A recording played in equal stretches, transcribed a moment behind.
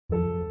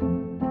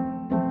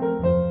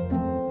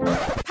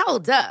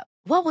Hold up.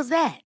 What was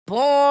that?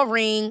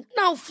 Boring.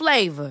 No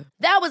flavor.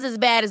 That was as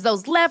bad as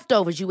those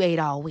leftovers you ate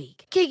all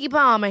week. Keke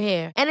Palmer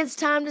here, and it's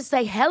time to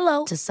say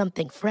hello to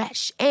something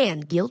fresh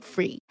and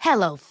guilt-free.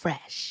 Hello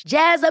Fresh.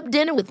 Jazz up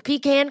dinner with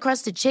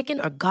pecan-crusted chicken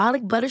or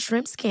garlic butter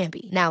shrimp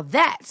scampi. Now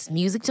that's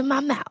music to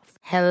my mouth.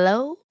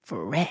 Hello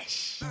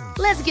Fresh.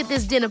 Let's get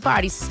this dinner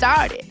party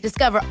started.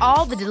 Discover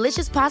all the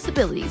delicious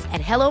possibilities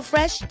at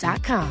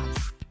hellofresh.com.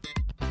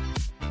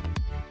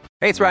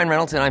 Hey, it's Ryan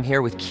Reynolds, and I'm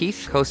here with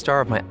Keith,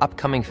 co-star of my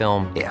upcoming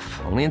film,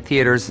 If, only in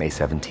theaters May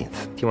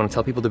 17th. Do you want to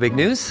tell people the big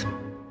news?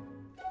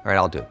 All right,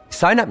 I'll do it.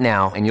 Sign up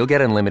now and you'll get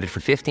unlimited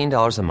for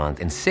 $15 a month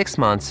and 6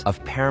 months of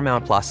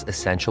Paramount Plus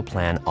Essential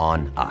Plan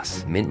on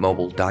us.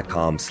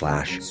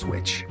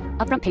 MintMobile.com/switch.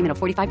 Upfront payment of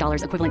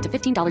 $45 equivalent to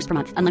 $15 per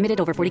month. Unlimited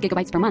over 40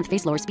 gigabytes per month.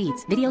 Face lower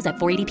speeds. Videos at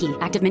 480p.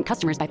 Active Mint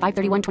customers by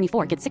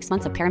 531.24 get 6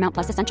 months of Paramount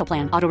Plus Essential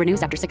Plan. Auto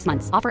renews after 6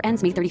 months. Offer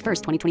ends May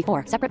 31st,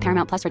 2024. Separate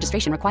Paramount Plus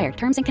registration required.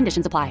 Terms and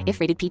conditions apply if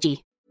rated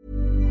PG.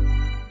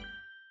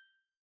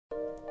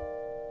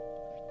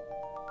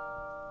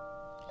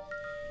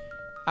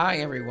 Hi,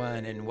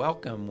 everyone, and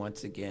welcome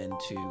once again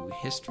to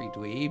History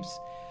Dweebs.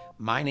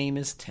 My name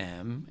is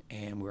Tim,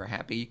 and we're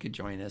happy you could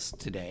join us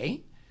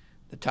today.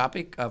 The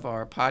topic of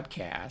our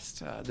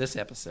podcast, this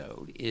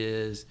episode,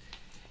 is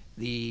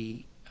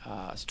the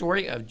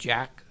story of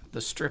Jack the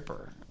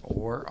Stripper,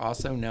 or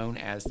also known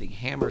as the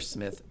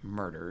Hammersmith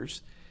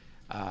Murders,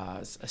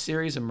 a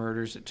series of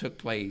murders that took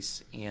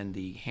place in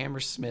the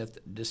Hammersmith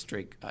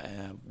district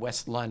of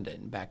West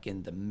London back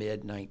in the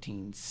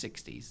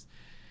mid-1960s.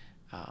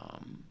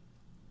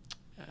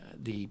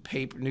 The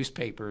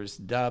newspapers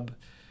dub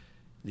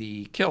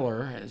the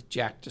killer as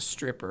Jack the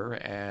Stripper,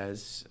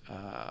 as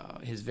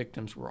his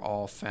victims were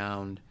all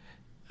found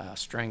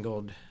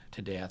strangled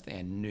to death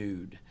and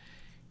nude.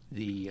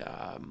 The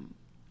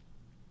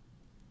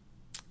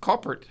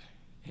culprit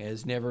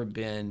has never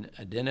been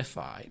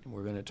identified.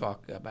 We're going to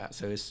talk about,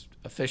 so it's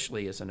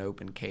officially is an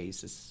open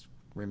case. It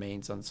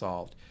remains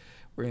unsolved.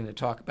 We're going to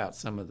talk about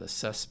some of the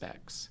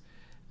suspects.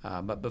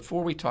 But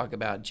before we talk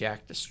about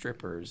Jack the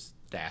Stripper's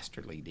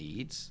dastardly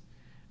deeds,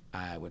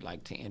 I would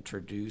like to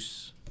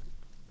introduce,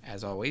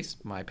 as always,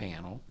 my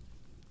panel.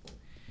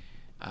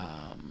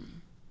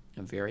 I'm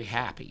very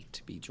happy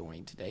to be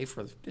joined today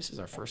this is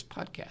our first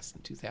podcast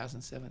in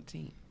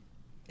 2017.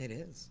 It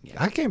is.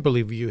 Yeah. I can't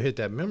believe you hit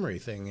that memory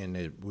thing,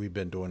 and we've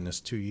been doing this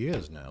 2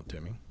 years now,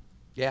 Timmy.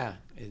 Yeah,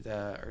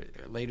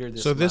 later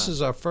this So month. this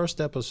is our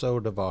first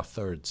episode of our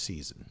third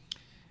season.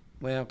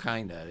 Well,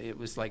 kind of. It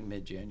was like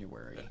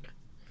mid-January.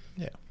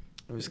 Yeah.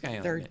 It was kind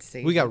of Third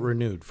season. We got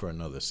renewed for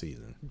another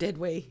season. Did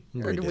we?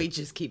 We Or did we did.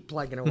 just keep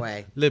plugging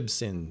away?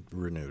 Libsyn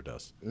renewed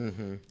us.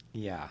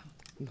 Yeah.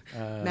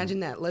 Imagine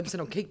that. Libsyn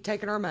will keep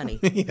taking our money.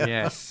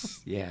 Yes.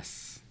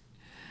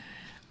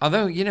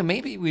 Although,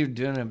 maybe we're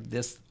doing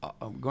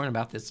going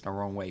about this the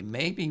wrong way.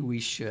 Maybe we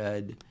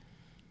should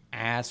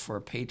ask for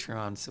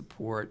Patreon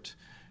support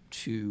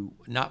to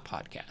not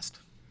podcast.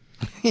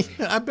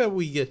 I bet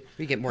we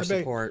get more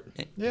support.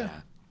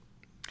 Yeah.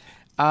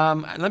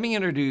 Let me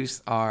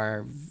introduce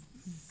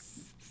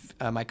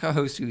my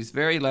co-host, who's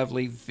very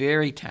lovely,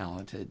 very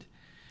talented,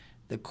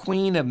 the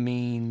queen of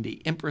mean, the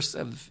empress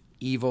of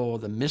evil,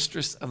 the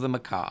mistress of the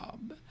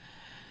macabre,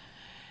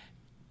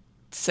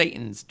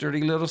 Satan's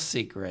dirty little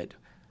secret,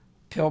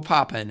 pill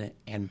poppin'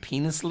 and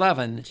penis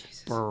lovin',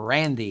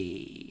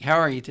 Brandy. How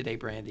are you today,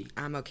 Brandy?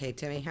 I'm okay,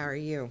 Timmy. How are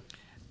you?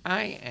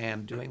 I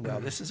am doing well.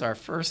 This is our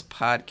first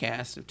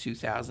podcast of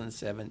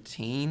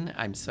 2017.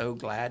 I'm so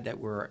glad that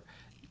we're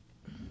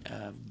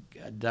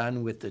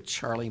done with the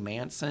Charlie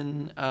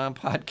Manson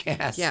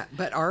podcast. Yeah,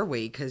 but are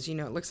we? Because,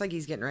 it looks like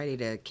he's getting ready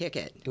to kick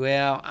it.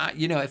 Well,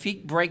 if he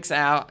breaks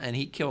out and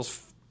he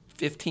kills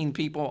 15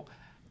 people,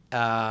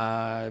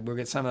 we're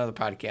going some other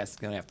podcast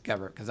going to have to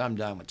cover it because I'm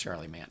done with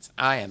Charlie Manson.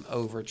 I am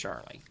over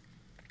Charlie.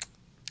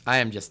 I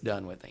am just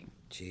done with him.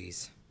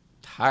 Jeez.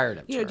 Tired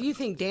of Charlie. Do you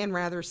think Dan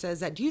Rather says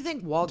that? Do you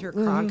think Walter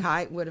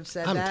Cronkite would have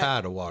said I'm that?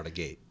 tired of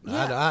Watergate.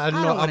 Yeah,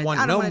 I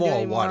want no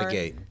more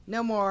Watergate.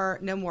 No more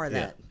of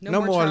that. Yeah.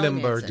 No more Charlie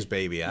Lindbergh's Manson.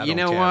 baby. I You don't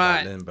know care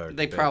what? about Lindbergh's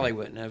They baby. probably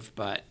wouldn't have,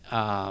 but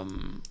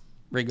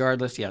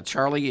regardless, yeah,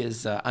 Charlie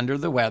is under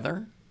the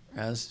weather,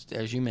 as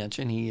you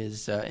mentioned. He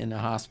is in the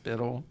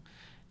hospital.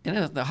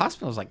 And the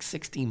hospital is like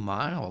 60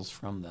 miles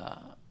from the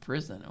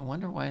prison. I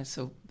wonder why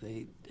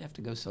they have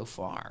to go so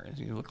far.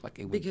 You look like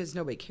they would. Because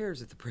nobody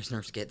cares if the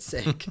prisoners get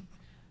sick.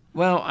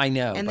 Well, I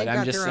know, And but they've I'm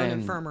got just their saying. own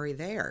infirmary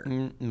there.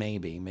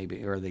 Maybe,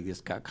 or they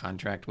just got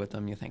contract with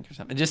them. You think, or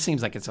something? It just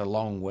seems like it's a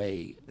long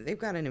way. They've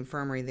got an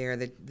infirmary there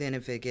that then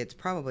if it gets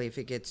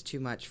too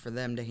much for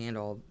them to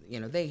handle,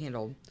 they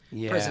handle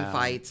prison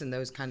fights and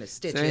those kind of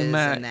stitches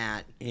and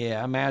that.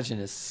 Yeah, imagine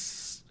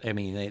it's. I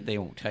mean, they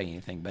won't tell you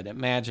anything, but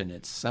imagine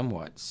it's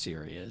somewhat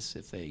serious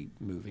if they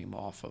move him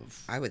off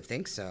of. I would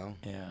think so.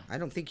 Yeah. I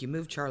don't think you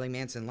move Charlie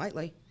Manson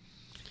lightly.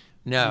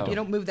 No. You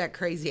don't move that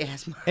crazy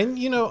ass. And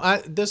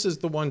this is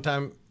the one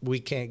time we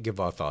can't give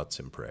our thoughts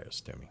and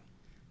prayers, Timmy.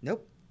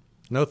 Nope.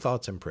 No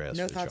thoughts and prayers.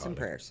 No for thoughts and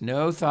Charlie. prayers.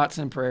 No thoughts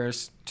and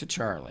prayers to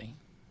Charlie.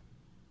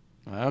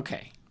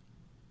 Okay.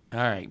 All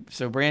right.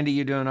 So, Brandy,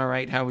 you doing all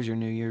right? How was your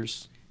New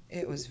Year's?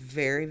 It was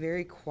very,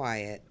 very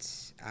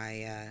quiet.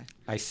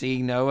 I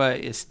see Noah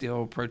is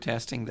still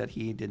protesting that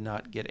he did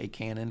not get a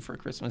cannon for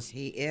Christmas.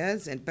 He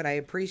is, but I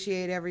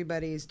appreciate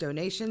everybody's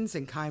donations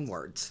and kind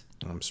words.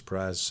 I'm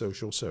surprised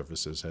social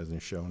services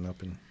hasn't shown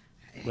up in.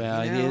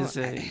 Well, it is,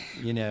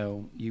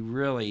 you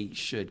really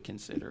should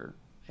consider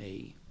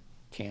a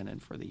cannon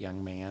for the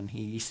young man.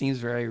 He seems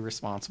very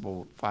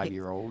responsible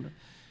 5-year-old.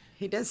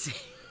 He does.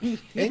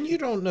 And you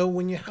don't know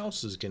when your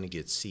house is going to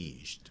get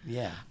sieged.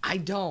 Yeah. I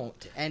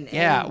don't. And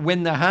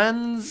when the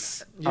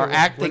Huns are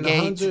at the when gate.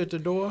 the Huns are at the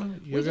door,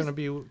 you're going to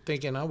be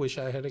thinking, I wish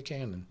I had a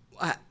cannon.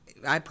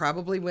 I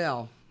probably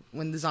will.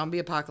 When the zombie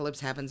apocalypse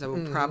happens, I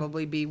will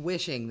probably be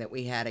wishing that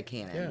we had a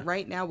cannon. Yeah.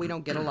 Right now, we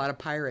don't get a lot of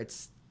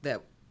pirates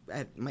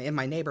in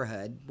my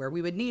neighborhood where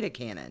we would need a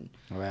cannon.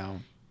 Well.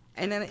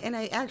 And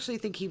I actually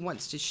think he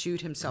wants to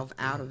shoot himself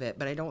out of it,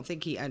 but I don't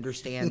think he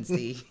understands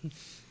the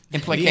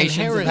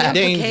implications of that. that.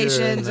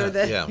 implications or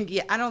the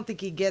yeah. I don't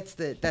think he gets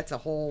that that's a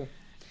whole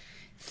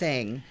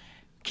thing.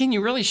 Can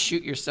you really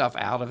shoot yourself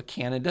out of a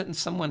cannon? Doesn't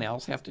someone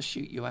else have to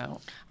shoot you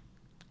out?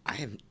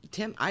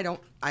 Tim, I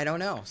don't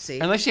know. See,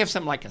 Unless you have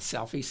something like a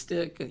selfie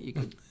stick, you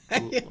could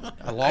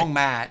a long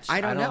match.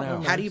 I don't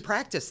know. How do you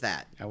practice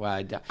that?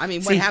 Well, I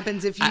mean, See, what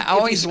happens if you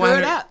screw wondered,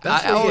 it up?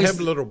 That's why you have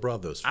little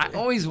brothers for. I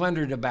always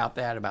wondered about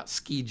that, about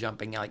ski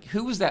jumping. Like,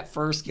 who was that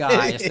first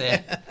guy that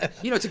said,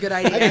 It's a good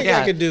I idea. think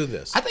I could do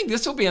this. I think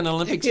this will be an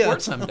Olympic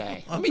sport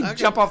someday. Let me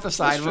jump off the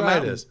side of a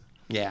mountain. This.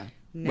 Yeah.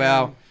 No.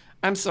 Well,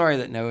 I'm sorry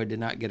that Noah did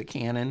not get a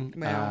cannon,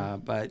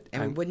 but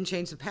And we wouldn't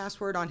change the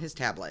password on his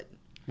tablet.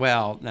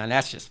 well, now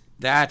that's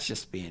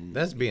just being.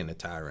 That's being a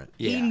tyrant.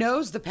 Yeah. He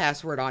knows the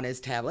password on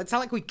his tablet. It's not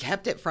like we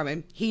kept it from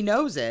him. He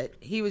knows it.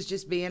 He was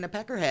just being a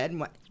peckerhead.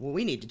 And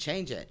we need to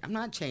change it. I'm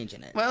not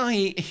changing it. Well,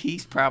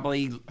 he's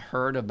probably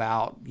heard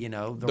about the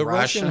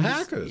Russian Russians.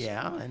 hackers.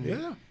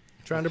 Yeah,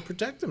 Trying to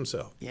protect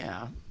himself.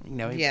 yeah.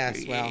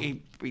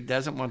 He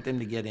doesn't want them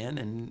to get in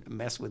and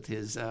mess with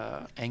his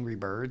Angry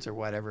Birds or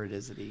whatever it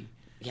is that he.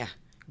 Yeah.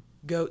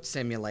 Goat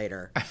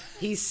simulator.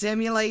 He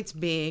simulates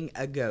being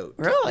a goat.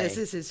 Really? This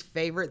is his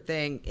favorite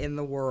thing in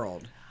the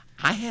world.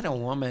 I met a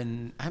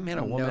woman.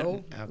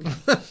 No. Okay.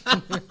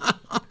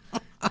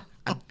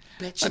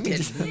 Bet you Let me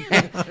just,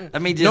 didn't.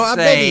 let me just No, I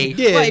bet say. he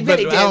did, Well, I bet but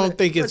he did, I don't but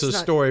think it's a let's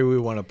not- story we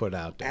want to put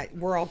out there.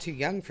 We're all too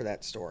young for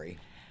that story.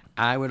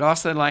 I would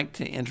also like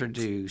to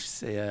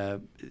introduce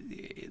the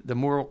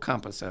moral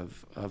compass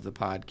of the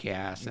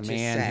podcast. Which is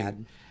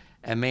sad.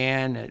 A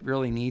man that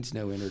really needs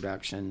no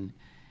introduction.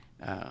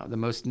 The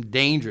most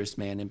dangerous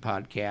man in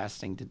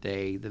podcasting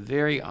today, the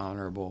very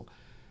honorable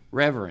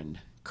Reverend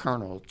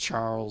Colonel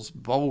Charles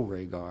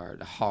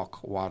Beauregard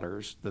Hawk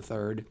Waters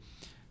III,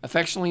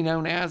 affectionately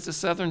known as the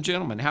Southern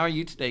Gentleman. How are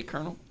you today,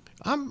 Colonel?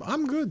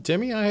 I'm good,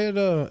 Timmy. I had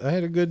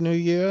a good New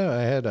Year.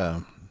 I had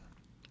a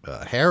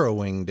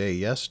harrowing day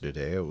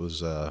yesterday. It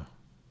was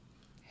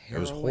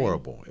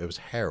horrible. It was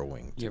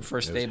harrowing. Your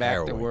first It was day back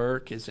to harrowing.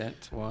 work, is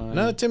that one?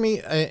 No,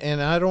 Timmy,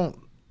 and I don't.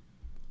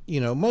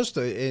 Most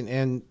of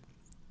and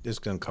it's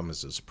going to come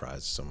as a surprise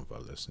to some of our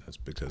listeners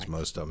because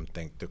most of them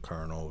think the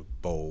Colonel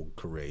bold,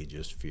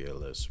 courageous,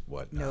 fearless,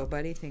 whatnot.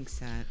 Nobody thinks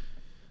that.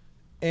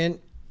 And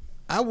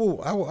I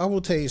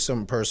will tell you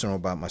something personal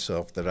about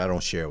myself that I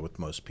don't share with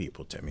most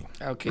people, Timmy.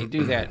 Okay,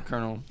 do that,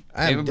 Colonel.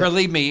 I'm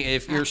Believe me,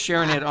 if you're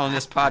sharing it on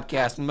this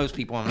podcast, most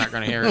people are not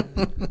going to hear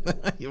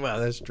it. Well,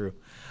 that's true.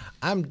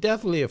 I'm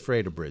definitely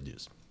afraid of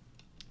bridges.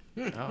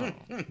 Oh,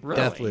 really?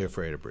 Definitely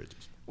afraid of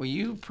bridges. Well,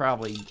 you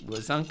probably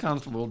was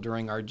uncomfortable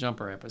during our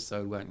jumper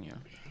episode, wasn't you?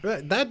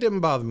 That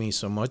didn't bother me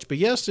so much. But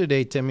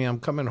yesterday, Timmy, I'm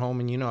coming home,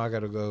 and I got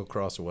to go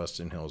across the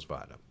Western Hills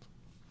Viaduct.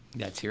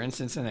 That's here in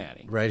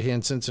Cincinnati. Right here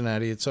in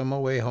Cincinnati. It's on my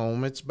way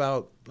home. It's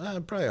about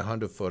probably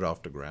 100 foot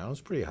off the ground.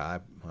 It's pretty high,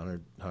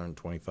 100,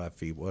 125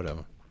 feet,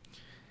 whatever.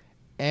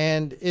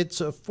 And it's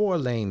a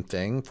four-lane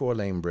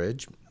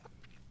bridge.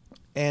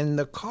 And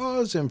the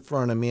cars in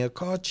front of me, a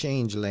car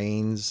changed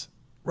lanes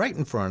right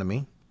in front of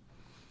me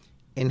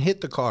and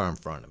hit the car in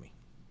front of me.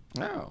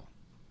 Oh.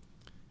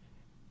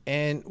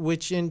 And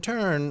which in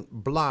turn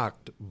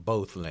blocked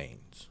both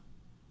lanes,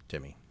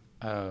 Timmy.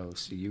 Oh,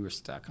 so you were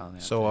stuck on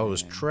that. So I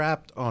was thing.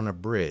 trapped on a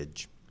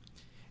bridge.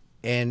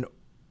 And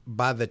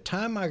by the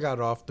time I got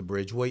off the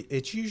bridge,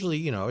 it's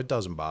usually, it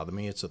doesn't bother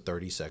me. It's a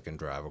 30-second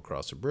drive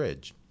across a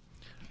bridge.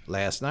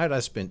 Last night I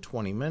spent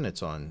 20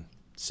 minutes on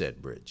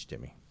said bridge,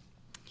 Timmy.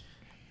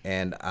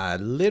 And I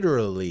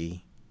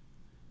literally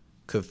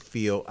could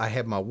feel, I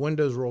had my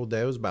windows rolled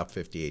down. It was about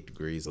 58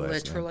 degrees last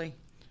night. Literally.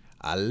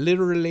 I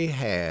literally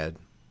had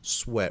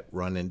sweat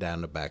running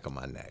down the back of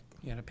my neck.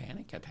 You had a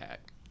panic attack.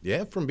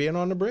 Yeah, from being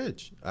on the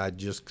bridge. I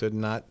just could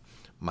not.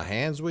 My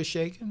hands were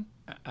shaking.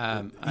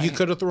 I You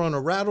could have thrown a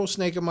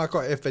rattlesnake in my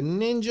car. If a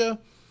ninja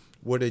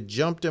would have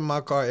jumped in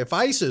my car, if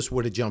ISIS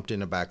would have jumped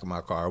in the back of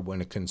my car, it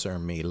wouldn't have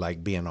concerned me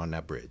like being on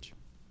that bridge.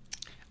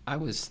 I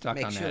was stuck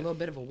on Makes you a that. little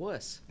bit of a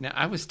wuss. Now,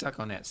 I was stuck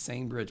on that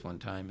same bridge one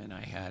time, and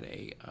I had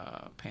a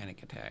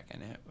panic attack,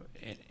 and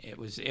it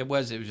was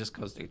just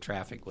because the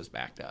traffic was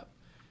backed up.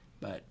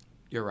 But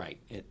You're right.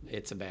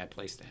 It's a bad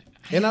place to hang.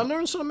 And I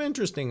learned something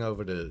interesting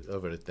over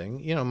the thing.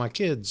 You know, my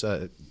kids,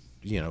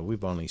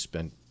 we've only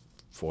spent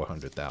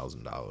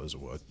 $400,000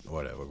 or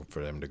whatever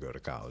for them to go to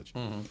college.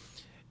 Mm-hmm.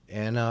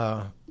 And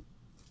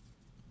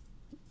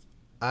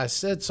I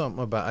said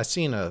something about, I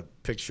seen a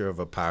picture of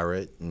a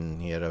pirate,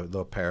 and he had a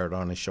little parrot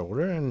on his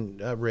shoulder,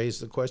 and I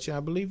raised the question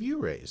I believe you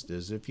raised,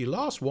 is if you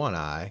lost one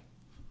eye,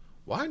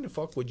 why in the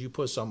fuck would you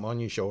put something on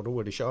your shoulder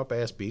with a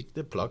sharp-ass beak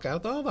to pluck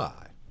out the other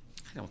eye?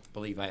 I don't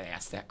believe I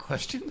asked that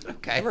question.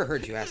 Okay. Never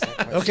heard you ask that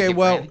question. Okay,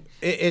 well,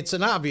 it's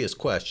an obvious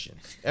question.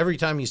 Every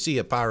time you see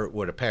a pirate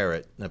with a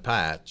parrot and a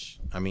patch,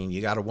 I mean,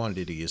 you got to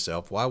wonder to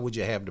yourself, why would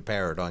you have the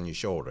parrot on your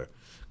shoulder?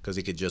 Because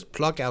he could just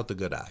pluck out the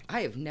good eye.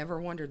 I have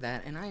never wondered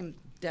that, and I'm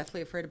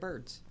deathly afraid of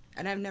birds.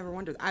 And I've never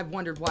wondered. I've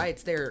wondered why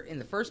it's there in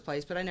the first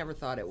place, but I never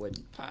thought it would.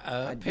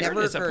 A parrot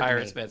is a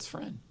pirate's best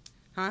friend.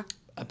 Huh?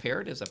 A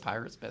parrot is a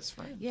pirate's best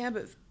friend. Yeah,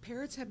 but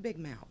parrots have big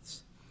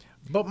mouths.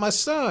 But my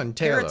son,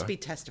 Taylor. Parrots be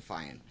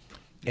testifying.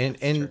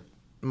 And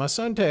my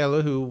son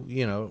Taylor, who,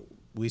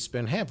 we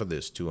spent half of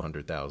this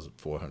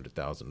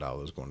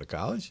 $400,000 going to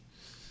college,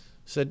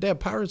 said, Dad,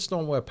 pirates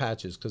don't wear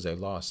patches because they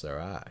lost their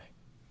eye.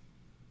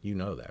 You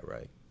know that,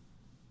 right?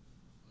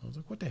 I was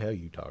like, what the hell are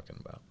you talking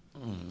about?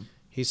 Mm-hmm.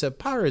 He said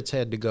pirates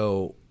had to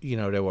go,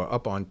 they were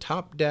up on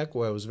top deck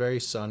where it was very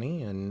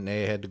sunny, and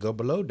they had to go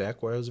below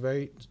deck where it was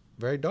very,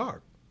 very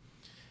dark.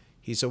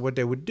 He said what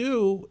they would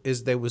do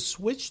is they would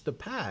switch the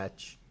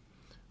patch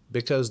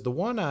because the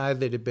one eye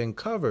that had been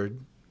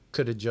covered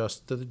could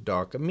adjust to the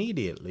dark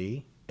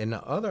immediately, and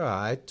the other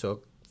eye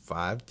took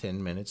 5-10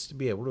 minutes to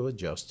be able to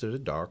adjust to the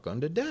dark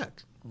under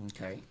deck.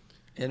 Okay.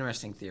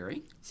 Interesting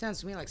theory. Sounds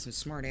to me like some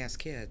smart-ass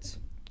kids.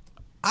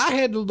 I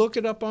had to look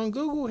it up on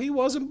Google. He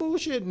wasn't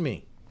bullshitting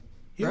me.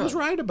 He was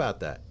right about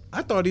that.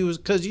 I thought he was,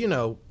 because, you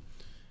know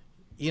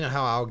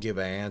how I'll give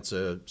an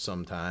answer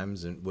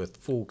sometimes and with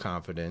full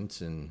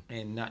confidence and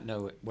not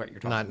know what you're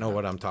talking about. Not know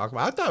what I'm talking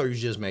about. I thought he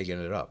was just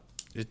making it up.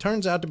 It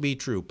turns out to be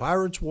true.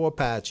 Pirates wore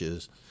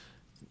patches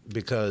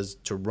because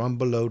to run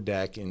below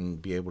deck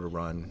and be able to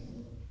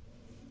run.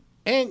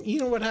 And you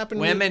know what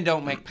happened? Women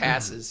don't make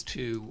passes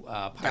to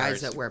pirates.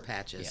 Guys that wear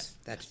patches. Yeah.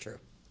 That's true.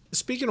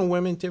 Speaking of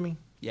women, Timmy.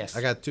 Yes.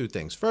 I got two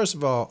things. First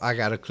of all, I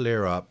got to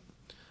clear up.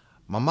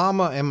 My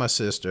mama and my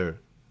sister,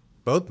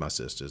 both my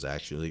sisters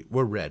actually,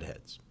 were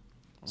redheads.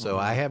 So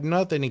I have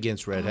nothing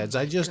against redheads.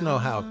 I just know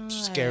how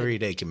scary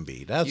they can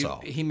be. That's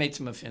all. He made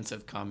some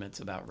offensive comments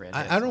about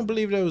redheads. I don't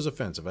believe that was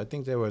offensive. I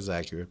think that was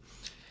accurate.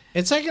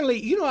 And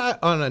secondly,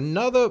 on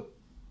another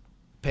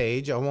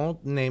page, I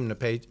won't name the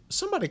page,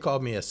 somebody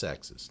called me a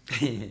sexist.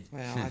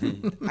 Well,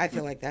 I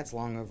feel like that's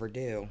long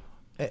overdue.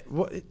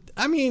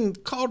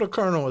 Called a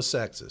colonel a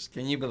sexist.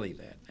 Can you believe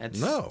that? That's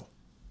no.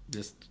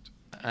 Just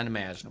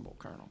unimaginable,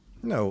 Colonel.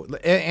 No,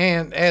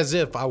 and as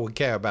if I would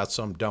care about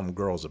some dumb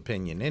girl's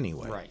opinion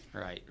anyway. Right.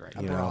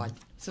 A broad.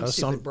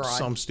 Stupid broad.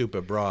 Some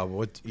stupid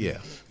broad. Yeah.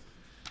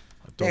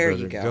 There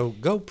you go.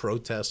 Go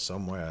protest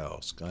somewhere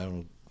else. I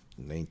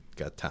ain't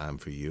got time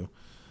for you.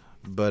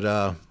 But,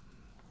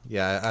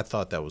 I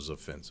thought that was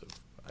offensive.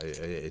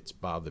 It's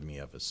bothered me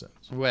ever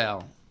since.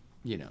 Well,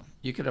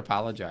 you could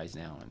apologize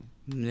now.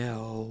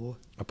 No.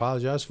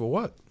 Apologize for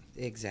what?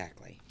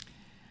 Exactly.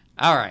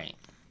 All right.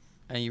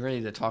 Are you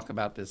ready to talk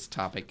about this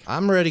topic?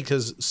 I'm ready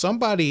because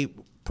somebody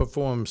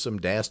performed some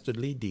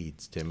dastardly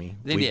deeds, Timmy.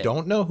 We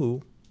don't know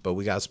who, but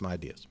we got some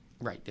ideas.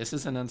 Right. This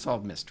is an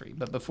unsolved mystery.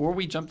 But before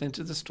we jump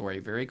into the story,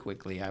 very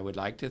quickly, I would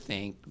like to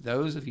thank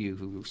those of you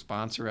who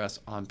sponsor us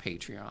on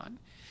Patreon.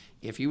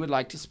 If you would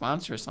like to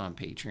sponsor us on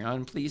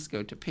Patreon, please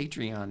go to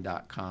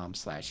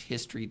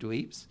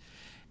patreon.com/historydweeps.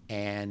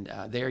 And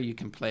there you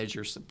can pledge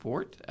your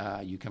support.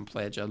 You can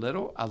pledge a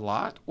little, a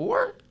lot,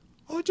 or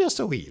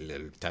just a wee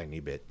little tiny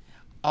bit.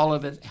 All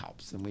of it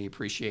helps, and we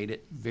appreciate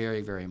it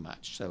very, very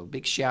much. So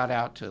big shout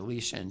out to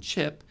Alicia and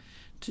Chip,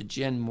 to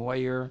Jen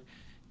Moyer,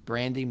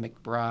 Brandy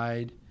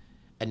McBride,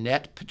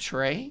 Annette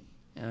Petray,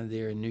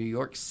 they're in New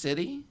York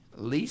City,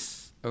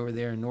 Lise over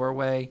there in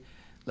Norway,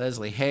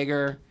 Leslie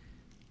Hager,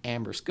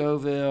 Amber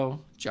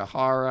Scoville,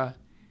 Jahara,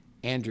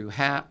 Andrew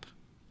Happ,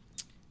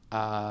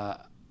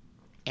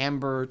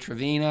 Amber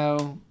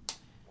Trevino,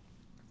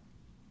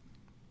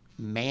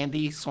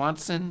 Mandy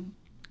Swanson,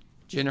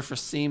 Jennifer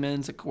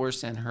Siemens, of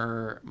course, and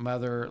her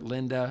mother,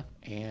 Linda,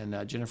 and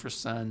Jennifer's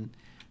son,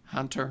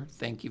 Hunter.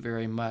 Thank you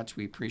very much.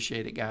 We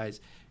appreciate it,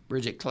 guys.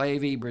 Bridget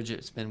Clavey.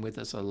 Bridget's been with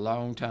us a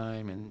long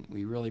time, and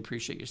we really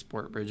appreciate your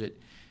support, Bridget.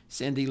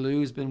 Cindy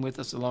Lou's been with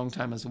us a long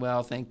time as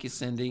well. Thank you,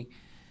 Cindy.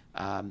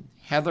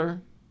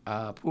 Heather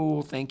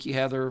Poole. Thank you,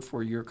 Heather,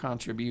 for your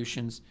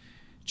contributions.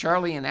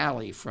 Charlie and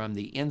Allie from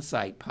the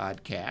Insight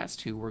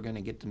podcast, who we're going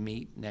to get to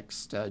meet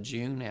next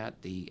June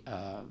at the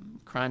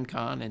Crime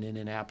Con in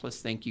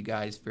Indianapolis. Thank you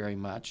guys very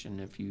much. And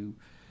if you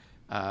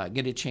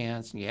get a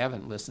chance and you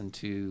haven't listened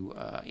to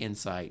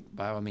Insight,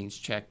 by all means,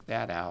 check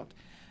that out.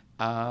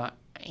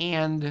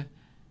 And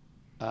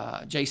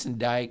Jason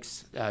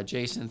Dykes.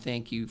 Jason,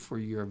 thank you for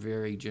your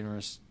very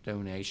generous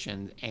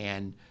donation.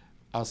 And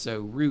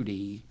also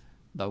Rudy,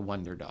 the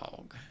Wonder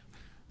Dog.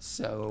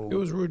 So It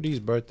was Rudy's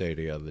birthday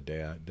the other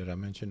day. Did I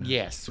mention that?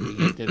 yes,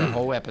 we did a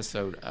whole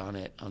episode on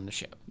it on the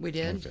show. We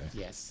did? Okay.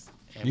 Yes.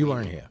 And You we-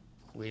 weren't here.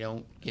 We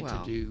don't get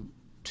Well. to do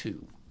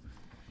 2.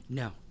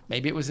 No.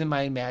 Maybe it was in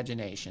my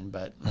imagination,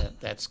 but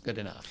that's good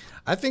enough.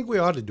 I think we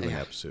ought to do an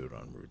episode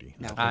on Rudy.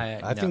 No.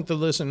 I think the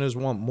listeners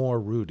want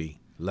more Rudy,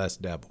 less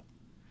devil.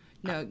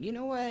 No, you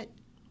know what?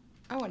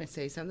 I want to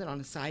say something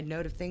on a side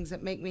note of things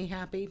that make me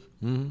happy.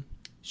 Mm-hmm.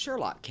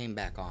 Sherlock came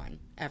back on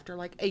after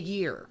like a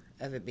year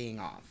of it being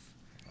off.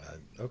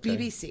 Okay.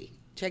 BBC.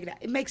 Check it out.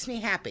 It makes me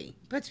happy.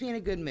 Puts me in a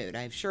good mood.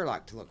 I have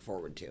Sherlock to look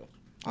forward to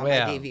on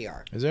Well. my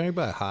DVR. Is there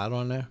anybody hot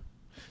on there?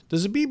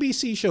 Does the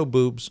BBC show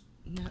boobs?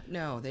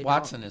 No, they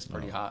Watson don't. is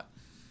pretty hot.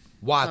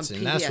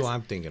 Watson, that's PBS. what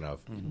I'm thinking of.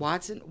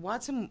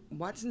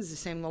 Watson's the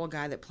same little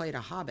guy that played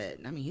a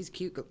Hobbit. I mean, he's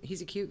cute.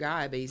 He's a cute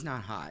guy, but he's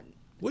not hot.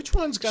 Which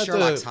one's got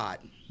Sherlock's the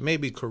hot.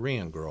 maybe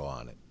Korean girl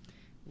on it?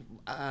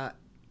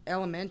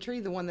 Elementary,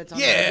 the one that's on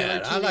Yeah, the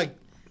regular TV? I like.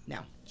 No,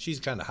 She's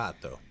kind of hot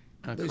though.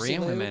 Lucy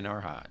Korean Liu? women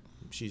are hot.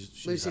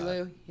 She's Lucy hot.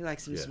 Liu. He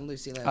likes him Yeah. some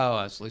Lucy Liu. Oh,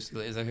 it's Lucy.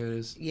 Is that who it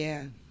is?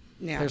 Yeah.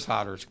 Now There's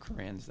hotter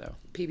Koreans though.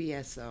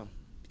 PBS though.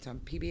 It's on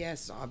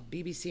PBS. On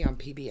BBC on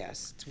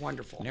PBS. It's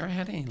wonderful. Never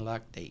had any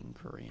luck dating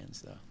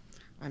Koreans though.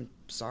 I'm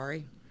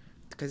sorry,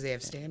 because they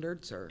have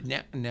standards, or No,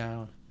 I don't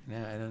know.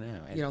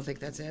 you don't think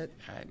that's it?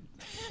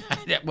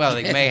 Well,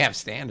 they may have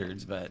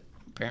standards, but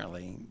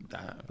apparently,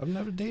 I've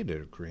never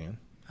dated a Korean.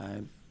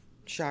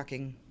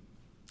 Shocking.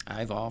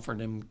 I've offered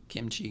them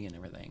kimchi and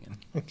everything,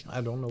 and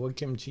I don't know what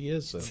kimchi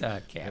is. So it's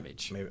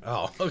cabbage. maybe.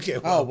 Oh, okay.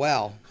 Oh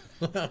well.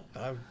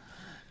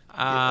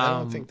 I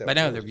don't think that But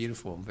no, works. they're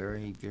beautiful,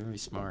 very, very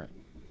smart.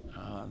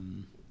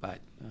 But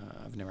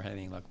I've never had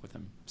any luck with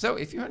them. So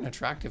if you're an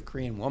attractive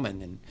Korean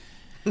woman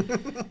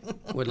and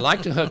would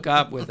like to hook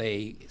up with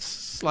a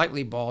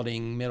slightly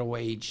balding,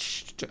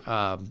 middle-aged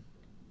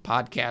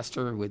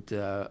podcaster with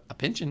a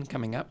pension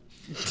coming up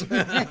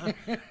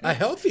A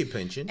healthy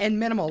pension. And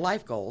minimal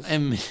life goals.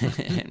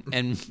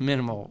 and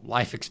minimal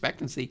life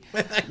expectancy,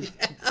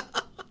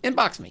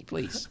 inbox me,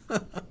 please.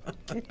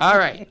 All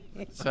right.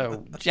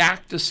 So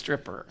Jack the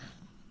Stripper.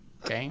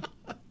 Okay.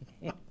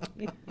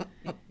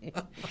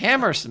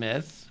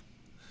 Hammersmith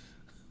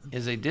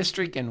is a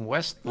district in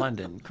West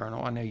London,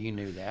 Colonel. I know you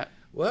knew that.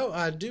 Well,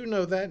 I do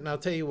know that, and I'll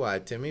tell you why,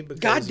 Timmy. Because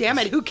God damn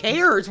it, who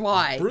cares?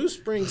 Why? Bruce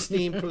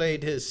Springsteen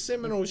played his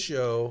seminal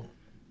show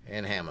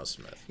in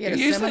Hammersmith. He had a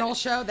Use seminal that-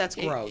 show? That's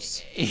gross.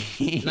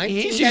 He's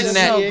 1978. using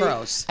that. So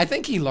gross. I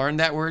think he learned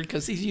that word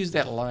because he's used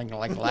that line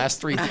like the last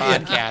 3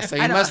 podcasts. So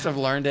he don't- must have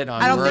learned it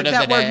on I don't Word think of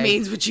that the word Day.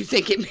 means what you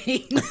think it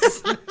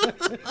means.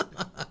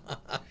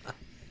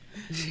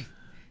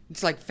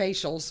 It's like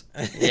facials.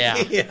 Yeah.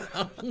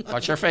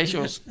 Watch your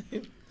facials.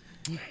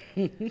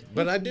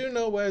 But I do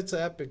know where it's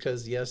at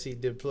because, yes, he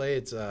did play.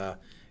 It's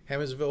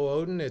Hammersville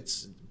Odin.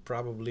 It's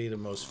probably the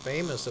most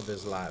famous of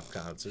his live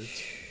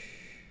concerts.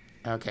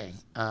 Okay.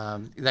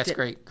 That's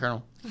great,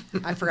 Colonel.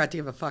 I forgot to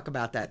give a fuck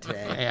about that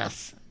today.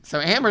 Yes. So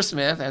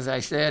Hammersmith, as I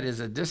said, is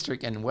a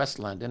district in West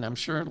London. I'm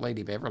sure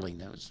Lady Beverly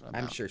knows about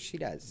I'm sure she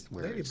does.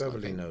 where Lady it's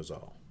Beverly located. knows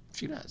all.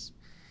 She does.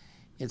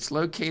 It's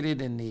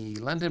located in the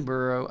London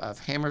borough of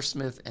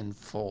Hammersmith and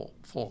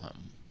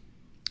Fulham.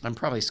 I'm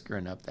probably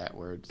screwing up that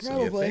word.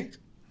 So You think?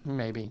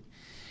 maybe.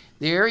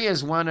 The area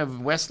is one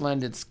of West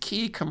London's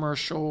key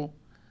commercial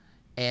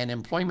and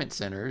employment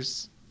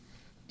centers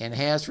and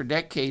has for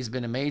decades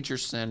been a major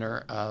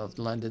center of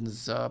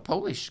London's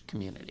Polish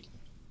community.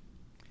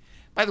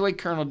 By the way,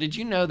 Colonel, did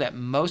you know that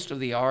most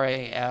of the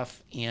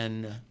RAF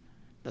in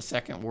the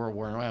Second World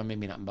War, well,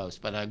 maybe not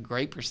most, but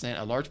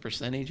a large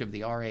percentage of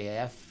the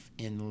RAF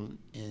during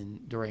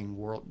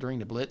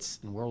the Blitz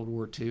in World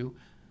War II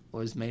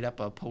was made up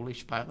of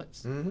Polish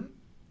pilots? Mm-hmm.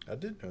 I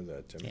did know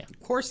that, Timmy. Yeah. Of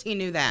course he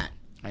knew that.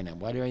 I know.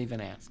 Why do I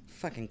even ask?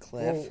 Fucking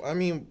Cliff. Well, I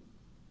mean,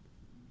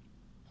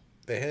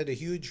 they had a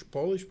huge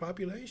Polish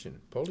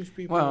population. Polish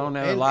people. Well, no,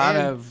 and- a lot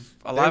and of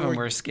they them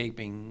were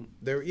escaping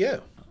Yeah.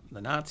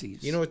 the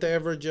Nazis. You know what the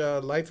average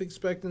life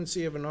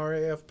expectancy of an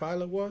RAF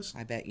pilot was?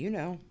 I bet you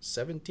know.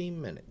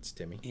 17 minutes,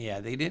 Timmy. Yeah,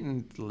 they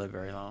didn't live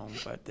very long,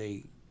 but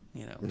they,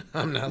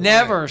 I'm not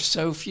never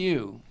so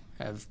few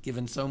have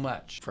given so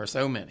much for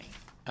so many.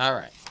 All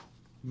right,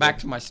 back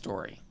to my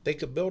story. They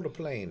could build a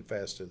plane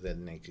faster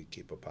than they could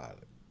keep a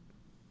pilot.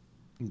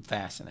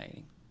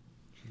 Fascinating.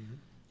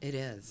 It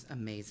is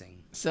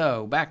amazing.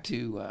 So back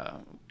to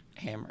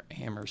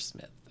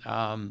Hammersmith.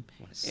 I want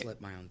to slit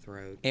my own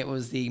throat. It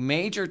was the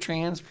major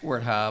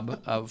transport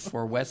hub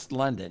for West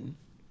London.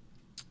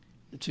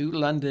 The 2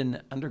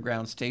 London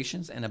Underground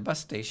stations and a bus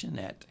station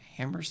at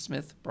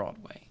Hammersmith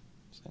Broadway.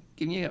 So,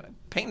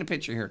 paint a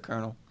picture here,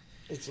 Colonel.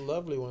 It's a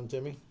lovely one,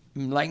 Timmy.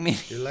 Like many,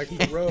 You're like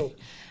the row.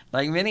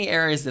 like many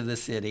areas of the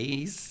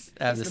city,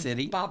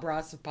 Bob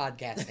Ross of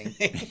podcasting.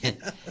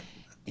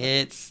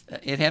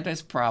 it had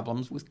its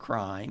problems with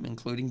crime,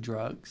 including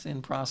drugs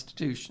and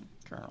prostitution,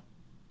 Colonel.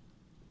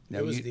 Now,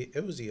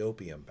 It was the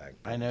opium back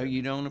then. I know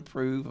you don't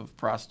approve of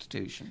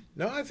prostitution.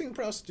 No, I think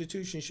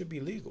prostitution should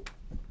be legal.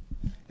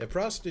 If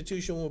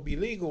prostitution will be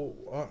legal,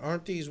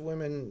 aren't these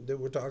women that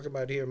we're talking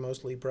about here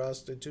mostly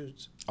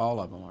prostitutes? All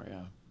of them are,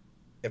 yeah.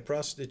 If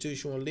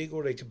prostitution were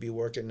legal, they could be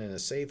working in a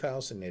safe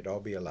house and they'd all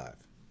be alive.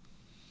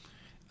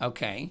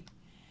 Okay.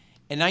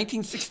 In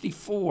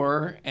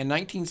 1964 and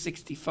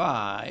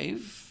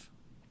 1965,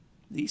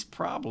 these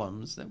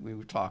problems that we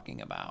were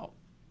talking about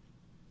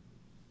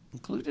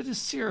included a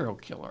serial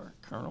killer,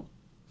 Colonel.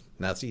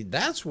 Now, see,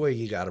 that's where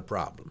you got a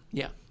problem.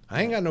 Yeah.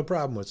 I ain't got no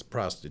problem with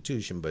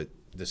prostitution, but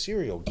the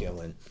serial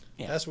killing,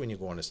 Yeah. that's when you're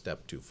going a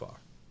step too far.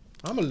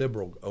 I'm a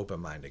liberal,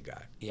 open-minded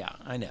guy. Yeah,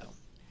 I know.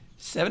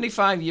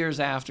 75 years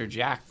after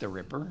Jack the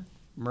Ripper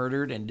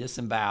murdered and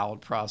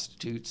disemboweled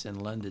prostitutes in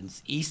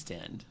London's East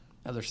End,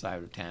 other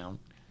side of town,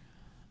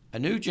 a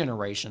new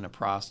generation of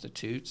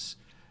prostitutes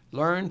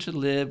learned to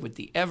live with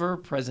the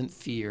ever-present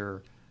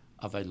fear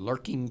of a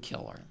lurking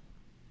killer.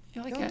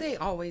 You like Don't that? they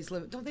always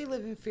live? Don't they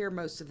live in fear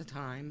most of the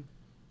time?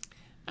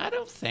 I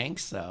don't think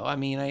so. I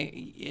mean,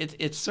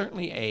 it's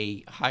certainly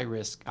a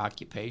high-risk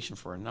occupation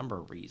for a number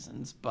of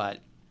reasons, but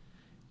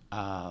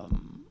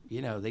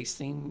you know,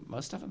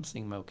 most of them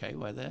seem okay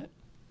with it.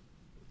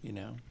 You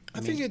know,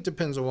 I think it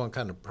depends on what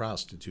kind of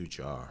prostitute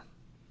you are.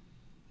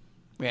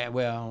 Yeah,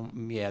 well,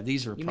 yeah,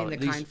 these are You mean the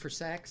kind for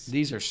sex?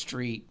 These are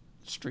street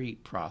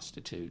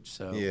prostitutes.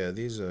 So Yeah,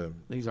 these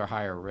are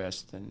higher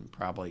risk than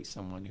probably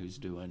someone who's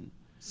doing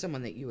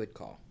Someone that you would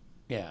call.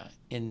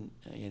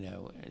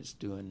 is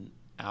doing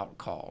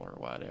outcall or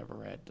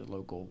whatever at the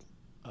local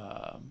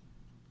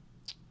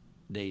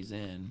Days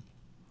Inn.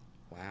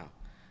 Wow.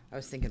 I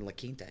was thinking La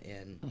Quinta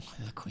Inn.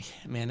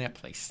 Man, that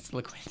place,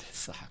 La Quinta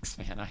sucks,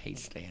 man. I hate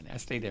staying there. I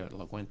stayed there at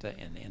La Quinta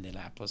in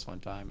Indianapolis one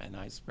time, and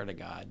I swear to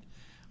God,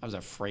 I was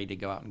afraid to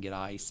go out and get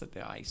ice at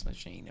the ice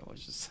machine. It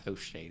was just so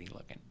shady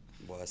looking.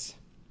 It was.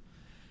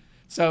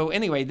 So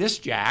anyway, this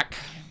Jack,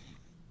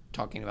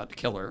 talking about the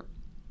killer,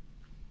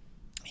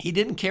 he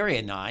didn't carry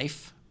a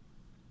knife,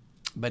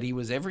 but he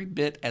was every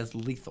bit as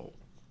lethal,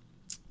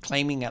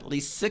 claiming at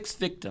least 6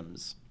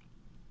 victims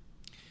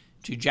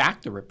to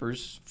Jack the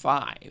Ripper's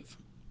 5.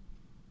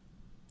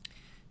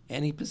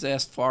 And he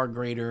possessed far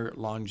greater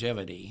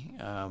longevity.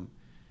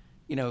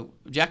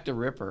 Jack the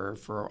Ripper,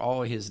 for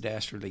all his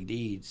dastardly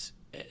deeds,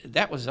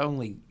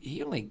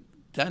 he only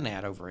done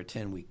that over a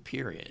 10-week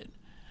period.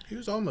 He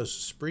was almost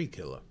a spree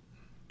killer.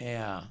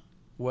 Yeah.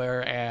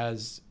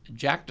 Whereas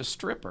Jack the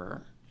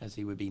Stripper, as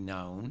he would be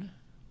known,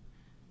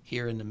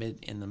 here in the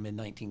mid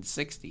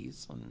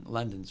 1960s on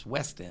London's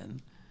West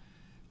End,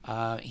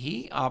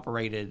 he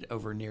operated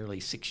over nearly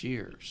 6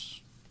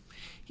 yeas.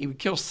 He would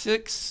kill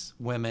 6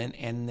 women,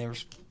 and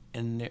there's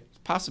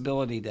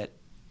possibility that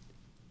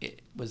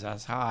it was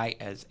as high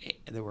as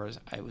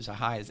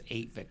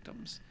 8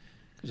 victims,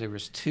 because there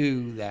was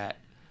 2 that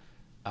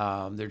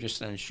they're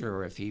just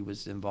unsure if he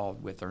was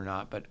involved with or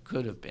not, but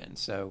could have been.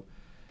 So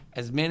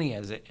as many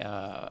as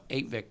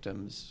 8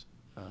 victims.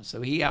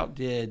 So he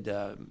outdid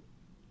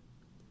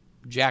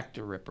Jack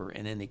the Ripper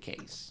in any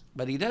case,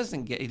 but he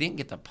didn't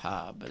get the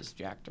pub as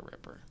Jack the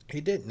Ripper. He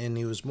didn't, and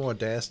he was more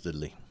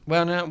dastardly.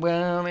 I'm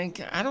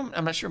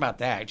not sure about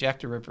that.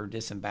 Jack the Ripper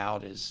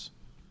disemboweled his.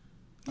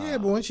 Yeah,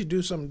 but once you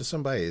do something to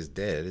somebody who's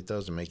dead, it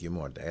doesn't make you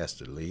more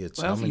dastardly.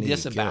 It's if you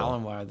disembowel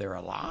them while they're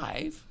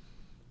alive.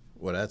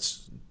 Well,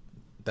 that's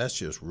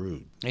just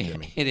rude,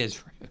 Jimmy. It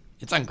is rude.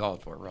 It's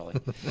uncalled for, really.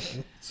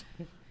 It's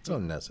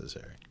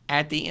unnecessary.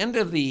 At the end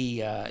of the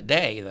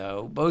day,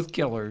 though, both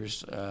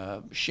killers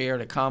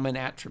shared a common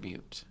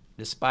attribute.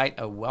 Despite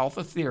a wealth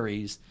of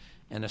theories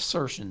and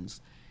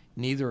assertions,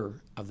 neither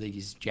of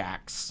these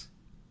Jacks.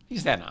 He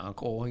just had an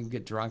uncle. He'd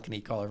get drunk and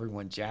he'd call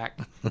everyone Jack.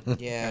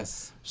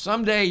 Yes.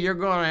 Someday you're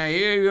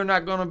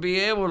not gonna be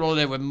able to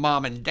live with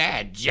Mom and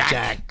Dad,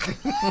 Jack.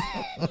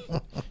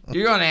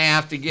 You're gonna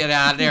have to get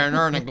out there and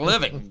earn a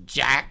living,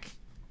 Jack.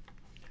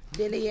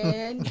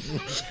 Lillian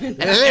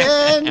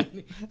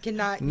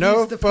cannot No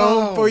use the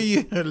phone for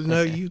you.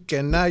 No, you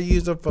cannot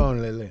use a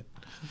phone, Lillian.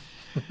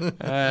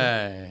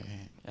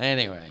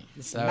 Anyway,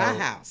 It's my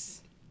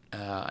house.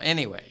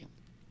 Anyway,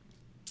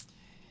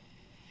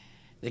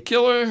 the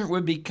killer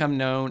would become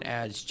known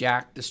as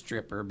Jack the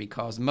Stripper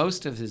because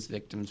most of his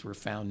victims were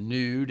found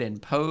nude and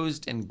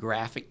posed in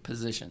graphic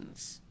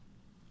positions,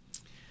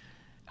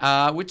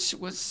 which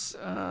was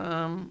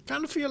kind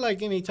of feel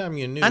like anytime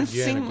you're nude,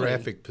 you're in a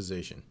graphic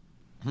position.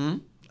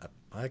 I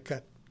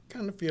kind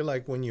of feel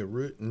like when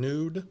you're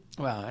nude.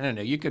 Well, I don't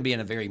know. You could be in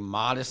a very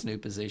modest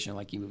nude position,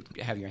 like you would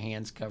have your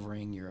hands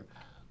covering your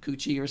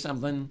coochie or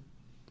something.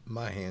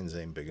 My hands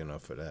ain't big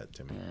enough for that,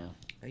 Timmy. Yeah.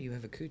 Oh, you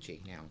have a coochie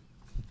now.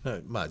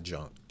 My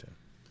junk, Tim.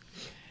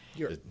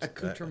 Your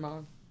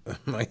accoutrement.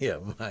 My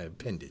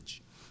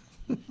appendage.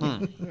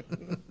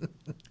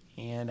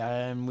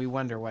 And we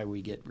wonder why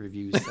we get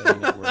reviews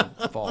saying that we're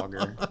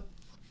vulgar.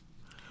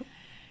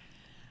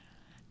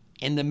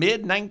 In the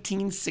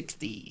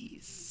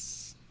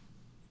mid-1960s,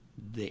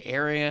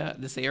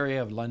 this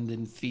area of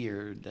London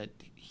feared that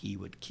he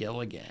would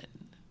kill again.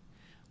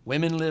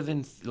 Women lived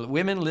in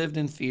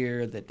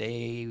fear that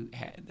they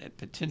had the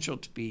potential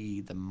to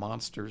be the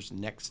monster's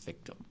next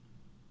victim.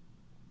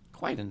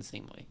 Quite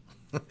unseemly.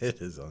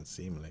 It is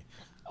unseemly.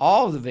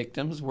 All of the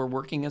victims were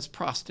working as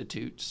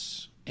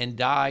prostitutes and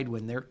died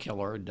when their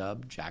killer,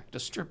 dubbed Jack the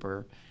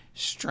Stripper,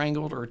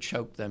 strangled or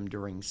choked them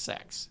during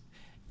sex.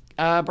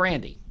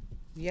 Brandy,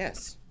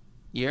 Yes.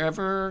 you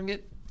ever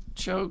get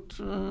choked,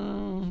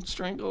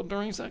 strangled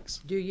during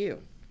sex? Do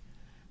you?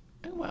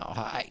 Well,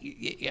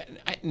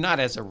 not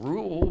as a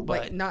rule,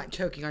 but Like not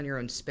choking on your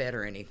own spit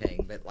or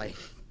anything, but like.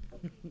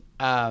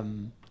 I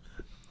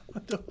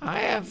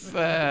have.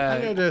 I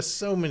know there's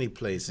so many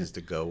places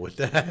to go with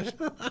that.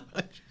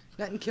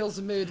 Nothing kills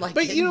the mood like.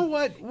 But you know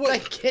what?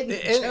 Like getting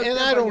choked and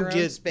up I on don't your own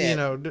get, spit.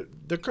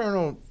 the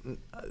Colonel.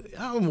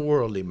 I'm a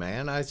worldly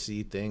man. I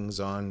see things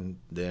on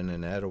the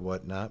internet or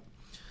whatnot.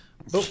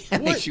 But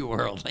That makes you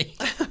worldly.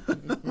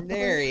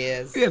 There he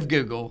is. We have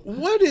Google.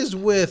 what is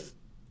with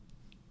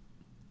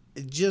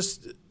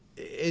just?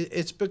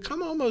 It's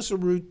become almost a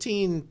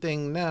routine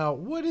thing now.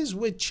 What is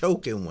with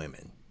choking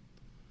women?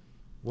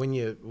 When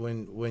they're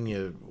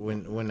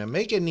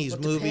making these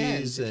Well, it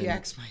movies depends.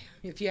 and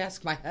If you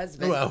ask my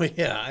husband. well,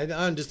 yeah, I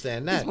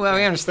understand that. Well,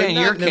 we understand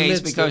But your not in the case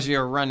midst because of-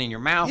 you're running your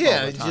mouth yeah,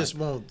 all the it time. just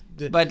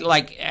won't. But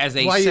like as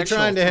a While you're sexual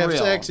trying to have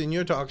thrill, sex and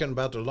you're talking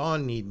about the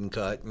lawn needing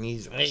cut, and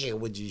he's, hey,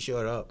 would you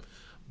shut up?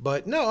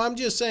 But no, I'm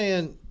just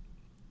saying,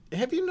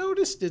 have you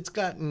noticed it's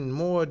gotten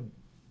more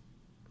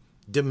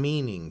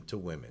demeaning to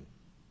women?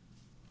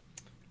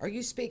 Are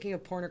you speaking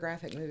of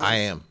pornographic movies? I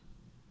am.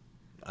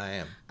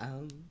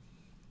 Oh,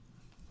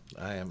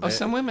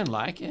 some women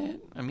like it.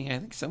 I mean, I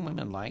think some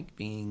women like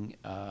being,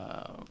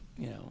 I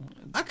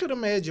could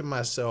imagine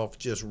myself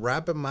just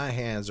wrapping my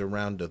hands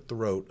around the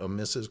throat of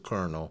Mrs.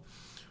 Colonel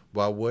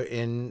while we're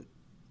in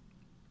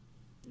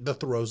the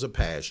throes of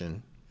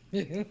passion.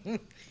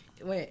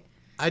 Wait.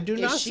 I do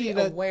not Is she see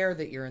that. aware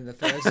that you're in the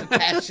throes of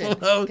passion?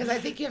 Because I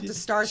think you have to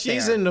start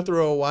She's there. in the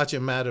throw of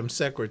watching Madam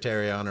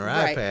Secretary on her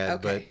Right, iPad,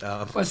 okay.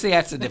 but well, see,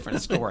 that's a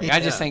different story. I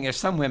just think there's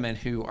some women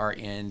who are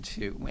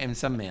into, and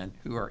some men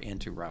who are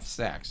into rough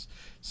sex.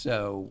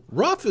 So,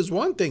 rough is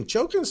one thing.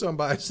 Choking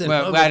somebody's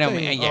well, another I don't.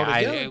 thing Yeah,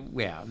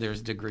 altogether.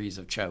 there's degrees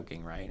of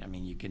choking, right? I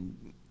mean, you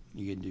can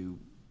do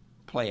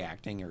play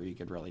acting, or you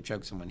could really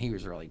choke someone. He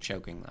was really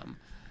choking them.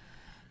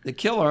 The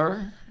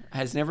killer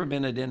has never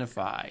been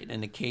identified,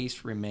 and the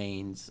case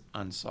remains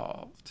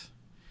unsolved.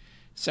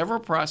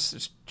 Several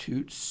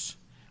prostitutes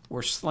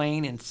were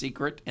slain in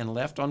secret and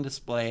left on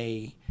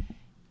display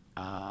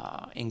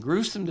in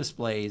gruesome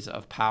displays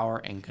of power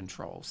and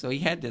control. So he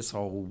had this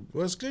whole...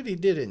 Well, it's good he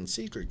did it in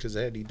secret, because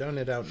had he done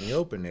it out in the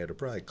open, they'd have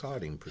probably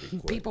caught him pretty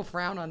quick. People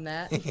frown on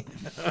that.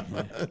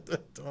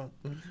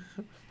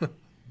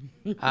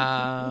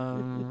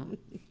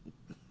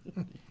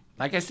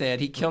 Like I said,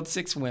 he killed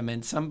 6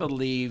 women. Some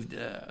believed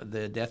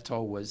the death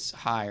toll was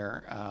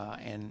higher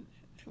and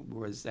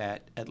was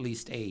at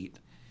least 8.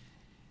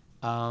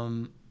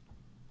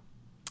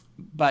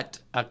 But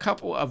a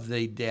couple of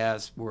the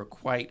deaths were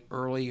quite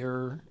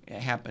earlier. It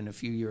happened a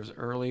few years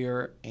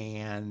earlier,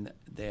 and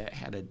they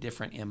had a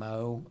different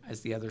MO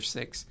as the other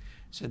 6.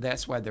 So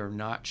that's why they're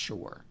not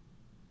sure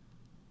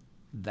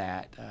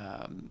that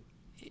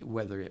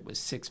whether it was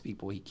 6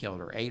 people he killed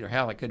or 8, or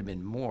hell, it could have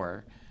been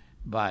more.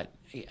 But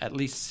at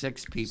least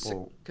 6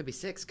 people. Could be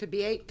 6, could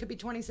be 8, could be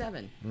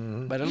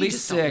 27. But at You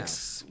least just don't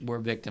 6 were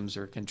victims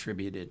or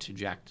contributed to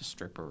Jack the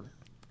Stripper.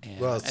 And,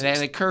 Well, and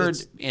it occurred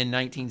in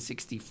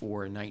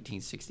 1964 and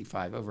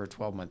 1965, over a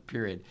 12-month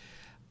period.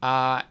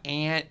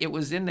 And it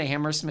was in the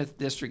Hammersmith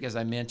district, as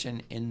I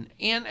mentioned, in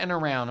and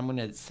around. I'm going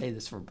to say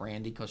this for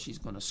Brandy because she's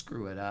going to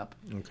screw it up.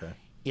 Okay.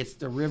 It's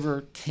the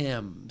River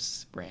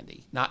Thames,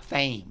 Brandy, not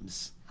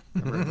Thames.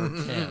 The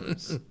River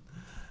Thames.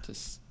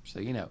 Just so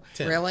you know.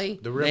 Thames. Really?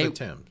 The River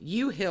Thames.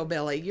 You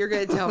hillbilly, you're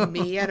going to tell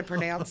me how to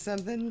pronounce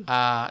something?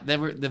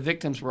 The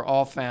victims were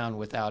all found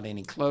without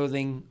any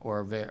clothing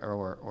or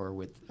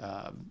with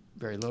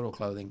very little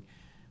clothing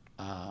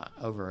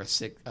over a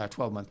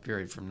 12-month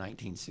period from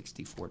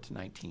 1964 to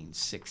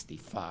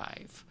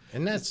 1965.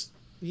 And that's,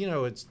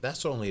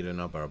 that's only the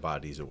number of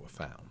bodies that were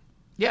found.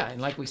 Yeah, and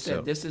like we said,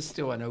 So- this is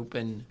still an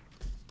open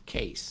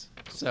case.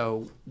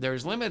 So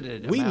there's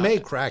limited We amount. may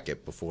crack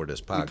it before this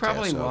podcast. We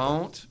probably over.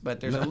 won't, but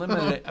there's a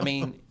limited. I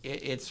mean,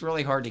 it's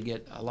really hard to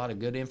get a lot of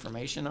good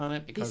information on it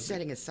He's because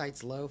setting his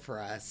sights low for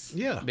us.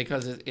 Yeah.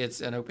 because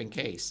it's an open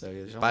case. So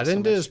there's By only the so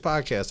end of much. this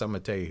podcast, I'm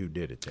going to tell you who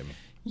did it, Timmy.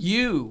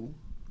 You,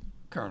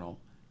 Colonel,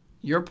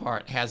 your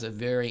part has a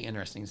very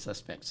interesting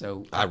suspect.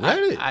 So I read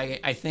it.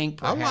 I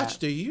think I perhaps,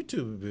 watched a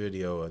YouTube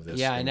video of this.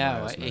 Yeah, I thing know.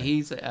 last night.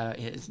 He's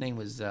his name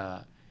was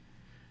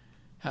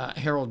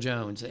Harold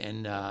Jones,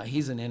 and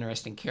he's an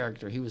interesting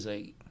character. He was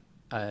a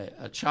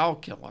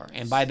child killer,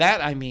 and by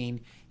that I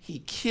mean he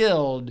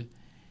killed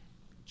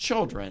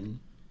children,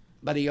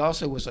 but he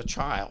also was a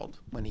child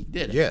when he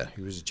did it. Yeah,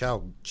 he was a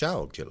child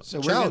killer. So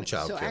we're child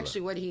So killer.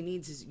 actually what he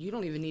needs is, you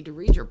don't even need to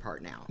read your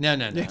part now. No.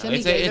 Timmy It's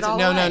gave it all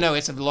away. no.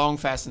 It's a long,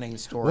 fascinating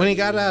story. When he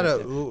got out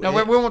of- no,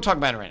 we won't talk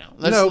about it right now.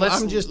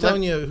 I'm just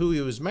telling you who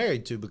he was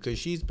married to because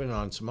she's been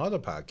on some other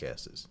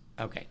podcasts.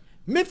 Okay.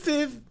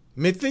 Mrs.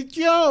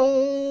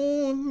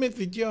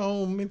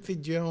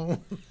 Jones.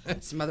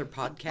 Some other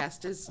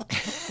podcasters.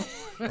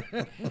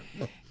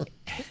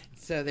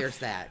 So there's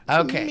that.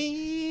 Okay.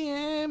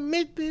 Me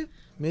man,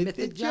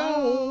 Mr.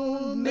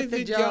 Jones,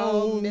 Mr.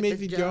 Jones,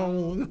 Mr.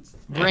 Jones.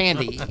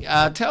 Brandy,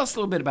 tell us a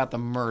little bit about the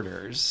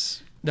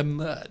murders. The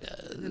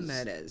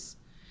murders.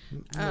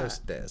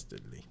 Most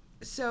dastardly.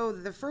 So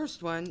the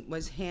first one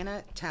was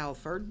Hannah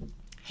Talford.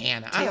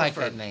 Hannah. I like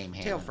that name,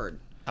 Hannah. Talford.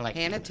 I like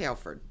Hannah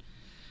Talford.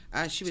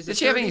 She was. Did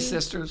she have any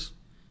sisters?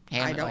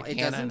 Hannah, I don't. like It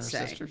Hannah doesn't and her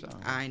say. sisters? Oh.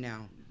 I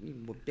know.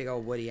 Big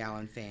old Woody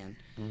Allen fan.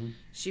 Mm-hmm.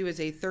 She was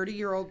a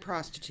 30-year-old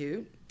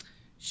prostitute.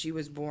 She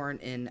was born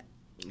in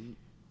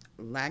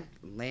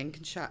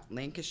Lancashire.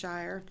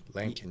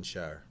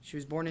 Lancashire. She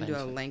was born into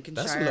a Lancashire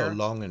That's a little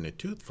long in the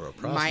tooth for a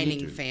prostitute.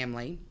 mining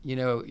family. You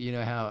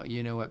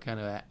know what kind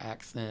of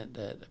accent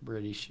that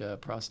British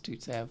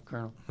prostitutes have,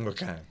 Colonel? What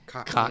kind?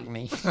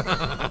 Cockney.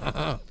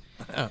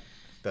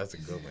 That's a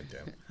good one,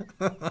 Tim.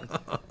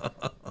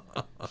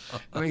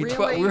 I mean,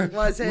 Really?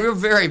 Was it? we're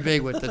very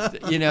big with the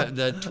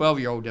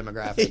 12-year-old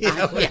demographic.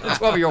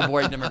 12-year-old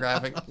boy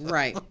demographic.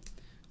 Right.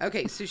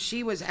 Okay, so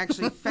she was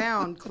actually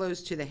found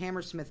close to the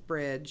Hammersmith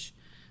Bridge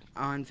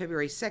on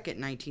February 2nd,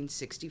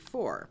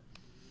 1964.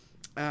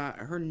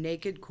 Her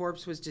naked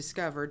corpse was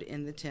discovered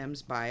in the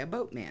Thames by a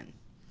boatman.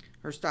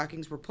 Her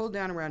stockings were pulled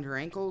down around her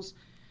ankles,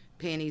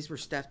 panties were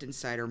stuffed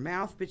inside her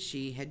mouth, but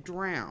she had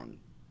drowned.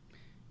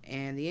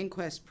 And the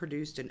inquest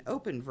produced an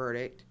open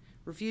verdict,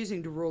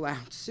 refusing to rule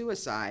out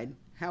suicide,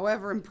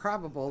 however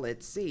improbable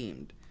it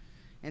seemed.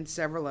 And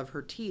several of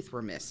her teeth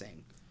were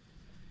missing.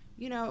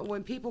 You know,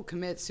 when people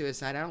commit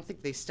suicide, I don't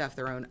think they stuff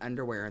their own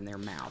underwear in their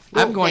mouth.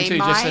 I'm going They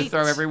just to might.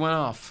 throw everyone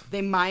off.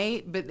 They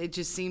might, but it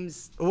just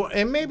seems. Well,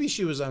 and maybe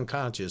she was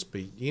unconscious,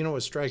 but you know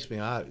what strikes me?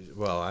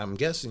 I'm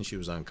guessing she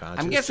was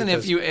unconscious. I'm guessing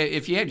because-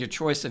 if you had your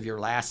choice of your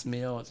last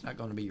meal, it's not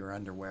going to be your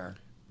underwear.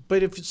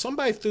 But if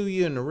somebody threw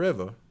you in the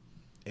river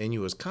and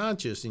you was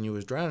conscious and you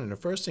was drowning, the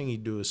first thing you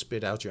do is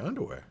spit out your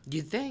underwear.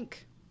 You'd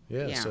think.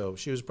 Yeah, so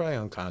she was probably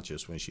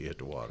unconscious when she hit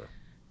the water.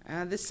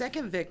 The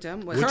second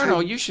victim was.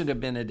 Colonel, you should have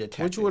been a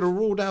detective. Which would have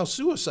ruled out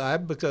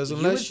suicide because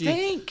unless would she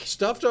think.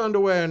 stuffed her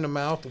underwear in the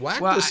mouth,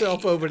 whacked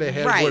herself over the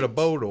head right. with a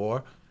boat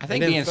oar. I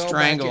think and then being fell back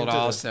strangled into the-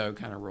 also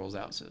kind of rules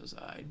out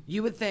suicide.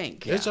 You would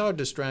think. It's hard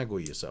to strangle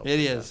yourself. It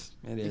is.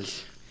 It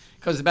is.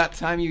 Because about the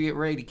time you get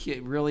ready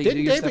to really Didn't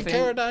do your David stuff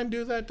in, Carradine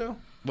do that though?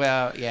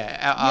 well,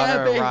 Yeah,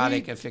 but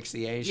autoerotic he-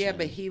 asphyxiation. Yeah,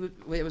 but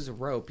it was a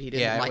rope. He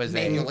didn't Yeah, like it was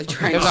manually it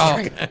try was, to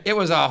all, it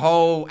was a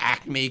whole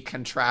Acme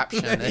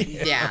contraption that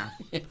Yeah.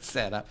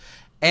 set up.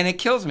 And it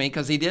kills me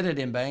because he did it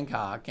in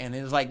Bangkok. And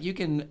it was like you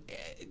can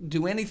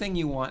do anything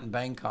you want in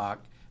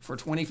Bangkok for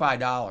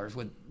 $25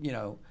 with,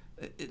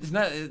 it's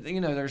not,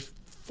 there's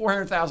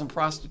 400,000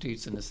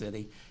 prostitutes in the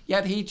city.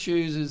 Yet he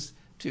chooses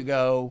to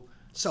go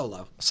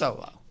solo.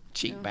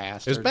 Cheap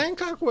bastard. Is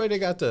Bangkok where they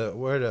got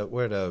where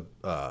the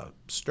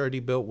sturdy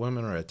built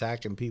women are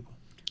attacking people?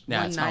 No,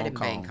 One it's night Hong in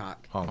Kong.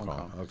 Bangkok. Hong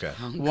Kong. Okay.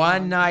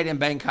 One night in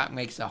Bangkok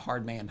makes a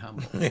hard man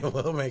humble.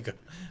 Well,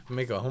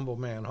 make a humble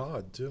man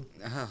hard too.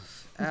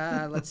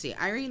 Let's see.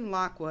 Irene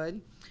Lockwood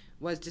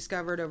was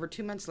discovered over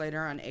 2 months later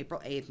on April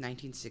 8th,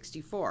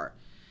 1964.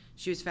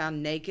 She was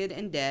found naked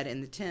and dead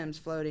in the Thames,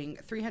 floating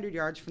 300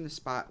 yards from the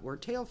spot where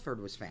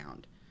Talford was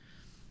found.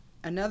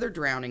 Another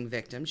drowning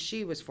victim,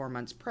 she was 4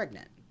 months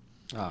pregnant.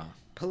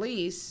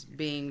 Police,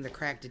 being the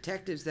crack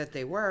detectives that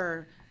they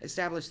were,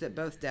 established that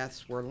both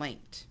deaths were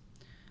linked.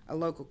 A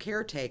local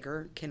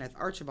caretaker, Kenneth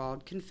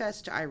Archibald,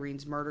 confessed to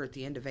Irene's murder at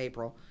the end of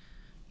April,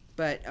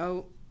 but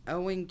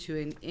owing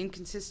to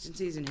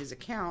inconsistencies in his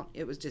account,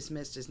 it was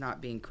dismissed as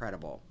not being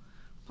credible.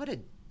 What a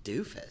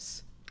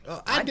doofus.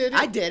 I did it.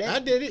 I did it. I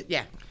did it.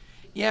 Yeah.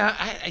 Yeah,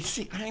 I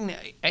see.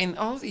 And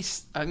all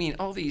these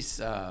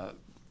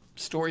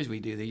stories we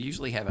do, they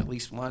usually have at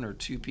least one or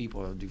two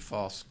people who do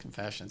false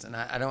confessions, and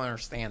I don't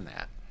understand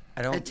that.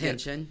 I don't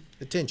Attention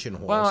whores.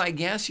 Well, I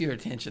guess you're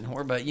attention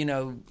whore, but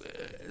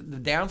the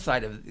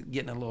downside of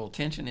getting a little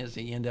attention is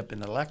that you end up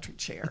in an electric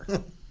chair.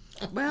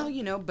 Well,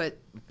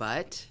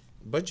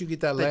 but you get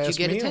that last you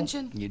get meal.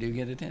 attention, You do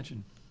get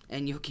attention.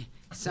 and you can.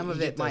 Some You of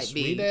get it that might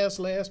be. sweet ass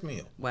last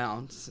meal.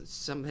 Well,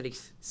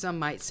 some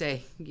might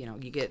say, you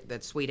get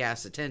that sweet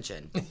ass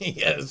attention.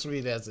 Yeah,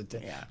 sweet ass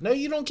attention. Yeah. No,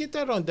 you don't get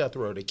that on death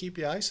row. They keep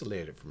you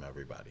isolated from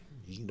everybody.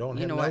 You don't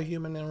have know no what?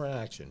 human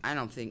interaction. I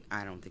don't think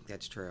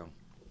that's true.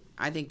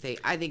 I think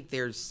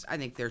there's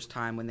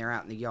time when they're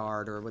out in the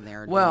yard or when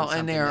they're Well, doing and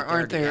something there that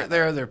aren't they're there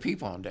together. are other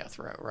people on death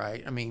row,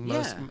 right? I mean,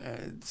 most. Yeah.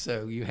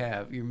 So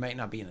you may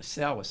not be in a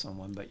cell with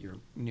someone, but you're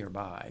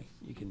nearby.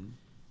 You can,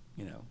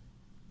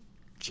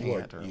 chant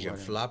What, or you can whatever.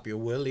 flop your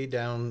willy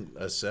down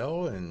a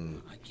cell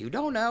and You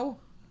don't know.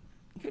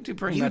 You can do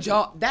pretty You much.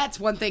 don't. That's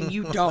one thing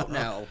you don't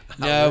know.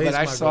 No, raise but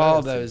I my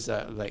saw glasses.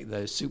 those like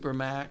those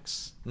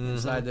Supermax.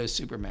 Inside those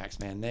Supermax,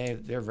 man,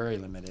 they're very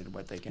limited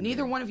what they can.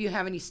 Neither do. one of you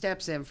have any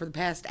steps in for the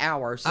past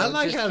hour. So I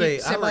like just how keep they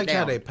simmer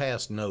down.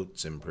 pass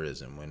notes in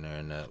prison when they're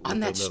in that with On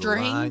the that little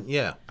string? line.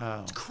 Yeah,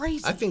 It's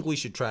crazy. I think we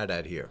should try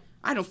that here.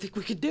 I don't think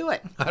we could do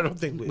it. I don't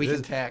think We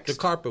can text. The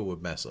carpet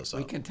would mess us up.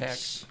 We can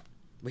text.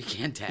 We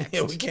can't text.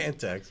 Yeah, we can't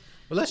text.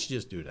 Well, let's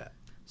just do that.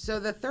 So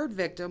the third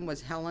victim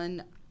was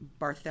Helen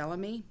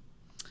Barthélemy.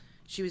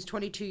 She was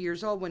 22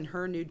 years old when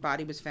her nude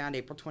body was found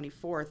April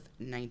 24th,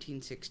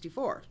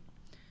 1964,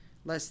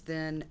 less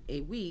than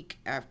a week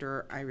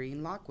after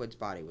Irene Lockwood's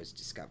body was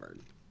discovered.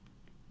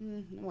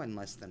 It wasn't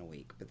less than a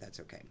week, but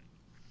that's okay.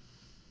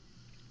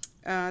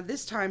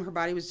 This time, her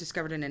body was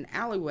discovered in an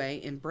alleyway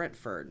in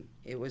Brentford.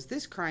 It was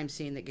this crime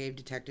scene that gave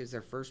detectives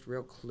their first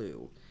real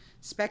clue.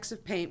 Specks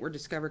of paint were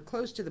discovered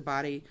close to the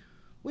body,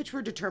 which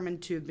were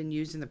determined to have been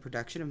used in the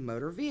production of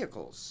motor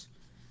vehicles.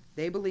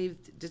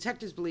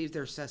 Detectives believed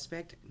their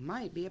suspect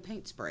might be a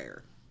paint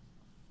sprayer.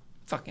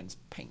 Fucking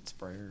paint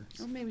sprayer.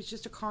 Or maybe it's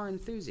just a car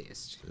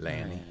enthusiast.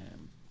 Lanny.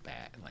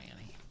 Bad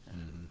Lanny.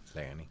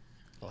 Lanny.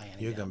 Lanny.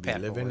 You're going to be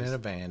living in a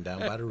van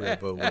down by the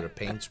river with a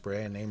paint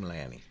sprayer named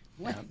Lanny.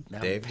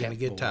 Dave's going to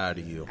get tired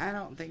of you. I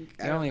don't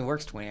think... He only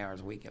works 20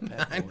 hours a week at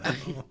Pet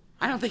Boys.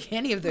 I don't think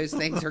any of those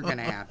things are going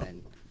to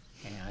happen.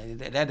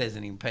 Yeah, that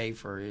doesn't even pay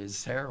for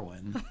his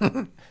heroin.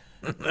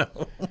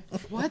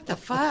 What the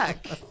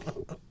fuck?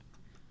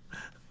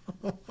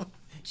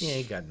 He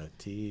ain't got no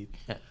teeth.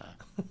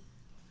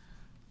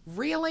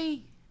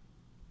 Really?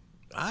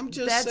 I'm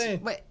just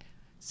saying.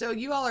 So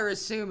you all are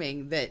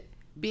assuming that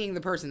being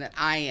the person that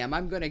I am,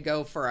 I'm going to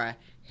go for a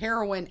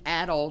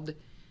heroin-addled,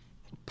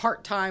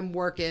 part-time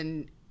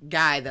working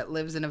guy that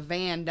lives in a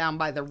van down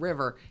by the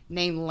river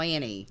named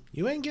Lanny.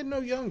 You ain't getting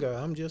no younger.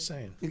 I'm just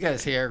saying. He's got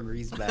his hair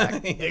greased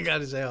back. He got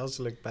his hair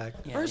slicked back.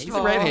 Yeah, First he's of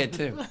all, a redhead,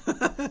 too.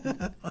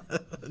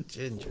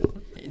 Ginger.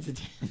 He's a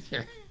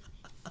ginger.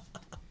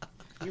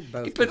 You're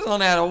both. He put it on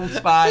that Old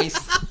Spice.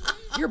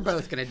 You're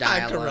both going to die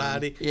High alone.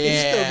 karate. Yeah. He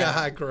still got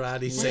high karate.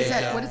 What is Say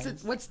that? that. What is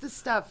it? What's the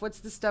stuff? What's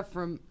the stuff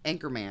from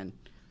Anchorman?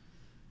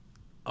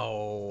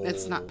 Oh.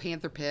 It's not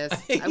Panther Piss.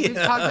 We've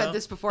talked about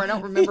this before. I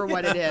don't remember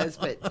what it is,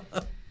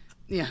 but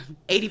yeah,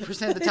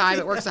 80% of the time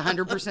it works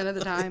 100% of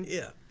the time.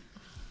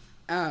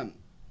 Yeah.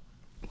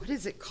 What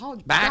is it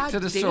called? Back God to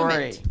the damn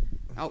story. it.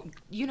 Oh,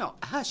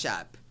 hush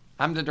up.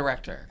 I'm the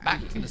director.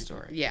 Back to the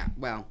story. Yeah,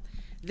 well,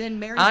 then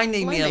Mary I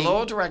need me a Fleming-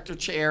 little director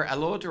chair, a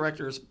little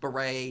director's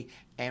beret,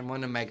 and one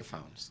of the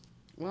megaphones.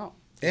 Well,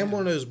 And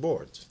one of those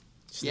boards.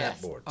 Snap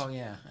Yes. boards. Oh,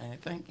 yeah. I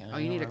think. oh,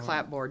 you need a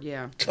clapboard,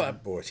 yeah.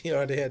 Clapboard. He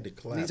already had the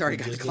clap. He's already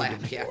He got the just clap,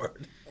 needed the yeah.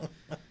 board.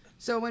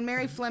 So when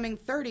Mary Fleming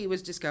 30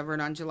 was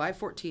discovered on July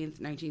 14th,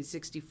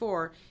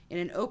 1964, in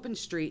an open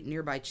street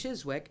nearby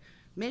Chiswick,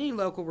 many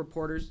locals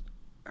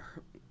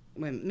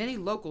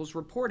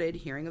reported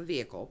hearing a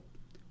vehicle,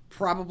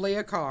 probably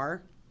a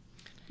car.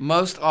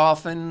 Most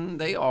often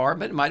they are,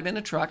 but it might have been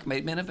a truck, may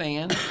have been a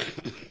van,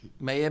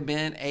 may have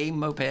been a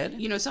moped.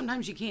 You know,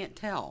 sometimes you can't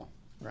tell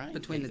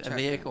between the a truck.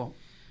 vehicle.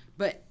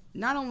 But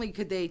not only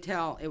could they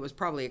tell it was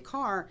probably a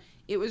car,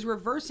 it was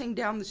reversing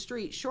down the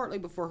street shortly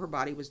before her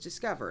body was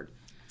discovered.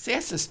 See,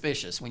 that's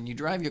suspicious when you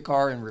drive your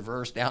car in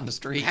reverse down the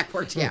street.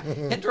 Backwards, yeah.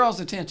 It draws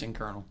attention,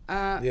 Colonel.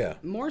 Yeah.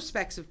 More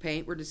specks of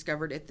paint were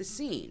discovered at the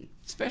scene.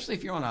 Especially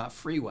if you're on a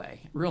freeway.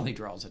 It really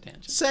draws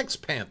attention. Sex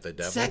Panther,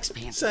 devil. Sex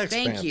Panther. Sex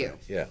Thank Panther. you.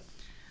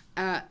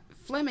 Yeah.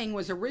 Fleming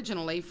was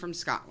originally from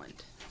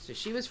Scotland, so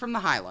she was from the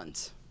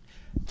Highlands.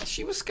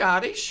 She was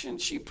Scottish, and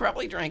she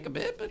probably drank a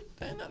bit, but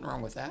there's nothing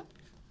wrong with that.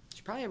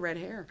 She probably had red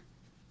hair.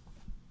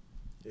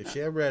 If she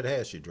had red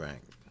hair, she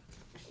drank.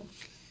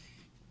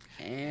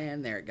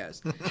 And there it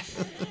goes.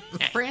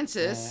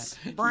 Frances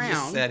Brown. You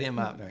just set him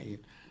up, don't you?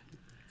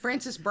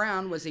 Frances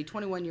Brown was a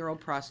 21-year-old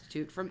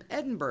prostitute from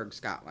Edinburgh,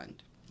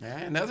 Scotland. Yeah,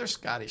 another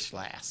Scottish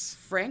lass.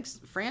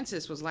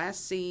 Frances was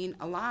last seen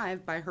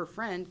alive by her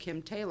friend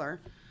Kim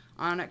Taylor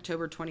on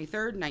October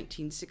 23rd,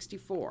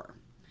 1964.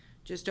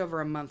 Just over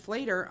a month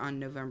later, on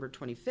November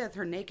 25th,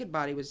 her naked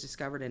body was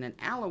discovered in an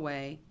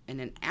alleyway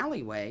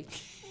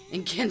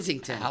in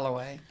Kensington.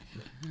 Alloway.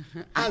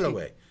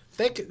 Alleyway.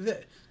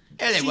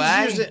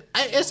 Anyway.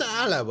 It's an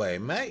alleyway,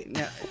 mate.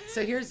 No.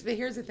 So here's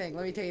the thing.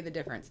 Let me tell you the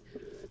difference.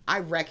 I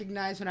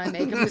recognize when I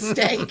make a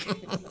mistake.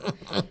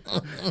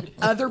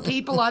 Other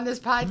people on this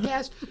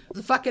podcast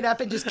fuck it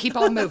up and just keep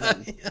on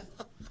moving.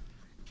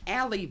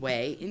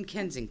 Alleyway in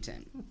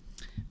Kensington.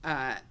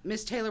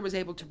 Miss Taylor was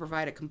able to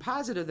provide a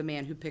composite of the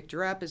man who picked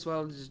her up as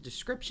well as a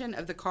description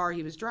of the car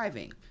he was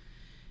driving.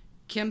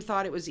 Kim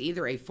thought it was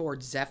either a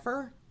Ford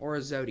Zephyr or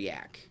a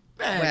Zodiac.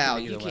 Well,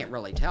 you can't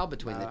really tell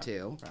between the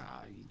two.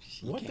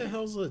 What the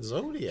hell's a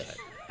Zodiac?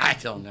 I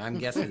don't know. I'm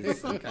guessing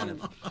it's some kind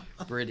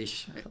of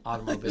British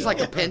automobile. It's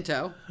like a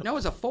Pinto. No, it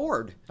was a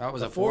Ford. Oh, it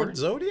was a Ford Ford?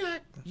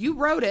 Zodiac? You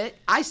wrote it.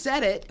 I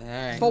said it. All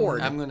right.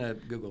 Ford. I'm going to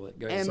Google it.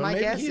 Go ahead. And So my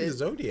maybe guess he's a is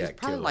Zodiac it's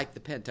probably killer. like the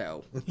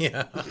Pinto.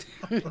 Yeah.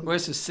 Well,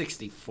 this is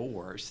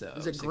 64, so. It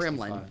was a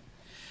Gremlin.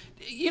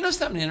 You know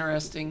something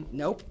interesting?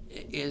 Nope.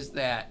 Is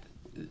that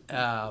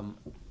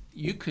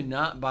you could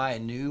not buy a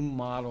new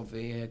model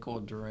vehicle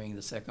during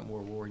the Second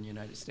World War in the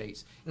United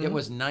States. Mm-hmm. It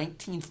was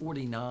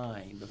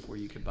 1949 before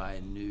you could buy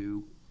a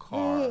new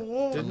car.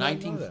 From Did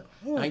not know that.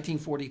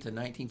 1940 to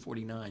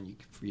 1949,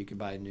 you could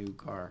buy a new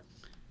car.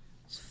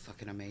 It's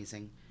fucking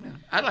amazing. Yeah.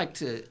 I like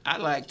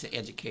to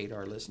educate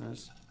our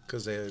listeners.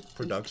 Because their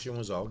production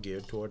was all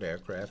geared toward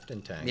aircraft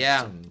and tanks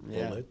Yeah, and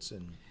yeah. bullets.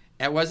 And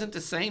It wasn't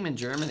the same in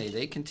Germany.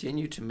 They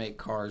continued to make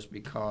cars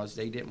because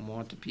they didn't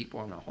want the people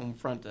on the home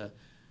front to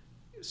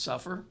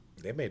suffer.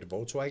 They made the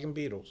Volkswagen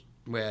Beetles.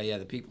 Well, yeah,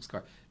 the people's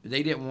car. But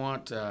they didn't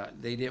want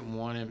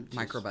him to,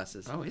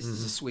 Microbuses. Oh, this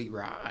is a sweet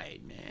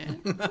ride,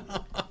 man.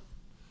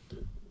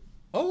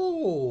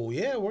 Oh,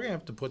 yeah, we're going to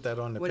have to put that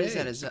on the What page. is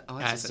that? It's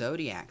a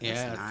Zodiac. That's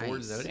yeah, nice.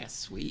 Ford Zodiac,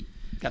 sweet.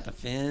 Got the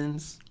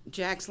fins.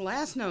 Jack's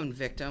last known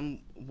victim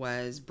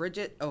was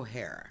Bridget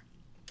O'Hara.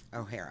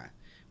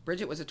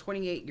 Bridget was a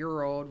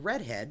 28-year-old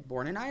redhead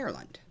born in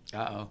Ireland.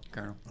 Uh-oh,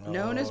 Colonel.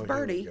 Known as here we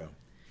Birdie, go.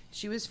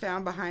 she was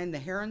found behind the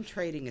Heron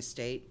Trading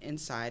Estate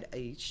inside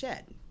a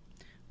shed.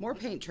 More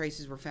paint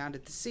traces were found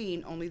at the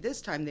scene, only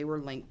this time they were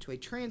linked to a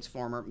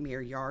transformer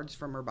mere yards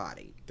from her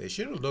body. They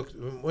should have looked,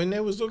 when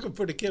they was looking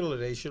for the killer,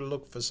 they should have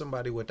looked for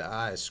somebody with the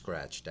eyes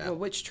scratched out. Well,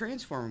 which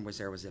transformer was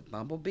there? Was it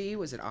Bumblebee?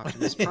 Was it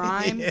Optimus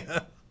Prime?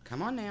 Yeah.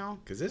 Come on now.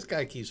 Because this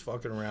guy keeps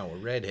fucking around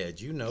with redheads.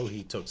 You know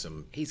he took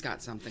some... He's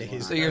got something.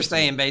 He's- So you're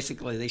saying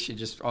basically they should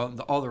just,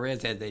 all the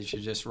redhead, they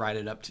should just write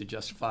it up to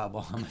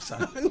justifiable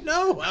homicide.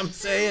 No, I'm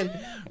saying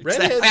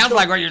redheads Sounds don't-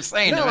 like what you're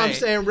saying No, to me. I'm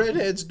saying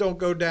redheads don't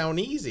go down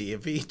easy.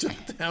 If he took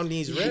down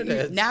these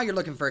redheads... Now you're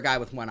looking for a guy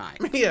with one eye.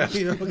 Yeah,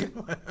 you know,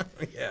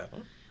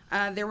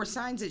 yeah. There were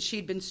signs that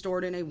she'd been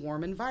stored in a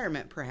warm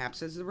environment,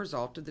 perhaps as a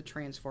result of the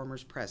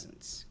Transformers'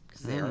 presence,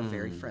 because they are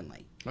very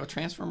friendly. Well,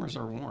 Transformers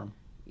are warm.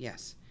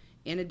 Yes.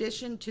 In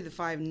addition to the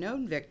 5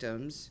 known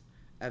victims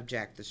of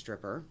Jack the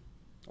Stripper,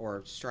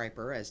 or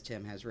Striper, as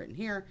Tim has written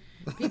here,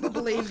 people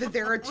believe that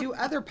there are 2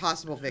 other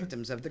possible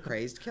victims of the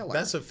crazed killer.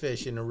 That's a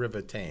fish in the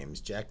River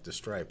Thames, Jack the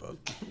Striper.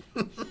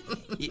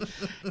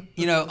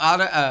 You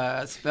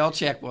know, spell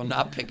check will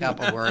not pick up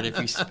a word if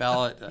you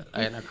spell it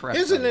in a correct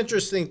Here's an way.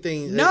 interesting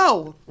thing.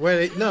 No!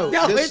 No,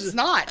 No, this it's is-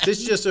 not. This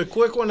is just a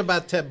quick one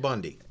about Ted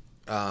Bundy.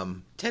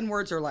 10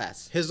 words or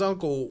less. His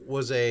uncle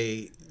was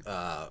a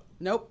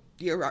Nope.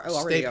 You're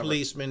already state over.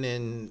 policeman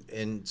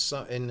in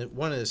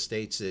one of the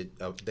states that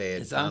they had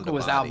His found uncle a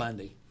was Al body.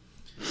 Bundy.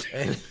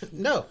 And,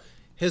 no,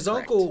 his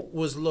uncle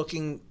was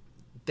looking.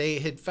 They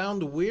had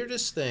found the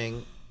weirdest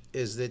thing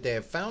is that they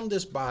had found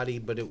this body,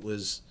 but it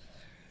was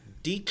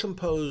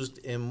decomposed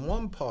in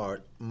one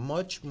part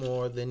much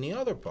more than the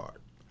other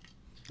part.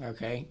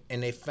 Okay.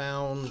 And they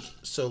found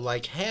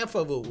like half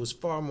of it was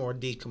far more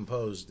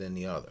decomposed than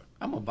the other.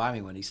 I'm going to buy me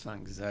one of these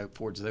things,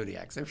 Ford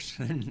Zodiacs. They're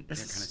kind of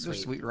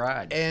sweet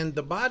ride. And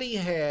the body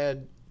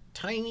had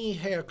tiny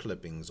hair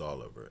clippings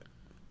all over it.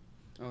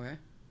 Okay.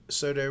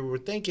 So they were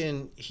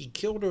thinking he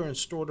killed her and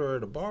stored her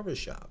at a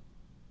barbershop.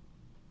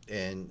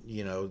 And,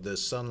 you know, the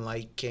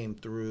sunlight came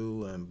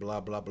through and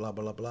blah, blah, blah,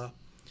 blah, blah.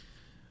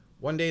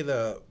 One day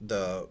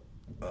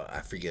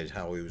I forget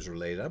how he was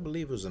related. I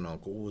believe it was an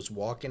uncle, was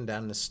walking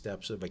down the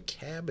steps of a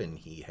cabin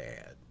he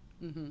had.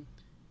 Mm-hmm.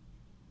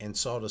 And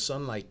saw the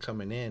sunlight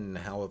coming in and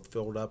how it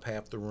filled up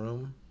half the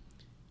room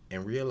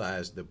and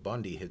realized that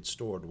Bundy had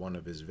stored one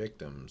of his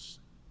victims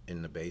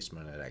in the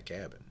basement of that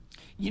cabin.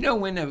 You know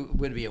when it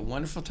would be a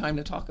wonderful time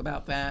to talk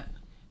about that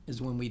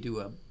is when we do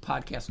a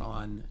podcast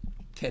on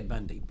Ted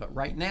Bundy. But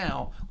right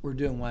now, we're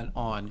doing one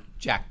on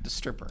Jack the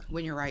Stripper.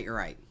 When you're right, you're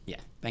right. Yeah.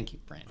 Thank you,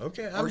 Brandon.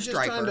 Okay, Or I'm just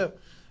Striper. trying to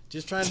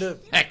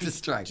Jack the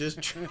Striper.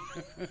 just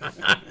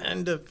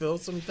trying to fill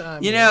some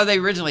time. You here. know, they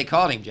originally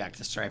called him Jack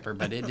the Striper,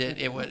 but it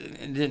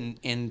didn't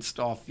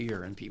install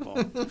fear in people.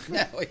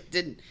 No, it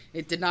didn't.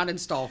 It did not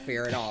install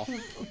fear at all,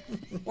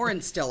 or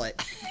instill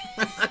it.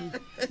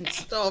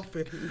 Stop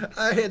it.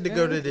 I had to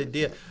go to the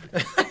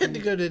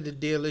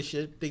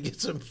dealership to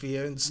get some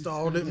fear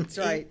installed in me. That's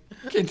right.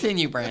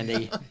 Continue,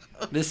 Brandy.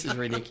 This is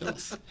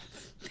ridiculous.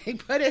 They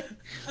put it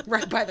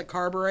right by the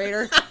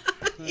carburetor.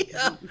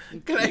 Yeah.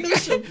 Can I get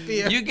some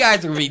fear? You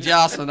guys will be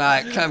jealous when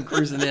I come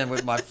cruising in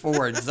with my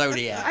Ford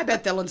Zodiac. I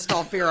bet they'll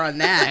install fear on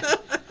that.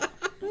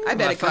 I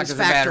bet it comes Motherfuckers are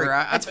factory.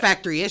 better. That's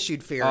factory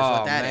issued fear. Is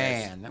what that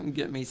is. man, I'm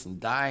getting me some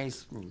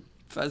dice,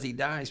 fuzzy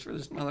dice for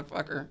this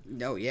motherfucker.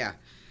 Oh yeah.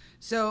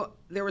 So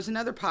there was a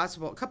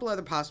couple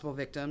other possible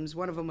victims.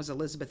 One of them was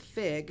Elizabeth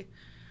Figg.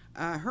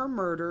 Her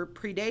murder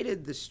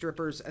predated the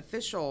stripper's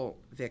official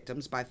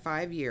victims by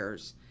 5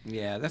 years.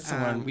 Yeah, that's the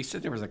one. We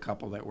said there was a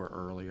couple that were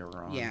earlier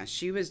on. Yeah,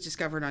 she was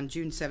discovered on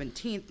June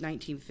 17th,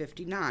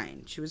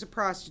 1959. She was a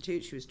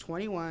prostitute. She was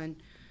 21,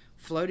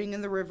 floating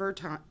in the River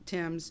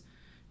Thames,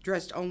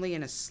 dressed only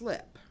in a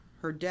slip.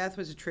 Her death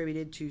was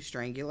attributed to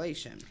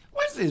strangulation.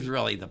 What is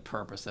really the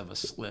purpose of a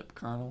slip,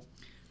 Colonel?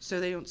 So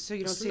you don't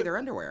see their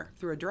underwear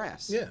through a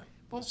dress. Yeah.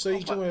 Well, So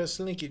you can wear a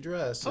slinky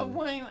dress. But and-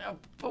 why?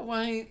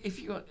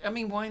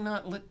 Why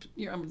not let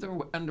your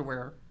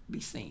underwear be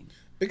seen?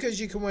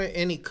 Because you can wear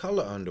any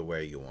color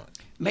underwear you want.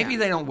 Maybe Yeah.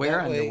 they don't wear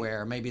That way,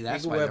 underwear. Maybe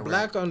that's you why can wear they're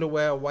black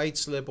underwear, a white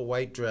slip, a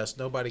white dress.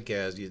 Nobody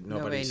cares. Nobody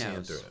Nobody's seeing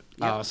knows. through it.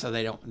 Oh, so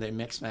they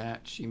mix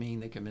match? You mean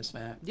they can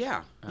mismatch?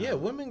 Yeah. Yeah,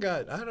 women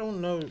got. I don't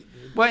know.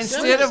 Well,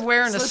 instead of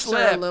wearing a Slips are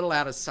slip, a little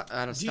out of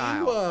Do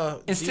style.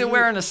 you? instead of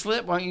wearing a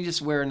slip, why don't you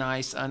just wear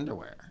nice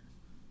underwear?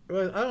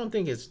 Well, I don't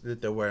think it's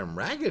that they're wearing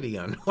raggedy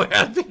underwear.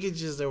 I think it's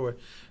just they were.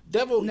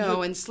 Devil.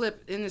 No, and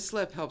the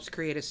slip helps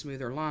create a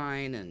smoother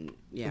line, and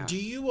yeah. Do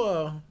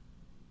you?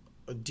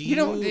 Do You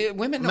don't-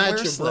 women don't match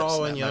wear your bra slips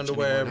and that your much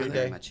underwear anymore, every do Not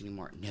that day? much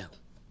anymore. No.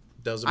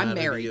 Doesn't I'm matter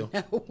married. to you?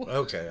 No.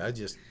 Okay, I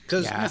just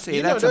because Yeah, see,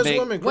 you know, that's a there's big.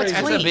 women What's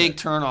crazy. That's a clean? big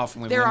turnoff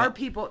when There women. are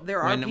people. There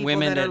are when people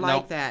women that are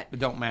like that.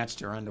 don't match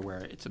their underwear.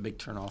 It's a big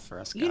turnoff for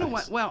us guys. You know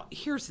what? Well,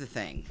 here's the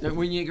thing.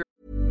 When you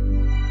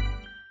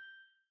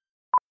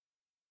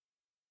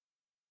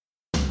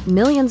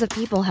Millions of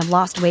people have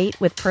lost weight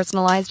with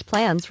personalized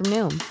plans from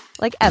Noom.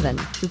 Like Evan,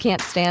 who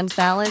can't stand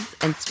salads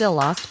and still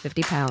lost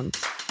 50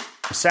 pounds.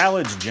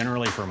 Salads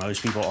generally for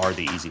most people are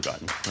the easy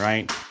button,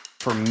 right?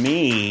 For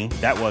me,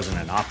 that wasn't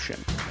an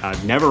option. I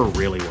never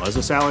really was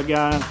a salad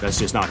guy. That's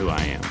just not who I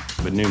am.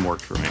 But Noom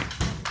worked for me.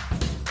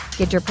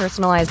 Get your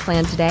personalized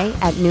plan today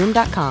at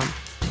Noom.com.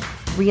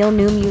 Real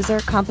Noom user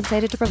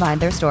compensated to provide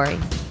their story.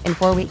 In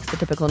 4 weeks, the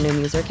typical Noom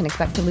user can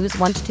expect to lose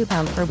 1 to 2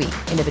 pounds per week.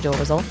 Individual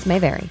results may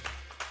vary.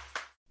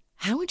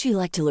 How would you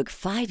like to look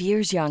 5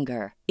 years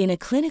younger? In a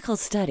clinical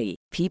study,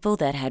 people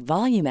that had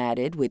volume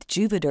added with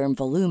Juvederm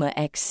Voluma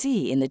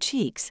XC in the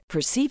cheeks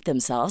perceived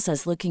themselves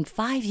as looking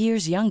 5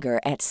 years younger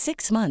at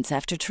 6 months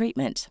after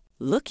treatment.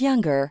 Look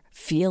younger,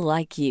 feel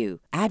like you.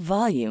 Add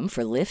volume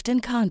for lift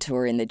and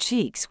contour in the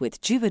cheeks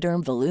with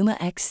Juvederm Voluma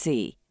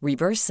XC.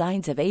 Reverse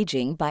signs of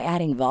aging by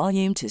adding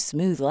volume to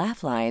smooth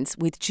laugh lines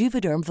with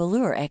Juvederm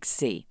Volure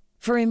XC.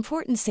 For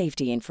important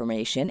safety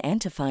information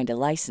and to find a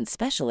licensed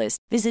specialist,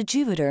 visit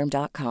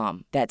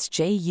Juvederm.com. That's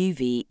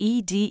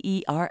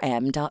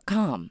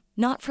JUVEDERM.com.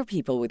 Not for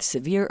people with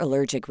severe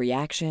allergic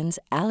reactions,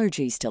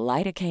 allergies to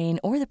lidocaine,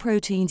 or the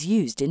proteins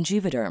used in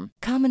Juvederm.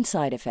 Common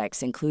side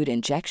effects include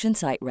injection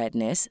site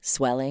redness,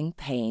 swelling,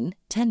 pain,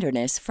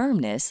 tenderness,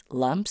 firmness,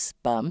 lumps,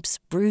 bumps,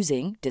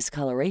 bruising,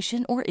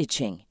 discoloration, or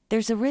itching.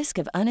 There's a risk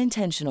of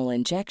unintentional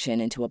injection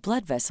into a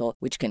blood vessel,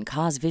 which can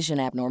cause vision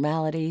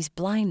abnormalities,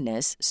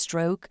 blindness,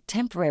 stroke,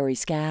 temporary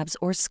scabs,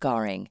 or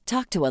scarring.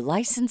 Talk to a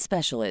licensed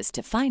specialist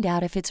to find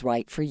out if it's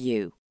right for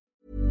you.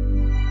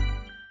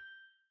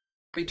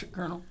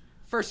 Colonel,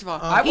 First of all,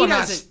 I he will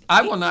doesn't. not.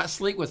 I will not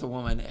sleep with a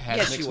woman that has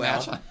Yes, mixed you will.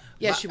 match.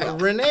 Yes, you will.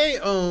 Renee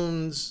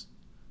owns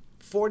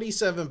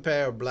 47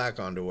 pair of black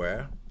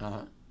underwear,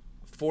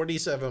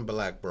 47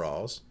 black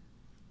bras,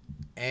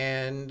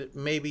 and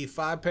maybe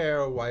 5 pair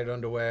of white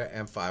underwear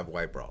and 5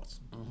 white bras.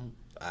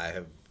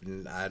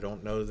 I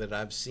don't know that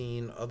I've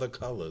seen other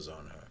colors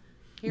on her.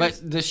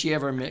 But does she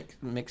ever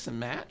mix and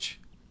match?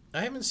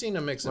 I haven't seen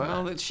her mix and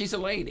Well, match. she's a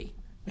lady.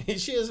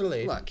 She is a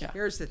lady. Look,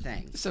 here's the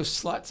thing. So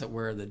sluts that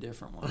wear the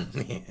different ones.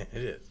 Yeah,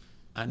 it is.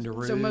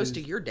 Underoos. So most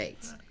of your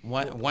dates.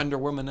 Wonder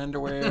Woman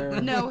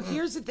underwear. No,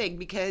 here's the thing,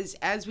 because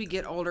as we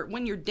get older,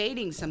 when you're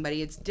dating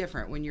somebody, it's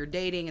different. When you're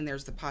dating and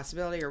there's the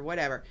possibility or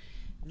whatever,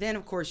 then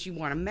of course you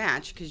want to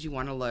match because you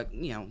want to look,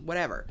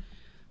 whatever.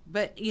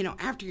 But,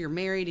 after you're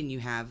married and you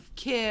have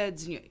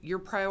kids, and your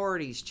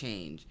priorities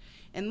change.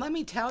 And let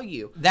me tell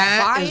you,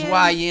 That is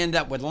why you end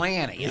up with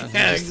Lanny. Yeah,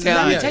 let me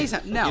yeah. tell you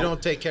something. No, You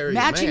don't take care of your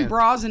matching man.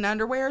 bras and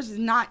underwears is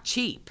not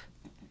cheap.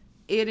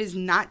 It is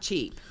not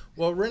cheap.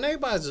 Well, Renee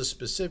buys a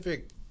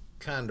specific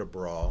kind of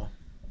bra.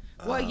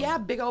 Well, yeah,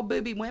 big old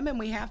booby women,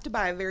 we have to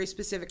buy a very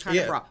specific kind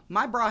of Yeah. bra.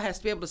 My bra has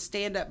to be able to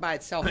stand up by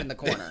itself in the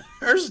corner.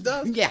 Hers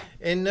does. Yeah.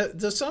 And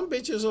the some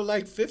bitches are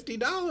like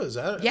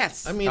 $50.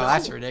 Yes. I mean, Oh,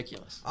 that's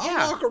ridiculous. I'll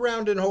Yeah. walk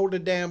around and hold the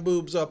damn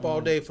boobs up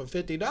all day for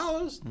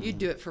 $50. You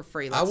do it for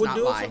free. I Let's would not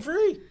do lie. it for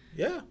free.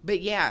 Yeah.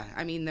 But yeah,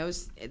 I mean,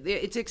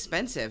 it's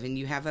expensive, and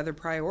you have other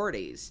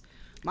priorities.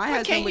 My Why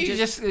husband can't would you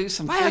just do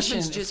some my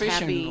husband's just fishing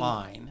happy.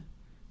 line?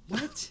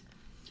 What?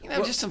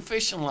 Just some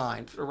fishing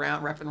line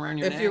wrapping around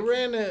your If neck. you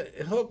ran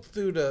a hook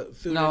through the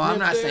No, I'm nip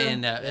not there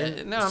saying that.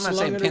 and No, I'm not slung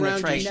saying it around your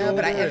penetration. No,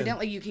 but shoulder and-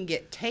 evidently you can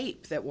get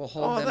tape that will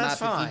hold them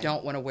that's up if fine. you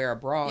don't want to wear a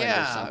bra under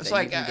Yeah, something. it's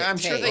like You can get I'm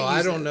sure tape. they Oh, I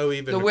use don't know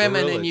even the the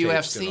women gorilla in tape's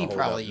UFC gonna hold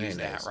probably up use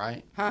mayonnaise. that,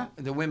 right? Huh?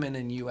 The women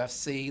in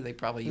UFC they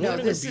probably use No,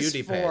 Women that. in this beauty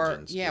is for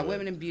pageants yeah, do it.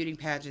 women in beauty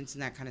pageants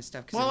and that kind of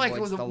stuff. Because Well, like,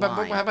 avoids the but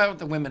line. how about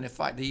the women that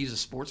fight? They use a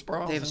sports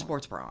bra. They have a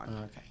sports bra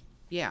on. Okay.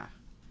 Yeah,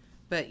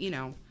 but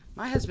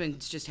my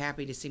husband's just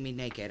happy to see me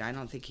naked. I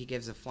don't think he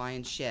gives a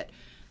flying shit.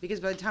 Because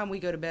by the time we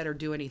go to bed or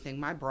do anything,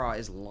 my bra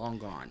is long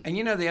gone. And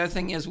the other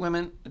thing is,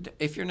 women,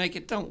 if you're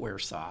naked, don't wear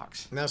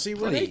socks. Now, see,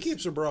 Renee Please.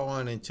 keeps her bra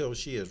on until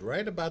she is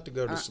right about to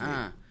go to sleep.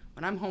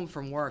 When I'm home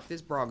from work,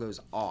 this bra goes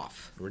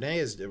off. Renee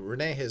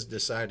has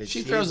decided She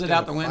is throws it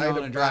out the gonna window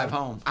fight on a drive about-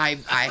 home. I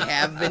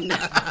have been.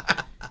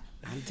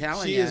 I'm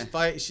telling She you. is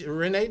fight.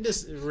 Renee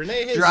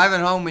has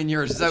Driving home in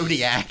your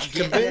Zodiac.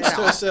 convinced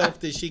herself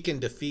that she can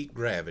defeat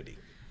gravity.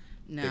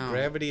 No. That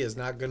gravity is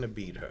not going to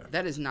beat her.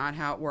 That is not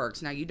how it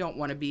works. Now, you don't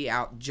want to be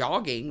out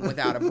jogging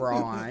without a bra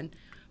on.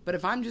 But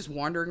if I'm just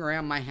wandering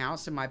around my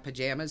house in my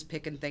pajamas,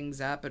 picking things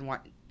up,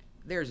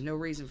 there's no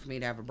reason for me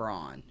to have a bra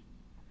on.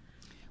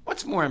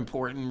 What's more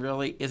important,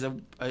 really,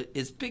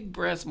 is big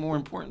breasts more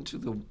important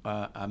to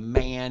a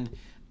man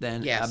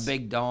than Yes. a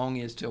big dong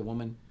is to a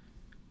woman?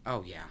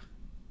 Oh, yeah.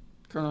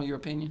 Colonel, your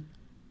opinion?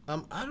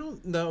 I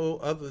don't know,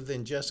 other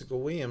than Jessica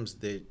Williams,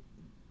 that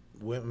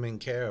women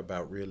care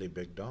about really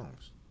big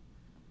dongs.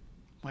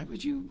 Why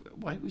would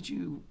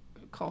you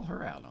call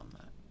her out on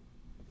that?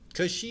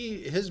 Because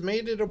she has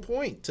made it a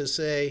point to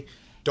say,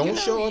 don't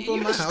show up you on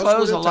my house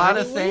disclose with a lot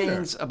of tiny wiener.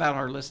 things about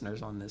our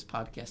listeners on this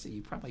podcast that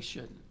you probably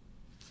shouldn't.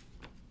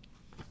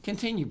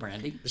 Continue,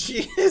 Brandy.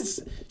 She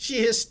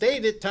has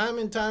stated time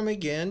and time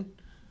again,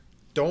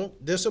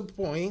 don't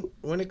disappoint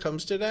when it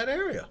comes to that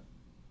area.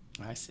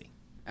 I see.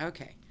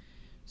 Okay.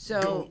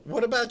 So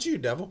what about you,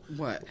 Devil?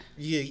 what?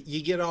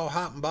 You get all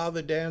hot and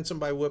bothered there and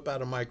somebody whip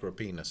out a micro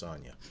penis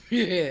on you.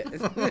 Yeah.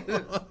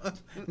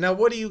 Now,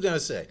 what are you going to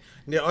say?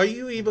 Now, are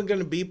you even going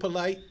to be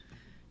polite?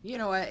 You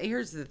know what?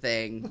 Here's the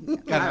thing.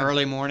 Got an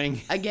early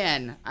morning.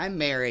 Again, I'm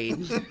married.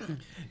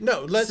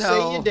 No, let's say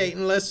So- you're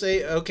dating. Let's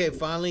say, okay,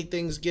 finally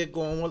things get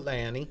going with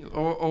Lanny.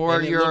 Or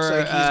And it your looks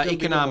like he's gonna be the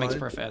economics one.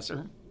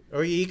 professor.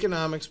 Or your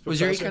economics professor.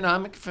 Was your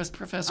economic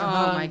professor Oh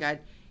hung? my God.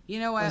 You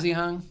know what? Was he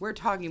hung? We're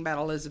talking about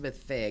Elizabeth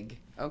Figg.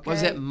 Okay.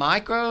 Was it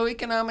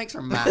microeconomics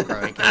or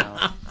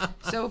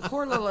macroeconomics? So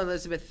poor little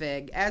Elizabeth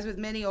Figg. As with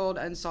many old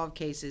unsolved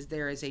cases,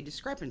 there is a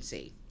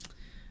discrepancy.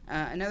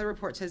 Another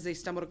report says they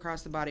stumbled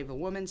across the body of a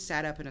woman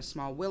sat up in a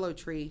small willow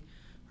tree,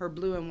 her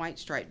blue and white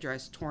striped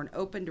dress torn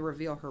open to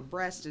reveal her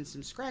breast and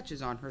some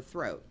scratches on her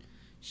throat.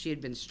 She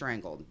had been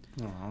strangled.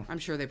 I'm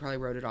sure they probably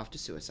wrote it off to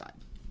suicide.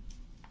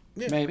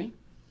 Maybe.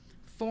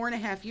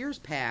 4.5 years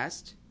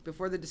passed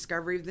before the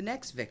discovery of the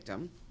next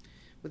victim,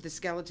 with the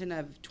skeleton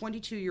of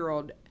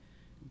 22-year-old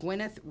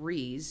Gwyneth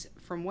Rees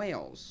from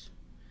Wales.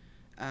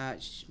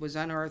 She was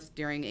unearthed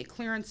during a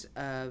clearance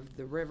of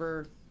the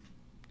river.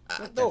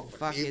 What the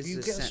fuck is you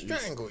this can sentence?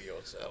 strangle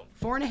yourself.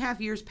 4.5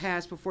 years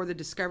passed before the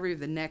discovery of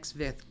the next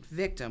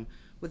victim,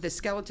 with the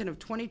skeleton of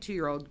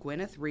 22-year-old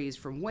Gwyneth Rees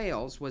from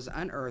Wales was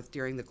unearthed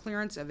during the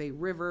clearance of a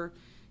river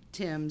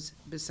Thames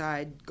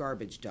beside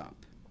garbage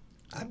dump.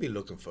 I'd be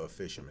looking for a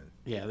fisherman.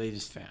 Yeah, they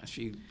just found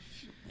she.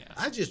 Yeah.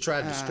 I just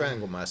tried to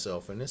strangle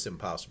myself, and it's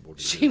impossible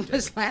to She do.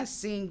 was last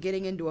seen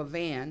getting into a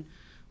van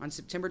on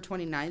September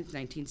 29th,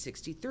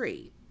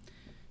 1963.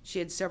 She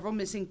had several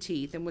missing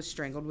teeth and was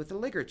strangled with a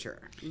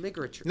ligature.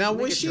 Now,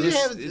 was she Ligature.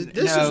 have?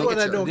 This is what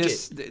I don't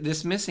get.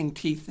 This missing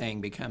teeth thing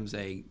becomes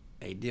a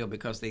deal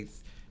because they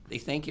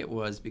think it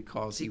was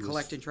because He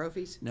collected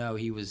trophies? No,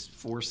 he was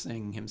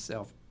forcing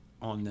himself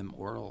on them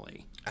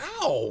orally.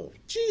 Ow!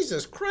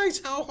 Jesus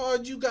Christ! How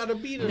hard you got to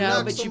be to No,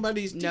 knock but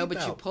somebody's teeth you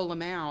out? pull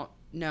them out.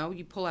 No,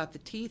 you pull out the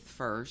teeth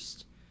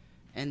first,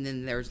 and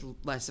then there's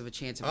less of a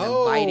chance of them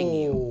biting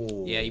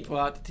you. Yeah, you pull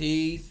out the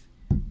teeth,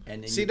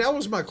 and then See, you that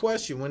was my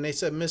question when they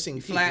said missing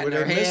teeth. flatten Were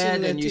her they missing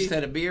head, their and you teeth?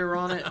 set a beer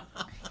on it.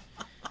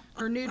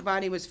 Her nude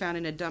body was found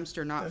in a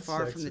dumpster not That's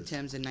far from the sexist.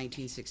 Thames in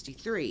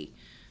 1963.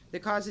 The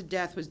cause of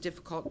death was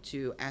difficult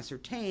to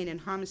ascertain, and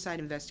homicide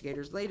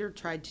investigators later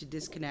tried to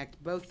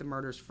disconnect both the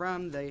murders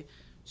from the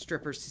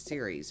stripper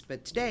series.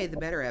 But today, the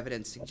better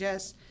evidence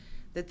suggests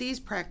that these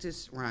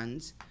practice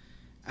runs,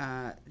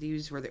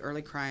 these were the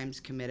early crimes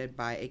committed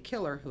by a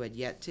killer who had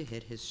yet to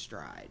hit his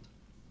stride.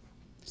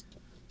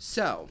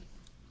 So,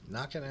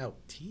 Knocking out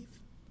teeth?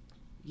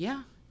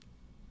 yeah,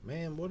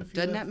 Man, what if you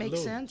Doesn't left that make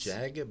little sense?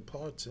 jagged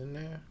parts in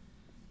there?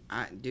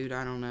 dude,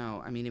 I don't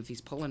know. I mean, if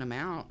he's pulling them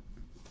out,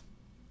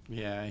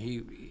 Yeah,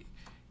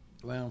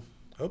 well,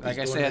 Hope like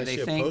I he's doing said, that they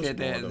shit think that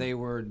postmortem. they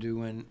were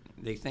doing.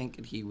 They think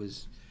that he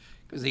was,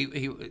 because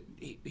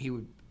he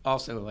would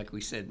also, like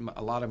we said,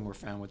 a lot of them were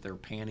found with their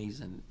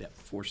panties and that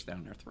forced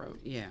down their throat.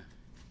 yeah.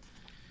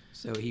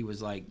 So he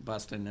was like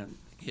busting them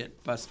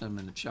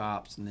in the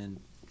chops, and then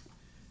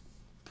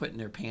putting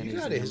their panties You in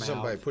gotta their hit mouth,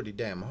 somebody pretty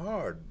damn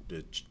hard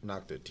to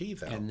knock their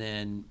teeth out. and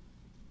then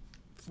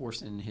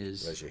forcing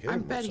his. Unless you hit I 'em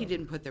with bet he something.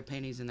 didn't put their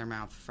panties in their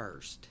mouth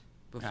first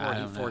before I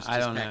he don't know. forced I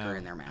his don't pecker know.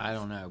 in their mouth. I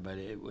don't know, but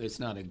it's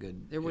not a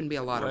good. There wouldn't be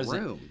a lot of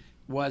room.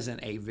 Wasn't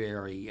a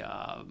very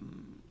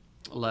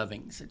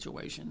loving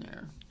situation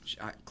there.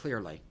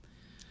 Clearly.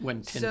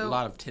 When So- a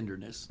lot of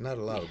tenderness. Not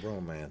a lot of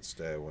romance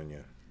there when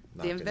you.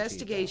 The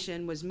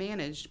investigation was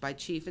managed by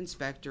Chief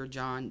Inspector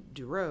John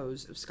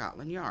Durose of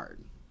Scotland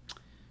Yard.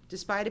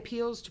 Despite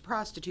appeals to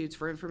prostitutes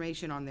for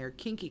information on their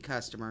kinky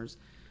customers,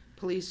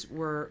 police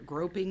were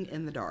groping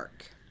in the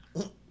dark.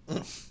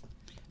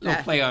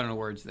 Little play on the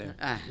words there.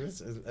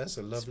 That's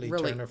a lovely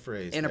really turn of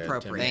phrase.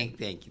 inappropriate.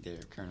 Thank you there,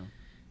 Colonel.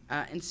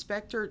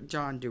 Inspector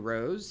John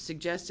Durose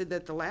suggested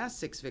that the last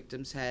 6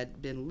 victims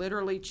had been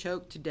literally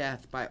choked to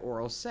death by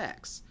oral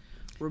sex.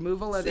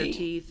 Removal of their See?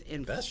 teeth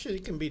in That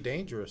shit can be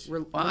dangerous.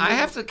 Well, I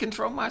have to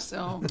control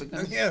myself.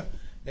 Because, Yeah,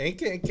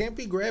 it can't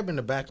be grabbing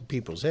the back of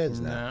people's heads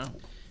now.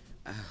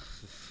 no.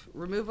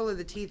 removal of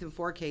the teeth in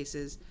 4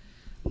 cases,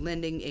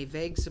 lending a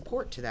vague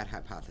support to that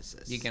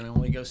hypothesis. You can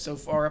only go so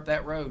far up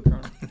that road,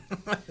 Colonel.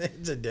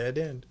 It's a dead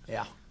end.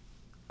 Yeah.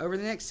 Over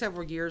the next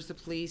several years, the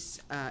police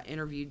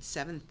interviewed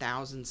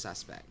 7,000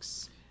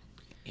 suspects.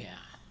 Yeah.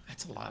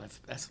 That's a lot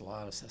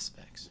of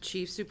suspects.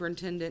 Chief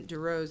Superintendent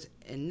Durose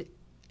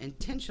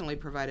intentionally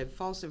provided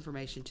false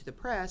information to the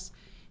press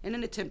in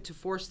an attempt to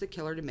force the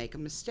killer to make a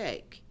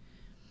mistake.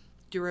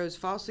 Durose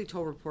falsely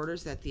told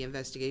reporters that the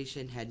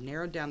investigation had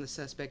narrowed down the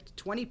suspect to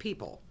 20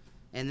 people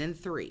and then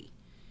 3.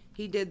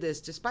 He did this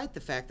despite the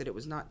fact that it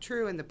was not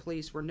true and the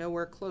police were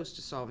nowhere close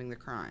to solving the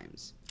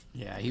crimes.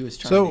 Yeah, he was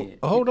trying So to.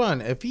 hold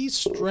on, if he's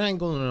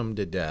strangling them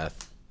to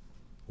death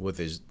with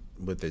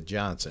the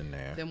Johnson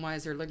there, Then why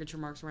is there ligature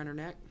marks around her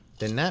neck?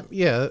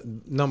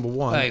 Then number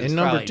one. Well, he was And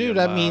number probably two, doing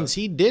that both. means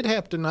he did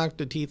have to knock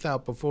the teeth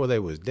out before they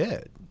was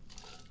dead.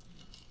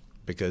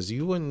 Because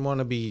you wouldn't want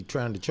to be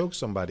trying to choke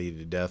somebody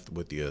to death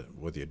with your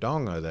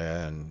donga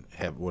there and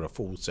have with a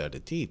full set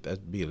of teeth.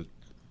 That'd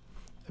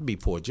be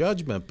poor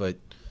judgment, but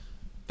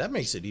that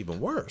makes it even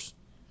worse.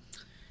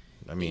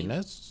 I mean,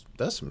 that's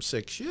some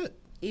sick shit.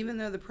 Even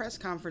though the press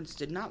conference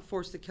did not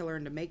force the killer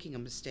into making a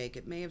mistake,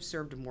 it may have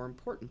served a more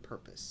important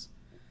purpose.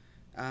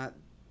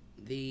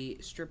 The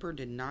stripper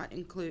did not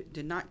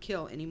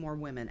kill any more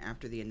women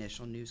after the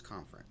initial news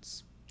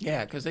conference.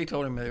 Yeah, because they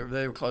told him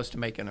they were close to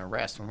making an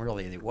arrest when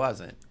really it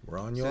wasn't. We're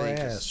on So your they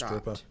just ass,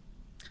 stripper.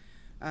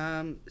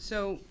 stopped.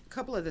 So a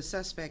couple of the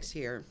suspects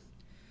here.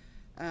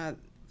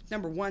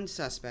 Number one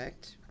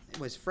suspect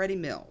was Freddie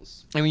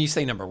Mills. And when you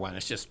say number one,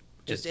 it's just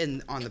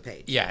on the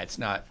page. Yeah, it's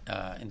not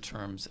in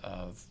terms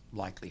of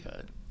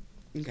likelihood.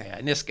 Okay. Yeah,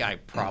 and this guy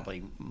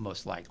probably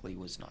most likely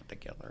was not the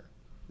killer.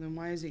 Then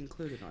why is he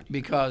included on here?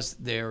 Because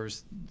there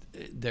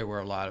were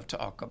a lot of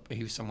talk.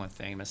 He was someone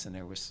famous, and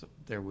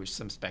there was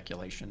some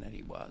speculation that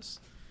he was.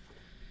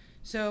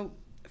 So,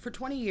 for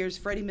 20 years,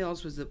 Freddie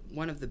Mills was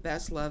one of the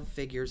best-loved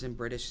figures in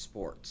British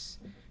sports.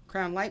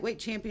 Crowned lightweight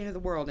champion of the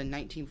world in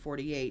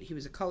 1948, he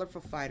was a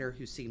colorful fighter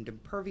who seemed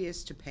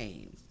impervious to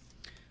pain.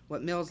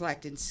 What Mills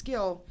lacked in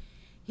skill,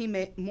 he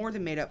more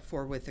than made up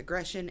for with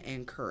aggression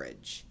and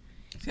courage.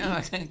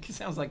 It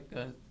sounds like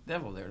the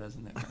devil there,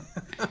 doesn't it?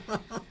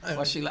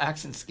 What she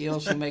lacks in skill,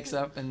 she makes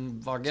up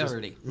in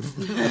vulgarity.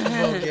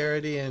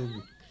 Vulgarity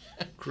and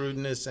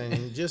crudeness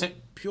and just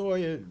pure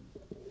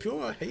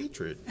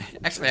hatred.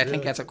 Actually, I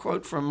think that's a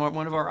quote from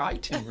one of our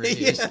iTunes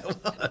reviews.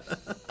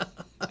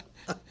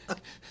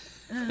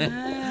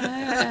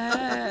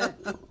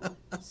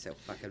 So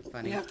fucking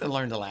funny. You have to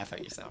learn to laugh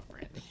at yourself,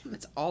 Brandy.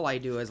 That's all I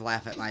do is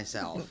laugh at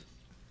myself.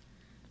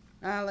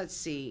 Let's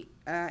see.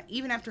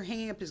 Even after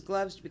hanging up his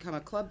gloves to become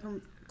a club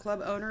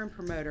owner and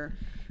promoter,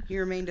 he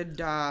remained a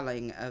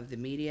darling of the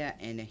media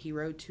and a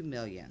hero to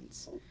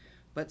millions.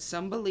 But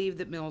some believe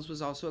that Mills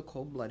was also a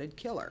cold-blooded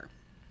killer.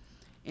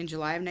 In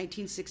July of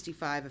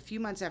 1965, a few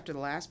months after the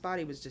last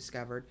body was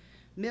discovered,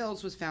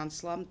 Mills was found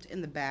slumped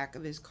in the back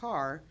of his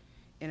car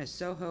in a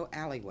Soho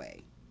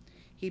alleyway.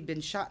 He'd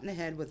been shot in the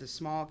head with a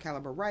small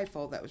caliber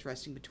rifle that was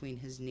resting between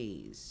his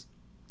knees.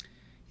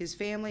 His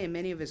family and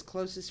many of his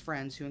closest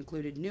friends, who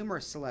included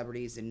numerous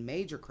celebrities and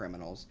major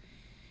criminals,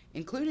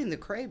 including the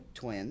Cray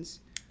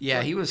twins.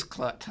 Yeah, he was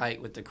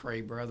tight with the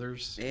Cray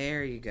brothers.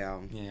 There you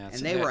go. Yeah,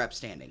 and they were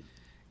upstanding.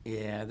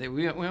 Yeah,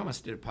 we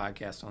almost did a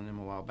podcast on them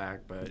a while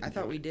back, but I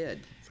thought we did.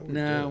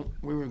 No,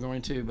 we were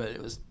going to, but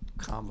it was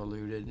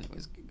convoluted.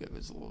 It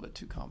was a little bit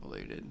too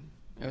convoluted.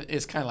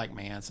 It's kind of like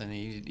Manson.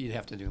 You'd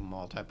have to do a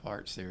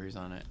multi-part series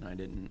on it,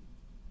 and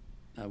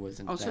I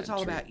wasn't. Oh, so it's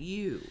all about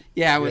you.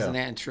 Yeah, I wasn't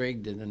that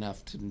intrigued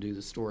enough to do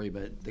the story,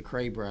 but the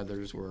Cray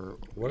brothers were.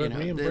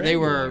 They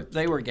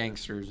were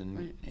gangsters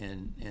and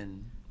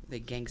the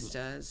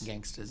gangstas.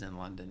 Gangstas in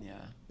London,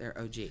 yeah. They're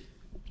OG.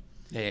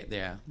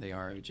 They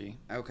are OG.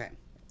 Okay.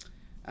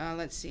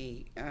 Let's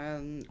see.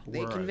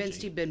 They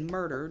convinced he'd been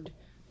murdered,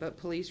 but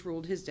police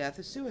ruled his death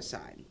a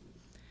suicide.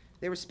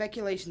 There was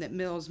speculation that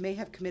Mills may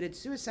have committed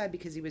suicide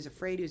because he was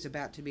afraid he was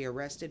about to be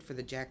arrested for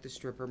the Jack the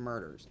Stripper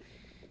murders.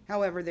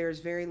 However, there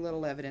is very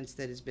little evidence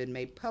that has been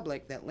made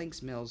public that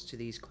links Mills to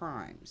these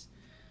crimes.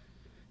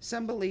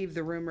 Some believe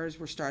the rumors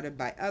were started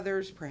by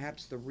others,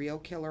 perhaps the real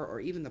killer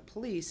or even the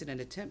police, in an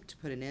attempt to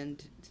put an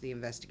end to the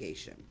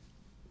investigation.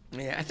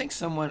 Yeah, I think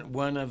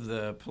one of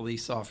the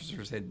police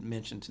officers had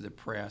mentioned to the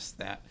press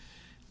that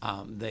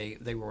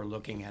they were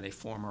looking at a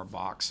former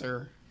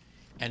boxer,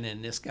 and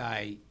then this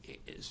guy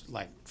is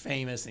like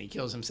famous and he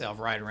kills himself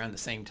right around the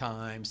same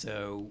time,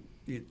 so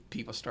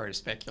people started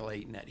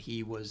speculating that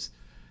he was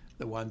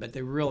the one, but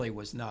there really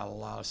was not a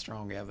lot of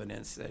strong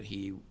evidence that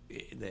he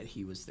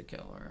was the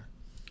killer.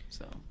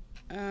 So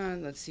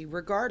let's see.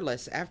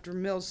 Regardless, after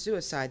Mills'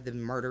 suicide, the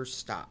murders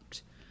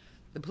stopped.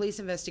 The police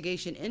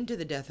investigation into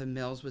the death of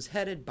Mills was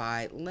headed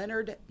by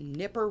Leonard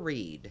Nipper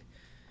Reed,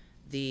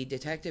 the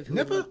detective who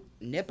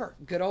Nipper,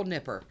 good old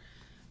Nipper.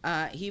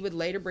 He would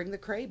later bring the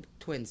Cray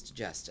twins to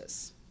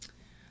justice.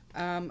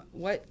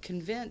 While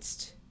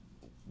convinced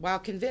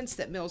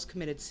that Mills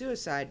committed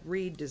suicide,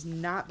 Reed does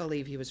not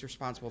believe he was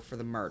responsible for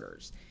the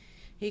murders.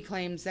 He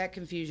claims that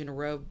confusion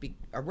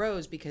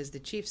arose because the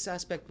chief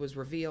suspect was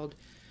revealed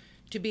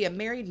to be a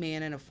married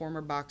man and a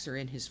former boxer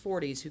in his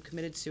 40s who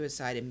committed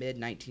suicide in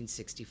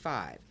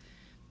mid-1965.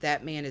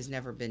 That man has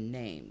never been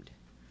named,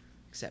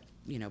 except,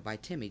 by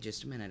Timmy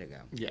just a minute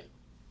ago. Yeah.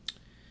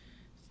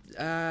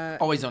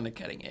 Always on the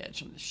cutting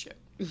edge on this show.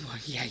 Well,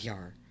 yeah, you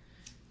are.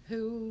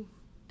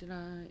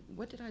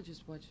 What did I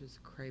just watch as the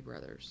Cray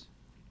brothers?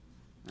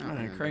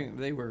 Cray,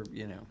 they were,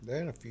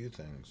 They're in a few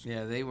things.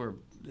 Yeah, they were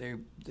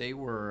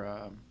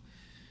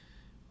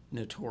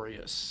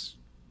notorious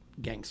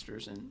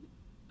gangsters in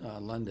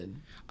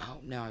London. Oh,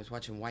 no, I was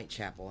watching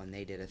Whitechapel, and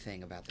they did a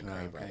thing about the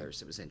Cray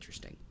brothers. It was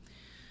interesting.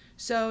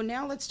 So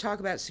now let's talk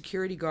about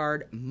security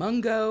guard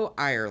Mungo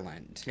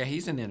Ireland. Yeah,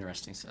 he's an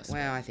interesting suspect.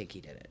 Well, I think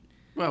he did it.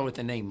 Well, with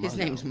the name Mungo. His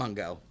name's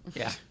Mungo.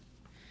 Yeah.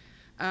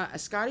 A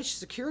Scottish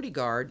security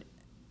guard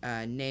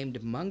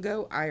named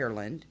Mungo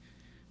Ireland,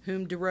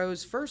 whom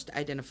DeRose first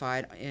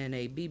identified in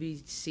a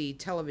BBC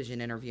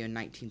television interview in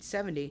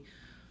 1970.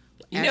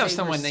 You know, if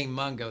someone named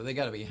Mungo, they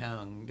got to be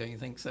hung. Don't you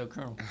think so,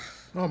 Colonel?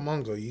 Oh,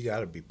 Mungo, you got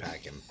to be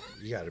packing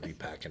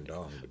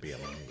dong to be a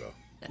Mungo.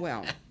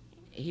 Well,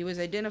 he was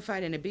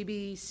identified in a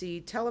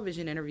BBC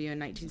television interview in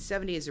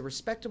 1970 as a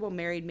respectable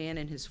married man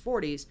in his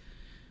 40s,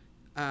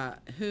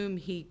 whom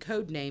he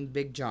codenamed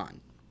Big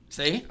John.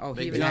 See? Oh,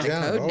 Big he even John. had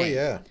a code name. Oh,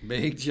 yeah.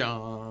 Big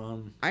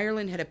John.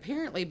 Ireland had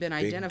apparently been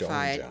Big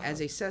identified Don John.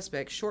 as a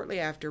suspect shortly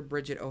after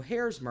Bridget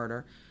O'Hare's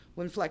murder,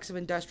 when flecks of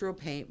industrial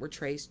paint were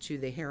traced to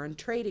the Heron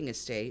Trading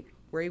Estate,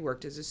 where he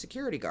worked as a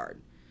security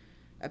guard.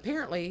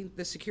 Apparently,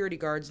 the security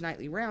guard's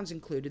nightly rounds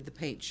included the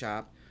paint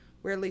shop,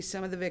 where at least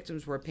some of the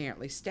victims were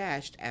apparently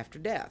stashed after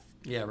death.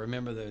 Yeah,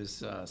 remember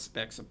those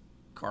specks of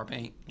car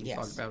paint you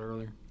talked about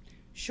earlier?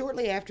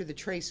 Shortly after the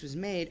trace was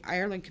made,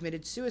 Ireland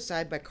committed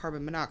suicide by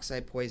carbon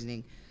monoxide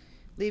poisoning,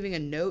 leaving a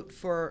note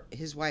for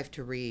his wife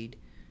to read,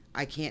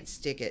 "I can't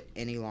stick it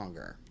any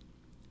longer."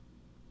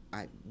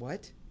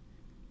 What?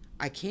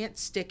 I can't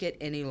stick it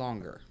any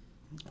longer.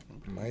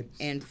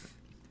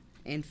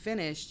 And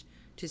finished,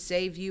 "To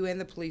save you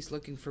and the police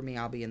looking for me,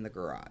 I'll be in the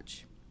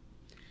garage."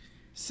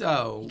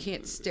 So you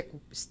can't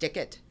stick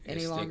it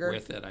any longer.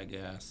 Stick with it, I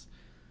guess.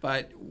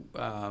 But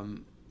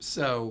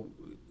so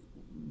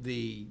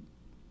the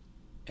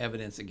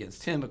evidence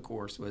against him, of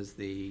course, was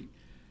the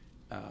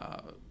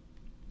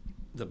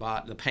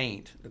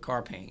paint, the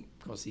car paint,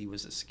 because he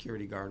was a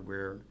security guard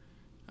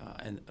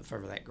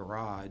for that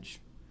garage,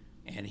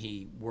 and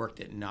he worked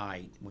at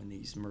night when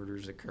these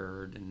murders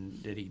occurred, and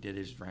he did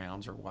his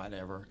rounds or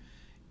whatever,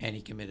 and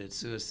he committed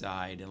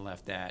suicide and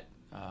left that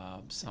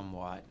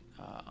somewhat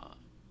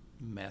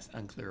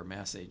unclear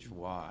message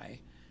why.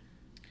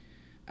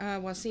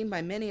 While seen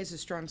by many as a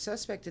strong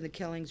suspect in the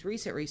killings,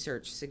 recent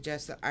research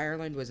suggests that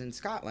Ireland was in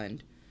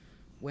Scotland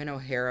when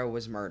O'Hara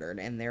was murdered,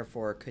 and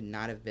therefore could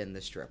not have been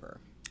the stripper.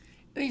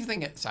 Don't you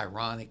think it's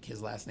ironic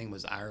his last name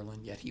was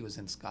Ireland, yet he was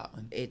in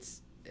Scotland?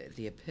 It's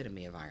the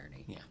epitome of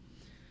irony.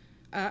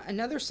 Yeah.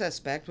 Another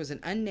suspect was an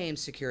unnamed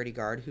security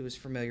guard who was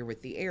familiar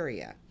with the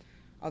area.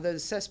 Although the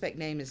suspect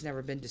name has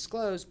never been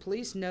disclosed,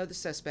 police know the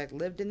suspect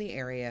lived in the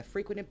area,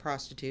 frequented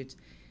prostitutes,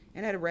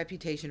 and had a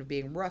reputation of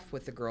being rough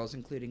with the girls,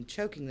 including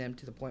choking them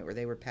to the point where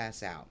they would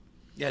pass out.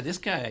 Yeah, this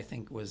guy, I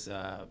think, was,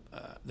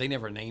 they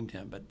never named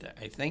him, but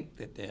I think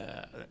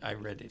that I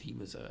read that he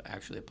was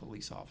actually a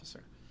police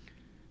officer.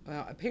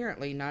 Well,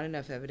 apparently not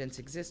enough evidence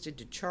existed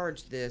to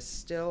charge this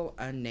still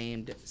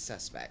unnamed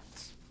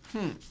suspect.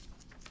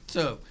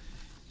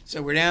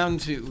 So we're down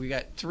to, we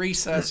got 4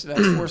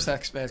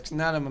 suspects,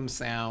 none of them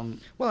sound.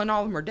 Well, and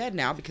all of them are dead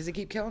now because they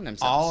keep killing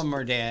themselves. All of them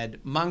are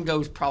dead.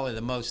 Mungo's probably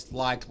the most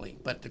likely,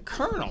 but the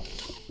colonel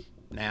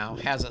now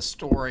has a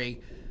story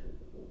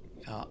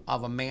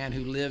of a man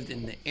who lived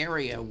in the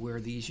area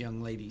where these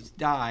young ladies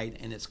died,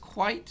 and it's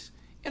quite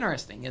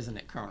interesting, isn't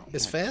it, Colonel?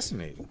 It's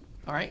fascinating.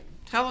 All right.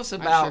 Tell us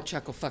about... I'm sure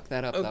Chuck will fuck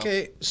that up,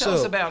 Okay, though. Tell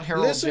us about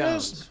Harold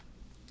listeners, Jones.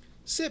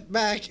 Sit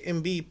back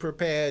and be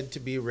prepared to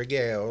be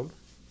regaled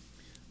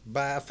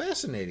by a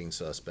fascinating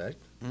suspect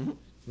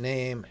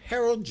named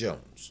Harold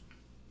Jones.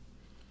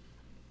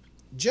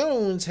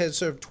 Jones had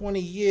served 20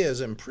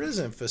 years in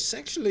prison for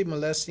sexually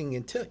molesting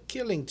and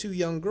killing 2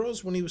 young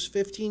girls when he was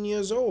 15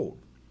 years old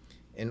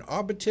in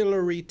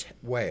Artillery,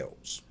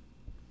 Wales.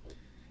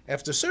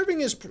 After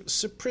serving his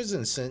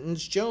prison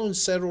sentence,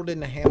 Jones settled in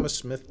the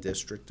Hammersmith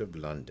district of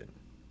London.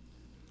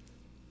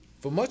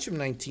 For much of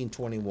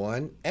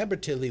 1921,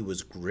 Abertilly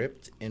was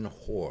gripped in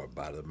horror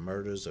by the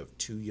murders of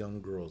 2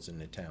 young girls in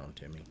the town,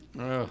 Timmy.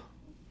 Oh.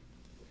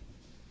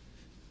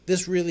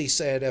 This really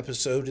sad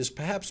episode is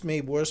perhaps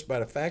made worse by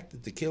the fact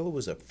that the killer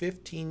was a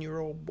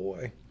 15-year-old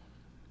boy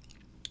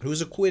who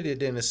was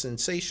acquitted in a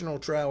sensational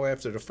trial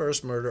after the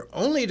first murder,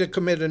 only to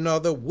commit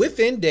another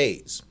within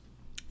days.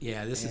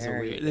 Yeah, this is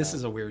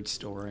a weird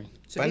story.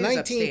 So he was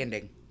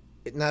upstanding.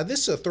 Now,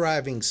 this is a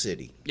thriving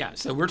city. Yeah,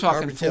 so we're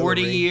talking Artillery.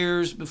 40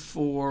 years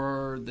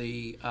before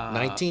the...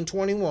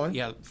 1921.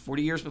 Yeah,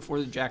 40 years before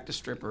the Jack the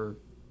Stripper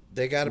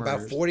They got about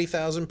murders.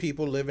 40,000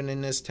 people living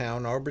in this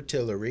town,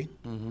 Artillery.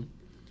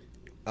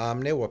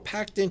 They were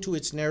packed into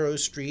its narrow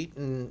street,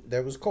 and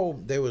there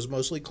was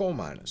mostly coal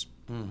miners.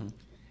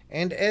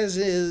 And as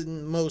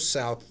in most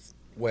South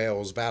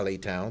Wales Valley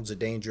towns, the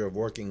danger of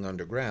working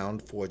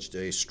underground forged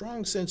a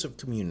strong sense of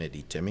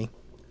community, Timmy.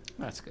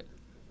 That's good.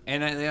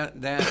 And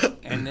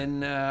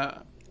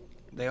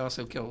they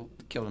also killed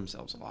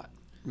themselves a lot.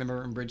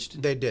 Remember in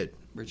Bridgeton? They did.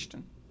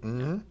 Bridgeton.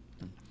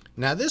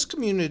 Now, this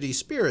community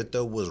spirit,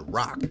 though, was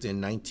rocked in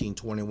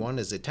 1921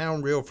 as the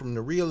town reeled from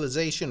the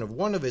realization of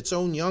one of its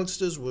own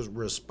youngsters was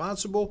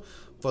responsible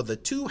for the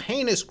 2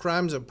 heinous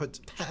crimes, and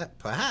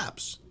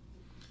perhaps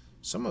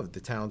some of the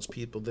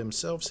townspeople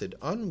themselves had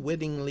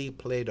unwittingly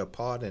played a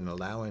part in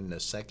allowing the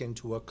second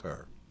to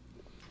occur.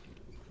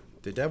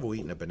 The devil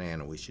eating a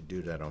banana. We should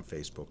do that on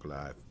Facebook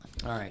Live.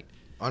 All right.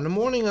 On the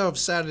morning of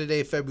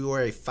Saturday,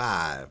 February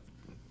 5,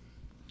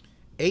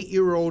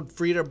 8-year-old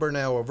Frida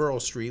Burnell of Earl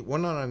Street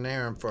went on an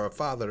errand for her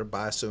father to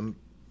buy some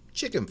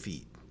chicken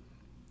feed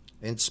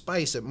and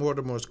spice at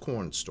Mortimer's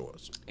corn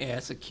stores. Yeah,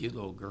 it's a cute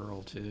little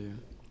girl, too.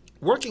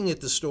 Working at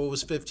the store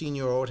was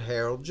 15-year-old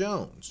Harold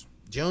Jones.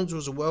 Jones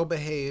was a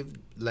well-behaved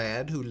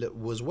lad who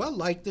was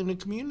well-liked in the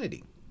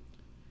community.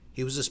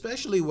 He was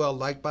especially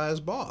well-liked by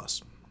his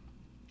boss.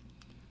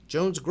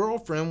 Jones'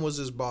 girlfriend was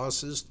his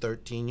boss's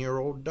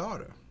 13-year-old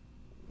daughter.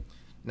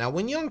 Now,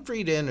 when young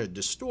Frida entered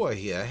the store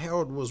here,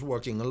 Harold was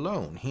working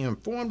alone. He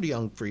informed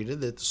young Frida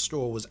that the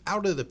store was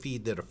out of the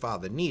feed that her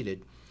father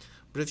needed,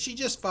 but if she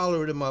just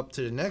followed him up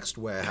to the next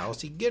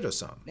warehouse, he'd get her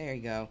some. There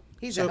you go.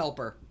 He's a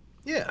helper.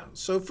 Yeah,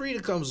 so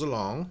Frida comes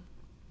along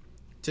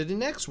to the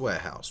next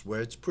warehouse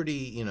where it's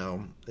pretty,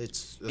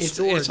 it's a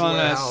storage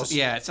warehouse.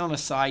 It's on a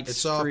side it's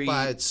street. It's off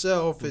by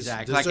itself.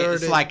 Exactly. It's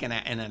deserted. It's like in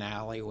an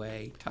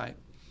alleyway type.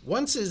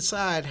 Once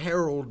inside,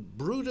 Harold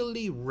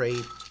brutally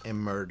raped and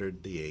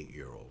murdered the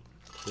 8-year-old.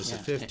 This is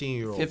a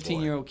 15-year-old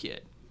 15-year-old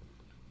kid.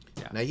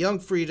 Yeah. Now, young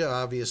Frida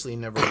obviously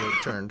never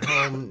returned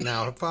home.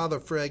 Now, her father,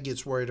 Fred,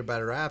 gets worried about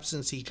her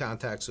absence. He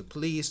contacts the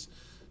police.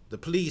 The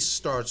police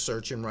start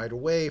searching right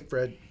away.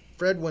 Fred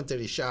went to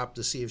the shop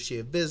to see if she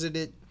had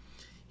visited.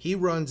 He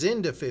runs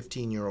into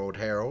 15-year-old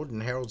Harold,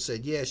 and Harold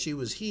said, yeah, she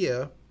was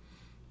here,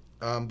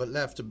 but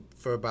left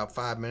for about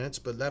 5 minutes,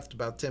 but left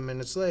about 10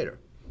 minutes later.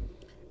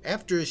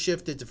 After his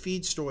shift at the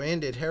feed store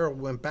ended, Harold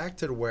went back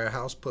to the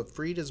warehouse, put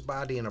Frida's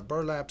body in a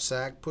burlap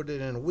sack, put it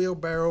in a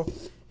wheelbarrow,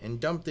 and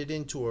dumped it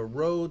into a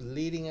road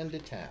leading into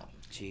town.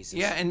 Jesus.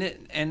 Yeah,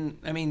 and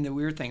I mean, the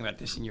weird thing about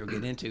this, and you'll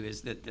get into,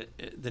 is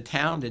that the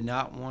town did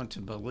not want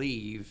to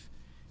believe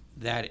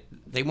that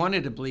they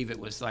wanted to believe it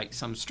was like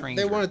some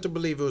stranger. They wanted to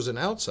believe it was an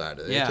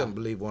outsider. They Yeah. couldn't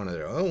believe one of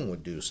their own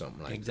would do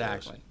something like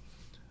Exactly.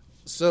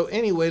 this. So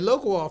anyway,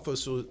 local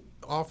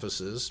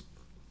offices,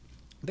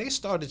 they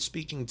started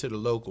speaking to the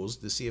locals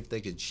to see if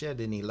they could shed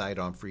any light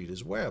on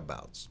Frida's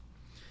whereabouts.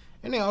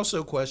 And they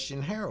also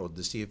questioned Harold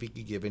to see if he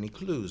could give any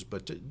clues,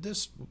 but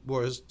this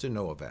was to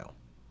no avail.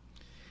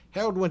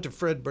 Harold went to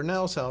Fred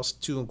Burnell's house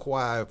to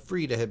inquire if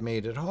Frida had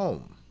made it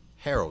home.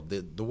 Harold,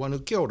 the one who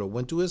killed her,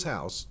 went to his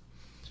house.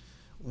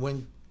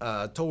 When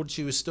told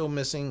she was still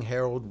missing,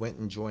 Harold went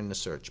and joined the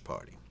search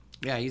party.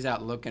 Yeah, he's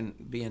out looking,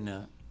 being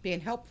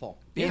helpful.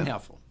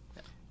 helpful.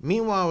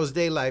 Meanwhile, as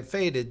daylight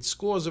faded,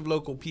 scores of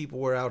local people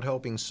were out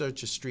helping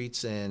search the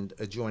streets and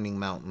adjoining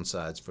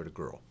mountainsides for the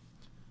girl.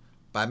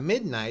 By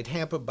midnight,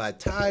 hampered by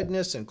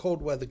tiredness and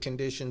cold weather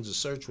conditions, the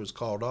search was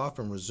called off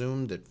and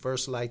resumed at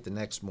first light the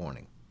next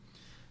morning.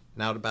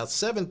 Now, at about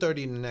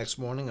 7:30 the next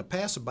morning, a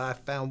passerby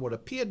found what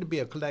appeared to be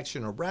a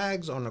collection of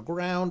rags on the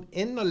ground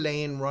in the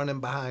lane running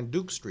behind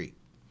Duke Street.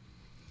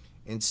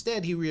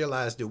 Instead, he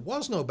realized it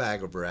was no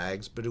bag of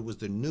rags, but it was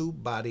the new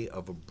body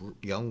of a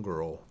young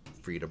girl,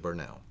 Frida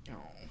Burnell. Oh.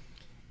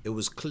 It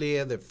was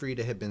clear that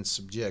Frida had been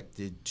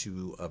subjected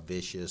to a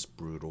vicious,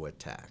 brutal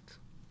attack.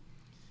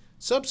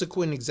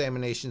 Subsequent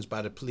examinations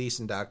by the police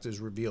and doctors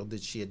revealed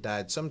that she had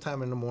died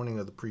sometime in the morning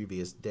of the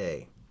previous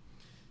day.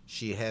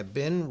 She had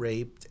been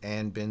raped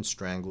and been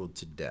strangled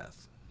to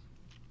death.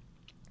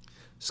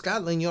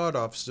 Scotland Yard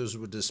officers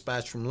were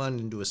dispatched from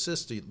London to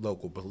assist the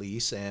local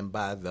police, and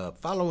by the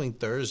following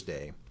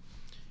Thursday,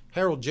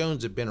 Harold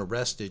Jones had been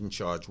arrested and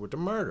charged with the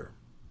murder.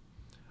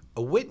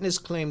 A witness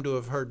claimed to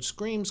have heard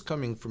screams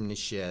coming from the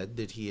shed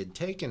that he had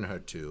taken her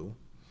to,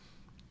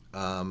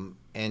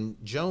 and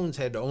Jones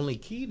had the only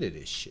key to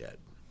this shed.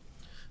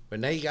 But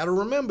now you got to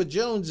remember,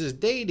 Jones is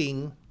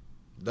dating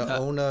the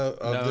owner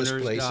of this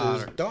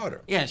place's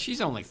daughter. Yeah,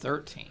 she's only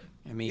 13.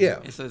 I mean,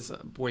 Yeah. it's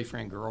a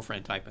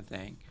boyfriend-girlfriend type of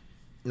thing.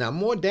 Now,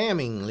 more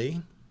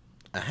damningly,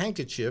 a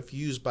handkerchief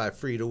used by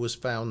Frida was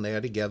found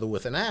there together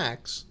with an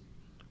axe,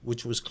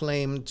 which was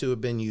claimed to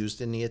have been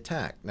used in the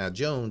attack. Now,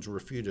 Jones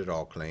refuted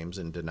all claims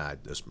and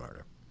denied this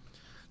murder.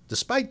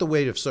 Despite the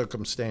weight of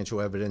circumstantial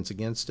evidence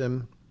against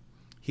him,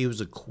 he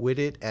was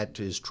acquitted at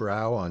his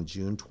trial on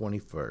June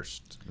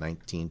 21st,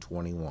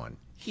 1921.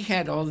 He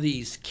had all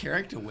these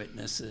character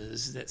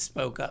witnesses that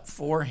spoke up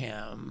for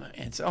him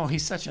and said, oh,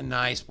 he's such a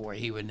nice boy,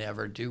 he would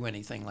never do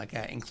anything like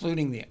that,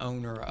 including the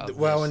owner of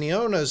Well, and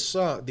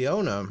the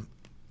owner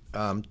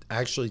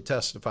actually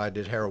testified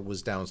that Harold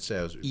was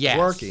downstairs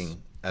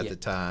working at the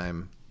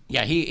time.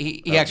 Yeah,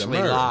 he actually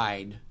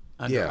lied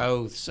under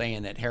oath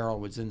saying that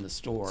Harold was in the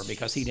store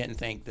because he didn't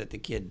think that the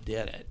kid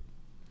did it.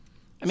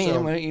 I mean,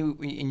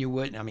 you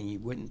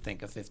wouldn't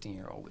think a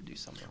 15-year-old would do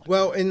something like that.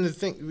 Well, and the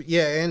thing,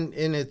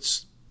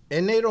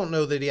 and they don't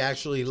know that he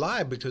actually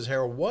lied because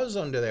Harold was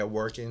under there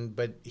working,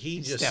 but he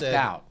just stepped said,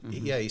 out.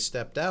 Mm-hmm. Yeah, he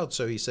stepped out.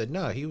 So he said,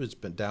 no, he was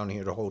been down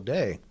here the whole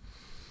day.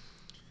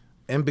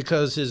 And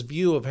because his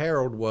view of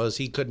Harold was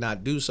he could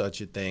not do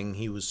such a thing,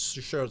 he was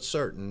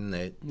certain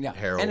that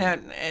Harold.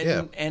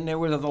 And there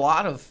was a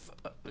lot of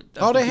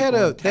they had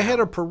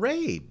a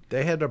parade.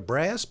 They had a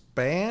brass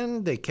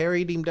band. They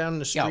carried him down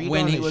the street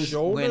on his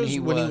shoulders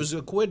when he was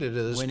acquitted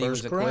of his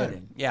first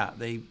crime. Yeah,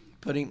 they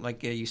put him,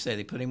 like you said,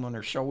 they put him on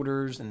their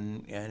shoulders,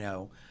 and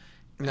Now,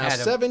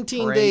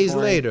 17 days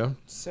later,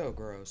 so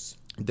gross.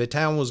 the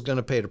town was going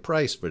to pay the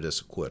price for this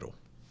acquittal.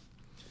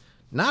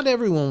 Not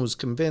everyone was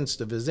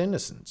convinced of his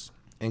innocence,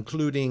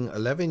 including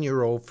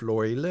 11-year-old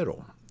Florrie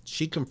Little.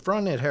 She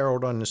confronted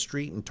Harold on the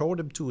street and told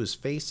him to his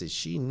face that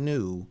she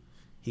knew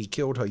he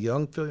killed her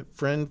young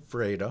friend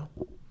Freda,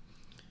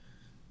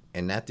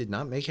 and that did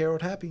not make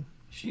Harold happy.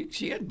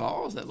 She had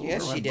balls. That little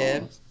Yes, girl she had did.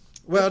 balls.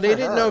 Well, Good they for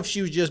didn't her. know if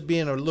she was just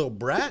being a little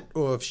brat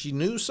or if she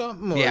knew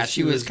something. Or Yeah, if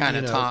she was kind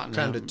of taunting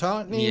Kind him. of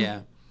taunting him.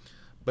 Yeah.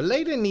 But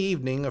late in the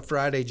evening of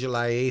Friday,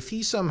 July 8th,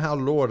 he somehow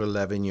lured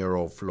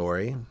 11-year-old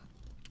Florrie,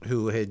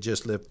 who had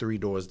just lived 3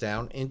 doors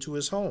down, into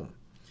his home.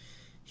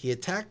 He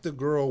attacked the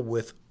girl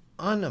with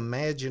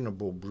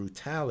unimaginable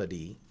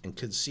brutality and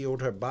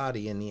concealed her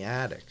body in the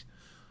attic.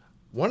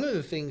 One of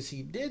the things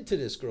he did to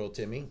this girl,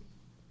 Timmy,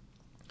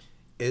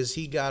 is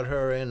he got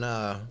her and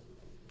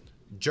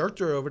jerked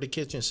her over the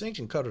kitchen sink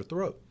and cut her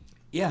throat.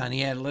 Yeah, and he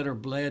had let her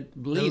bleed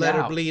And let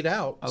out. her bleed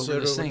out over so the there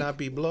would sink. not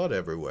be blood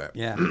everywhere.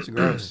 Yeah, it's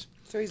gross.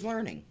 So he's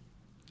learning.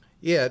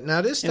 Yeah,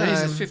 now this And time...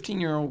 he's a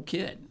 15-year-old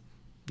kid.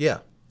 Yeah.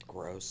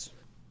 Gross.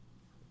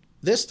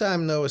 This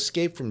time, though,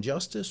 escape from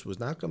justice was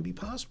not going to be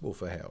possible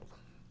for Harold.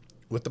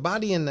 With the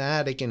body in the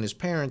attic and his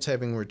parents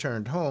having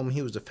returned home,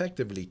 he was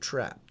effectively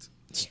trapped.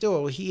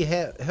 Still, he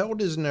held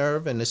his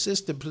nerve and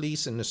assisted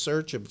police in the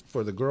search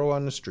for the girl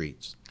on the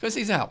streets. Because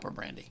he's a helper,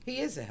 Brandy. He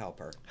is a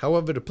helper.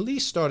 However, the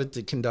police started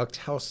to conduct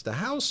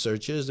house-to-house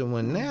searches, and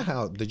when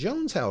the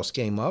Jones house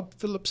came up,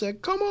 Philip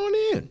said, "Come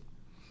on in."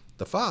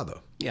 The father.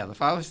 Yeah, the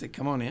father said,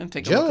 come on in,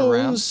 take a look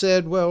around. Jones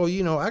said, "Well,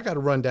 I got to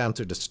run down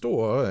to the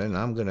store, and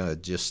I'm going to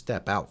just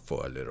step out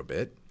for a little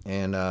bit."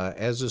 And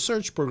as the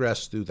search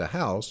progressed through the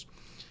house,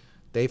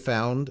 they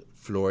found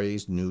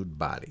Florrie's nude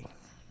body.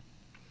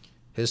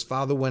 His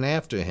father went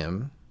after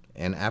him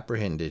and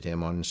apprehended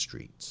him on the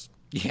streets.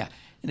 Yeah,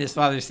 and his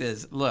father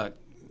says, look,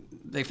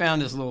 they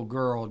found this little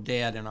girl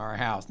dead in our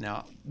house.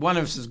 Now, one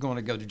of us is going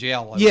to go to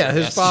jail. over Yeah,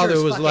 this. his father Sure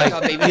as was fuck like,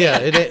 gonna be me.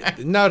 yeah,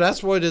 no,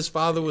 that's what his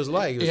father was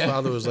like. His Yeah.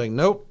 father was like,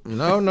 nope,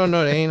 no,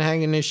 they ain't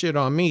hanging this shit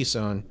on me,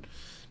 son.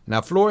 Now,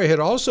 Florrie had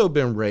also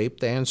been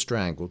raped and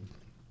strangled,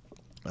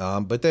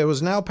 but there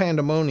was now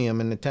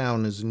pandemonium in the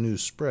town as the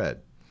news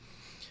spread.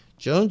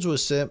 Jones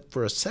was sent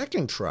for a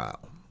second trial,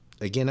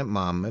 again at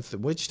Monmouth,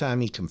 at which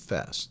time he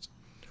confessed.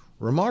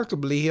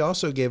 Remarkably, he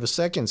also gave a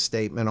second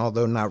statement,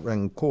 although not read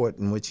in court,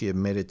 in which he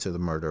admitted to the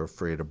murder of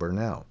Freda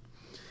Burnell.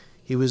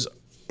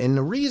 And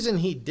the reason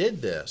he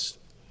did this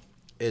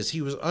is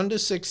he was under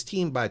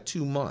 16 by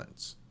 2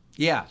 months.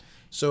 Yeah,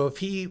 So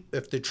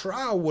if the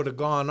trial would have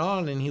gone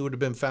on and he would have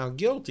been found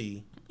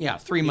guilty, yeah,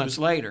 3 months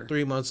later.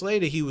 3 months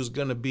later he was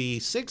going to be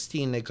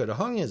 16, they could have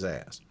hung his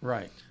ass.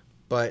 Right.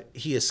 But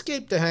he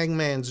escaped the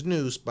hangman's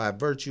noose by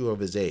virtue of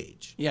his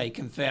age. Yeah, he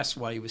confessed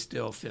while he was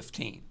still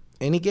 15.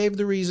 And he gave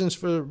the reasons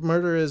for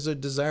murder as a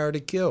desire to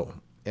kill.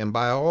 And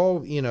by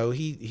all,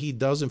 he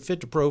doesn't fit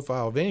the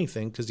profile of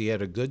anything because he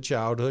had a good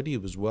childhood. He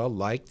was well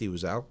liked. He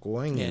was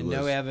outgoing. Yeah, he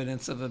no was,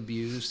 evidence of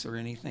abuse or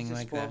anything He's a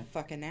like spoiled that.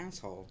 fucking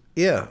asshole.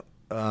 Yeah.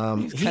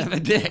 He's kind of a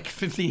dick,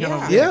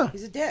 15-year-old. Yeah.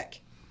 He's a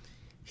dick.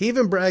 He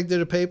even bragged to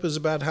the papers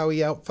about how he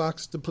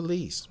outfoxed the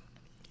police.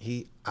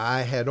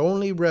 I had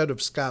only read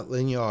of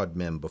Scotland Yard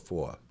men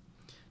before.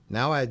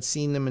 Now I had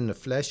seen them in the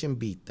flesh and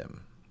beat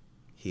them,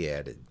 he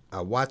added. I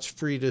watched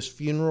Freda's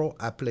funeral.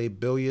 I played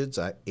billiards.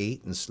 I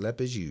ate and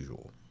slept as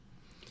usual.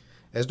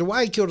 As to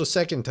why he killed a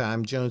second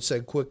time, Jones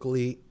said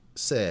quickly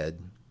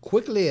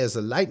as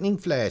the lightning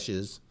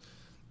flashes,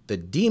 the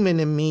demon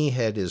in me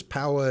had his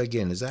power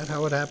again. Is that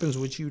how it happens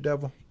with you,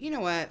 Devil? You know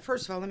what?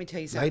 First of all, let me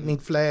tell you something. Lightning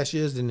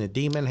flashes and the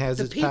demon has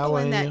The its people power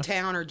in in that you?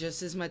 town are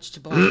just as much to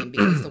blame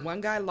because the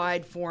one guy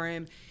lied for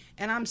him,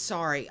 and I'm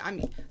sorry.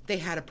 They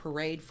had a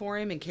parade for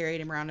him and carried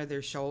him around on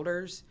their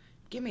shoulders.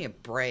 Give me a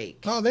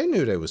break. Oh, they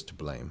knew they was to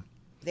blame.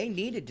 They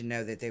needed to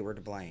know that they were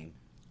to blame.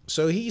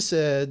 So he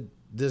said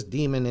this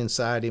demon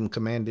inside him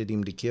commanded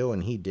him to kill,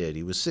 and he did.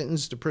 He was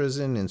sentenced to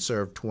prison and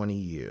served 20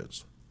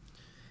 years.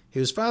 He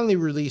was finally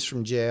released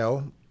from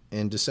jail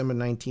in December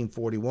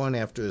 1941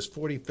 after his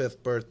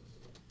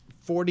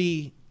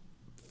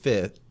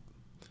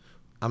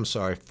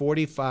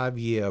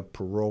 45-year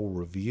parole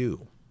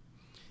review,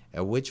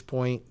 at which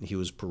point he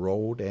was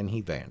paroled and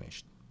he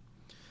vanished.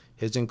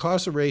 His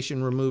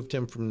incarceration removed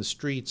him from the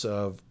streets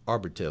of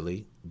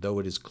Arbortilly, though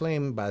it is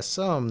claimed by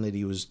some that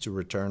he was to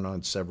return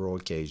on several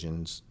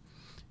occasions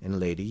in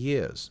later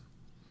years.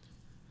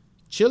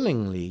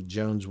 Chillingly,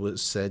 Jones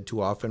was said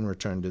to often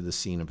return to the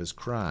scene of his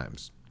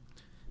crimes.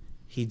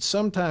 He'd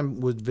sometime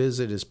would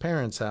visit his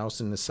parents' house,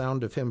 and the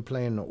sound of him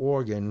playing the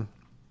organ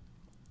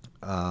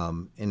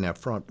in their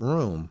front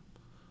room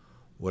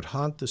would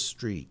haunt the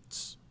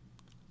streets,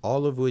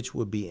 all of which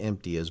would be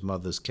empty as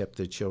mothers kept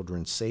their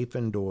children safe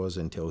indoors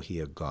until he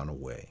had gone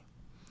away.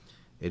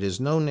 It is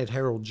known that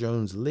Harold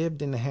Jones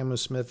lived in the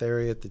Hammersmith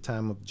area at the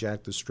time of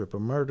Jack the Stripper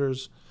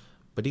murders,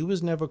 but he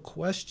was never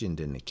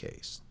questioned in the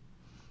case.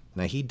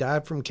 Now, he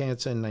died from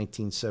cancer in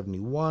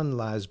 1971,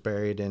 lies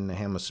buried in the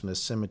Hammersmith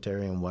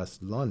Cemetery in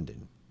West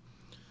London.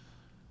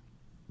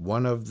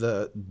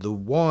 The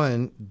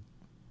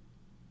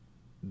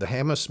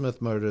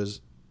Hammersmith murders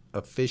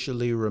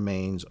officially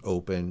remains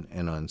open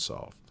and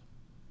unsolved.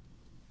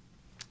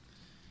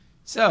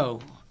 So,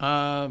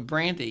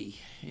 Brandy.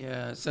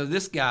 Yeah. So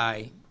this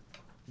guy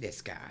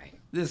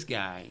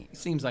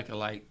seems like a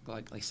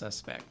likely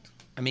suspect.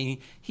 I mean,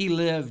 he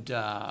lived.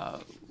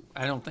 I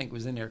don't think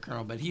was in there,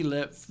 Colonel, but he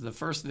lived. The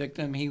first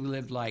victim, he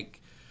lived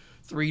like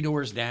 3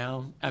 doors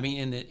down. I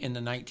mean, in the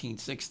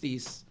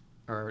 1960s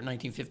or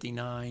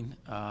 1959,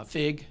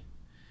 Fig.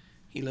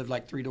 He lived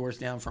like 3 doors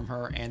down from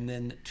her, and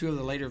then 2 of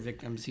the later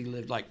victims, he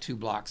lived like 2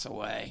 blocks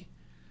away.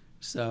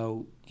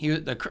 So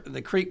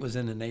the creek was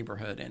in the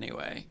neighborhood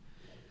anyway.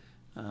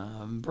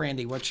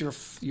 Brandy, what's your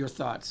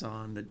thoughts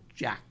on the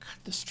Jack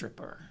the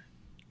Stripper?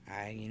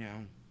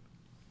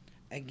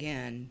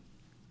 Again,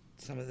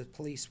 some of the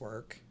police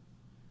work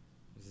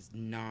is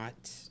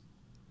not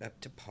up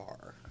to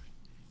par.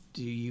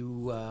 Do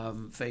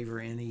you favor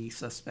any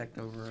suspect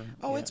over?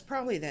 It's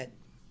probably that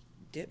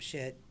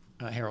dipshit.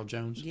 Harold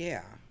Jones?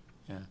 Yeah.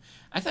 Yeah.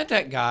 I thought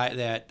that guy,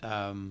 that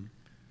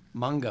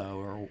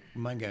Mungo,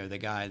 the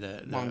guy,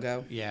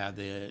 Mungo? Yeah,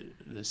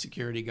 the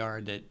security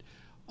guard that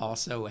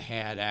also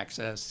had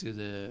access to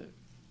the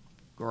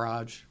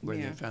garage where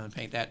they found the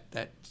paint.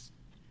 That's.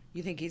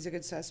 You think he's a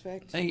good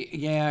suspect?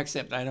 Yeah,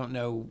 except I don't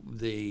know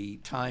the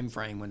time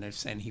frame when they're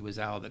saying he was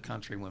out of the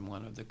country when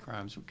one of the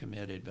crimes were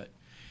committed. But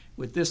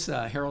with this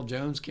Harold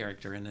Jones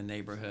character in the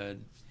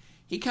neighborhood,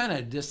 he kind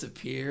of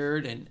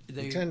disappeared, and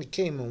he kind of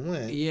came and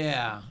went.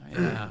 Yeah,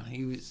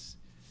 he was.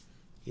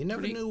 You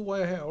never knew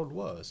where Harold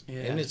was,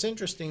 yeah. And it's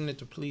interesting that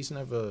the police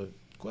never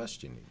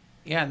questioned him.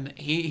 Yeah, and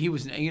he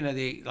was,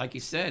 they, like you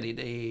said,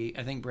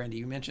 I think, Brandy,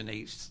 you mentioned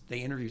they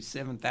interviewed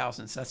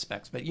 7,000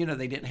 suspects, but,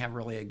 they didn't have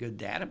really a good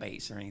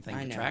database or anything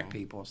to track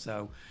people.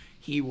 So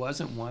he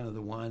wasn't one of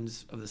the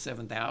ones of the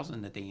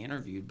 7,000 that they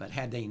interviewed, but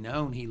had they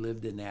known he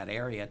lived in that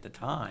area at the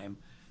time,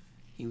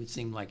 he would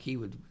seem like he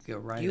would go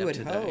right up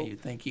to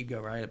you'd think he'd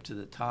go right up to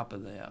the top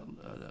of the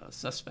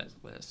suspect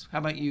list. How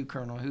about you,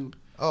 Colonel? Who?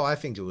 Oh, I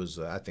think it was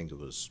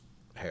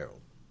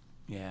Harold.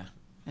 Yeah,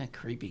 that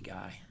creepy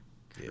guy.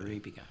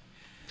 Creepy guy.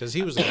 Because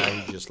he was a guy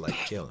who just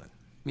liked killing.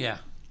 Yeah,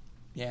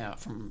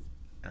 from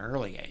an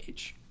early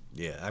age.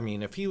 Yeah, I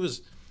mean, if he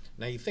was,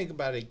 now you think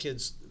about it, a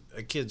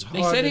kid's hard.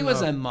 They said he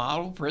was a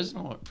model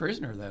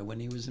prisoner though when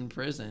he was in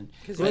prison.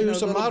 Well, he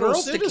was a model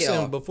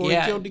citizen before he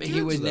killed the kids.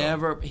 He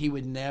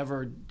would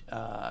never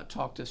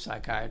talk to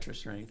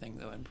psychiatrists or anything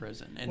though in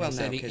prison. And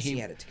because he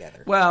had it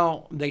together.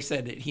 Well, they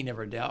said that he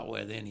never dealt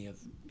with any of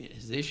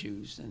his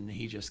issues, and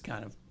he just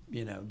kind of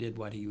did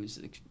what he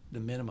was the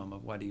minimum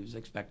of what he was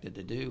expected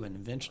to do, and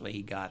eventually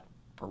he got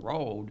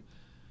paroled,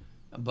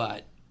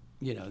 but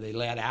they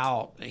let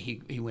out.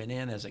 He went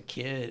in as a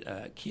kid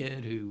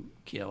who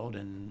killed,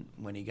 and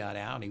when he got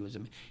out,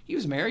 he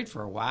was married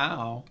for a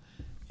while.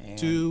 And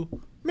to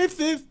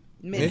Mrs.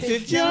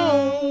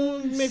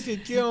 Jones.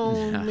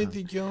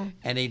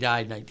 And he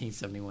died in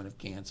 1971 of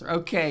cancer.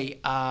 Okay.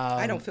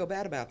 I don't feel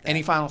bad about that.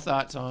 Any final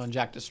thoughts on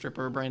Jack the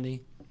Stripper,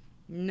 Brandy?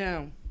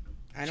 No.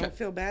 I don't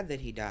feel bad that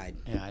he died.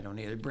 Yeah, I don't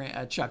either.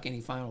 Chuck, any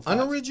final thoughts?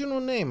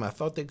 Unoriginal name. I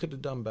thought they could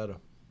have done better.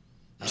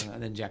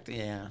 Then Jack,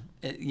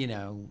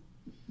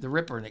 the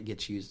Ripper, and it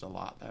gets used a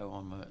lot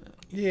though.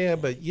 Yeah,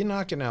 but you're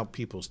knocking out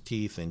people's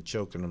teeth and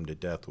choking them to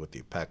death with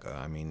your pecker.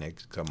 I mean, they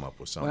could come up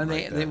with something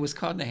like that. It was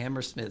called the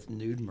Hammersmith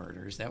Nude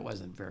Murders. That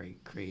wasn't very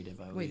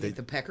creative. Wait,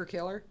 the Pecker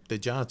Killer? The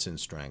Johnson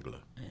Strangler.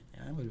 Yeah,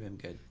 that would have been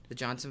good. The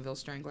Johnsonville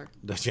Strangler?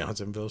 The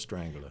Johnsonville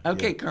Strangler.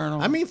 Okay, yeah.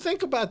 Colonel. I mean,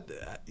 think about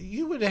that.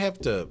 You would have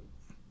to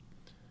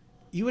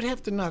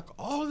knock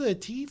all their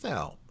teeth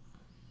out.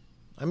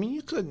 I mean,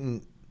 you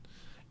couldn't.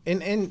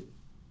 And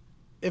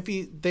if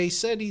they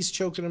said he's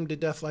choking them to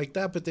death like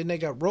that, but then they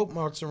got rope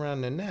marks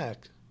around their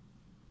neck.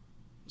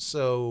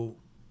 So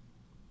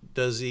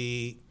does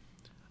he?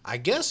 I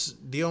guess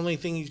the only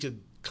thing you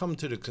could come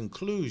to the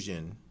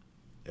conclusion,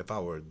 if I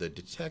were the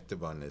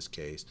detective on this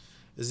case,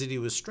 is that he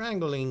was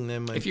strangling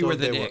them. If you were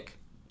the dick.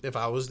 If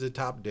I was the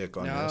top dick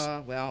on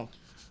this. Well.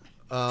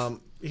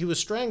 He was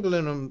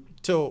strangling them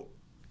till,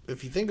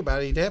 if you think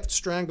about it, he'd have to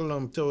strangle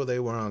them till they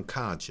were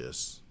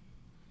unconscious.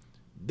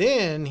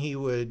 Then he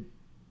would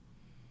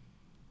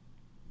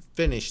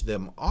finish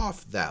them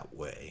off that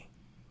way.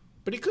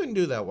 But he couldn't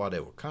do that while they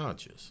were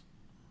conscious.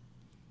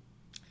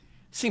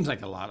 Seems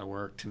like a lot of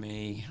work to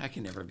me. I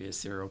can never be a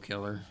serial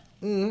killer.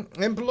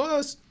 Mm-hmm. And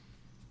plus,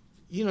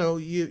 what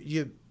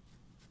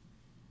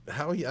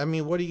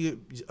do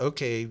you,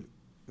 okay,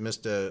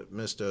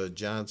 Mr.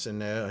 Johnson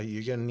there,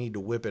 you're going to need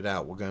to whip it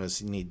out. We're going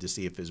to need to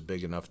see if it's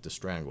big enough to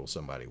strangle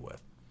somebody with.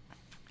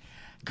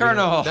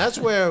 Colonel. That's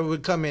where it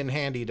would come in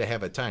handy to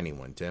have a tiny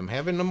one, Tim.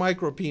 Having the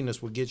micro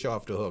penis would get you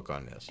off the hook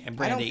on this. And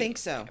Brandy, I don't think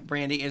so.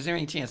 Brandy, is there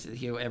any chance that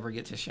he'll ever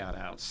get to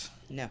shout-outs?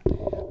 No.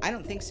 I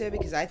don't think so,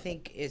 because I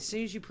think as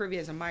soon as you prove he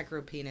has a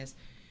micro penis,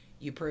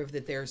 you prove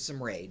that there's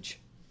some rage.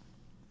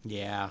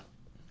 Yeah.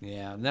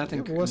 Yeah.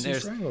 Nothing. Yeah,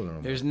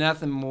 there's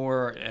nothing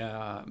more,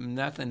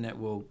 nothing that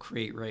will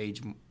create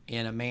rage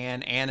in a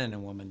man and in a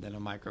woman than a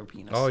micro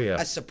penis. Oh, yeah.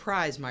 A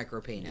surprise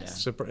micro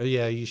penis.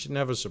 Yeah, you should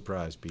never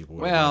surprise people.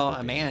 Well,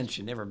 a man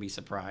should never be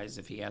surprised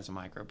if he has a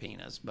micro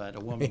penis, but a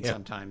woman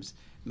sometimes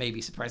may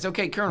be surprised.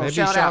 Okay, Colonel,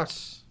 shout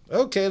outs.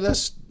 Okay,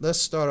 let's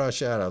start our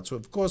shout-outs.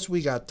 Of course,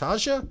 we got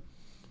Tasha,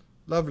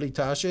 lovely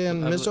Tasha,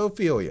 and Miss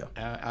Ophelia.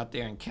 Out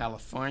there in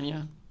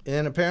California.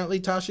 And apparently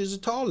Tasha's a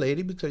tall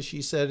lady because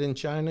she said in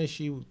China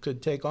she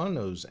could take on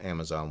those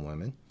Amazon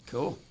women.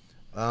 Cool.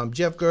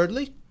 Jeff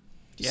Girdley,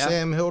 Yeah.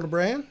 Sam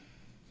Hildebrand,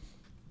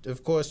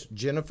 of course,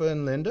 Jennifer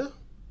and Linda.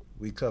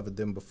 We covered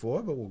them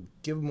before, but we'll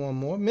give them one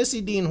more. Missy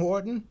Dean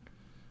Horton,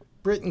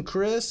 Britt and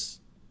Chris,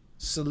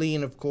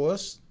 Celine, of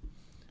course,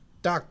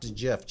 Dr.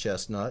 Jeff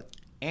Chestnut,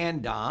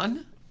 And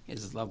Don,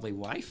 his lovely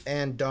wife.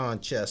 and Dawn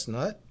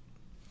Chestnut,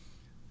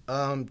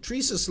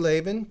 Teresa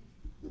Slavin,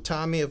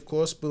 Tommy, of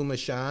course, Boomer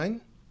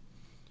Shine,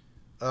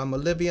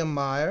 Olivia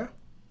Meyer,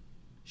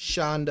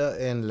 Shonda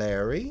and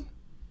Larry,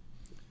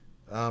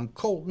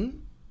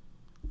 Colton,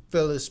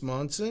 Phyllis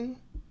Munson,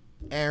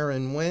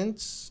 Aaron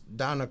Wentz,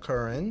 Donna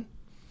Curran,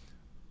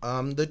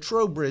 the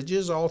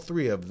Trowbridges, all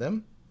three of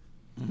them,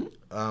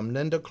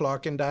 Linda,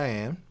 Clark, and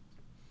Diane.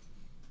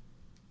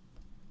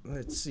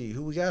 Let's see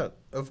who we got.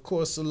 Of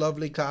course, the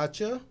lovely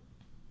Katja,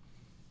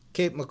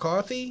 Kate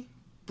McCarthy,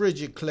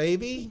 Bridget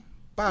Clavey,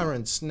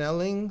 Byron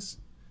Snellings,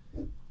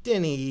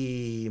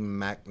 Denny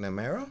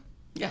McNamara,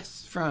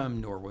 Yes, from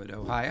Norwood,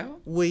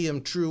 Ohio.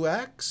 William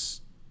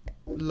Truax,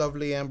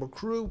 lovely Amber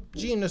Crew,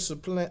 Gina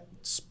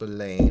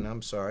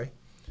Spillane,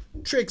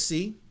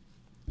 Trixie,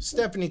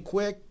 Stephanie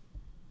Quick,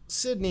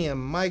 Sydney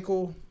and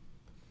Michael,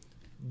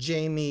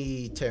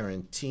 Jamie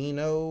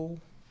Tarantino,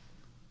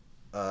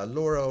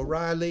 Laura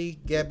O'Reilly,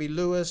 Gabby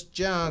Lewis,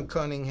 John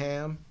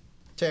Cunningham,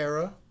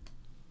 Tara,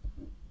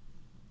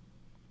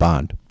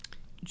 Bond,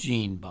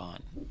 Gene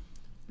Bond.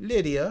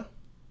 Lydia,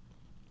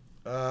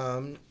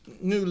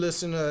 new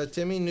listener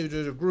Timmy, new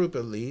to the group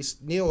at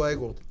least, Neil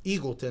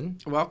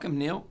Eagleton, Welcome,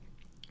 Neil.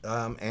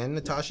 and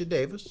Natasha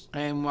Davis,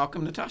 And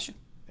welcome, Natasha.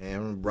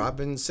 and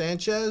Robin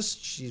Sanchez.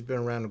 She's been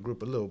around the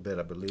group a little bit,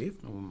 I believe.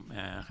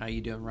 How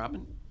you doing,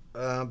 Robin?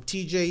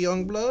 TJ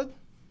Youngblood,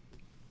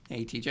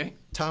 Hey, TJ.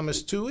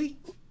 Thomas Toohey,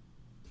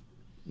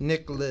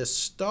 Nicholas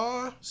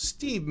Starr,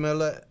 Steve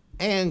Miller,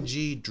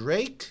 Angie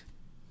Drake.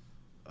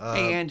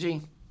 Hey,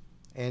 Angie.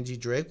 Angie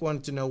Drake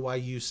wanted to know why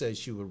you said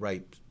she would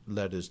write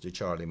letters to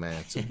Charlie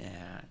Manson.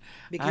 Yeah.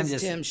 Because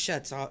Tim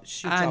shoots off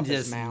his mouth. I'm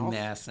just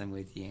messing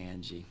with you,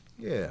 Angie.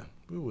 Yeah,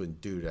 we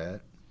wouldn't do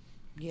that.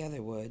 Yeah,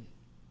 they would.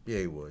 Yeah,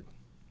 he would.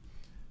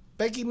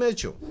 Becky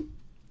Mitchell,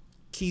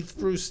 Keith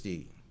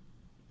Frusty,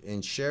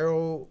 and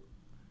Cheryl.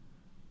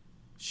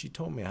 She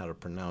told me how to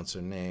pronounce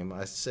her name.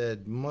 I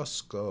said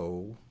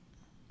Musco.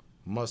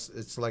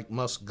 It's like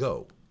must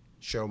go.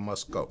 Cheryl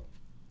must go.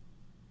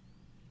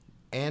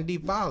 Andy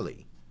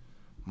Volley,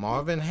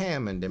 Marvin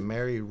Hammond and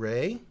Mary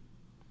Ray,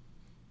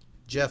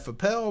 Jeff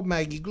Appel,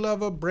 Maggie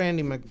Glover,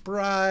 Brandy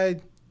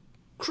McBride,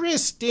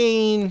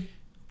 Christine.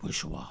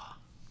 Bourgeois.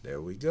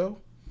 There we go.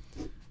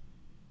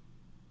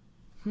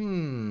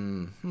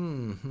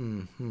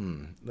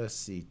 Let's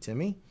see,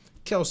 Timmy.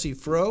 Kelsey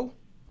Froh,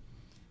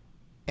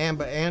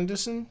 Amber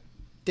Anderson,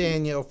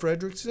 Danielle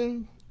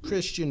Fredrickson,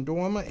 Christian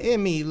Dormer,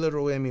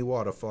 Little Emmy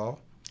Waterfall,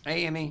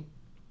 Hey, Emmy.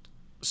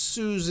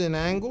 Susan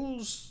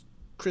Angles,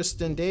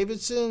 Kristen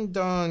Davidson,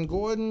 Don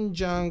Gordon,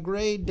 John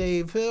Gray,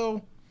 Dave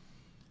Hill,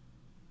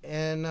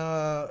 and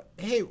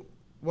hey,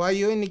 while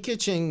you're in the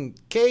kitchen,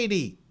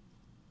 Katie,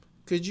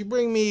 could you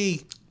bring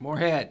me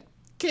Moorhead.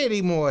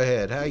 Katie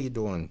Moorhead? How you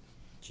doing?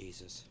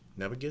 Jesus.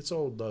 Never gets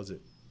old, does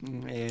it?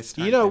 Yeah, it's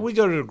You know, we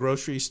go to the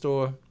grocery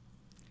store,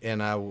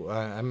 and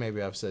I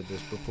maybe I've said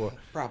this before,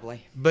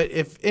 Probably. but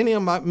if any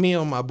of me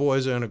or my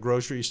boys are in a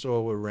grocery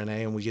store with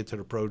Renee and we get to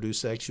the produce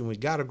section, we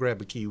got to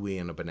grab a kiwi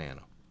and a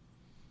banana.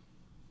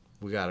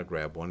 We got to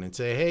grab one and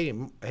say,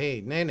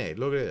 hey, Nene,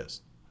 look at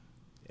this.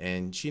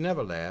 And she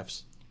never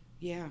laughs.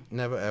 Yeah.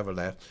 Never, ever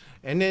laughs.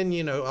 And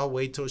then, I'll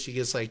wait till she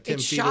gets like 10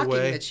 It's feet shocking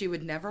away. that she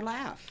would never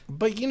laugh.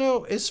 But,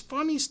 it's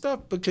funny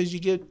stuff because you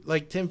get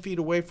like 10 feet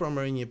away from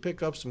her and you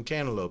pick up some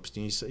cantaloupes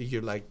and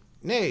you're like,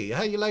 Nay,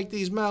 how you like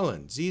these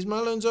melons? These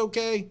melons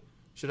okay?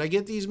 Should I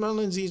get these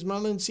melons? These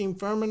melons seem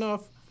firm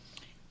enough?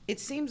 It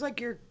seems like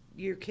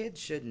your kids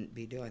shouldn't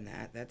be doing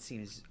that. That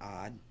seems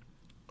odd.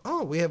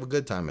 Oh, we have a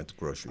good time at the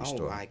grocery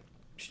store.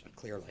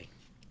 Clearly.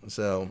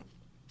 So,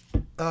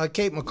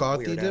 Kate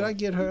McCarthy, Weirdo. did I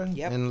get her?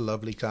 Yep. And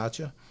lovely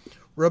Katja.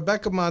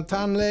 Rebecca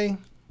Montanle,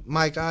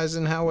 Mike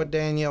Eisenhower,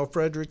 Danielle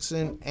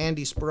Fredrickson,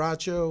 Andy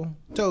Sparacho,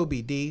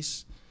 Toby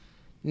Deese,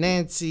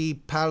 Nancy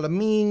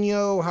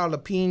Palomino.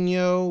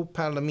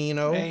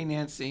 Hey,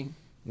 Nancy.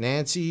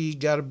 Nancy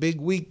got a big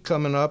week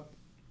coming up.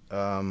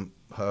 Her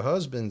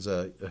husband's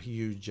a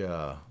huge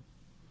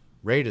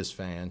Raiders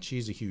fan.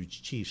 She's a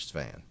huge Chiefs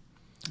fan.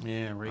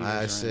 Yeah, Raiders I are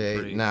in a say,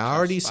 pretty now I tough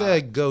already spot.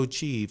 said go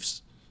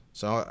Chiefs,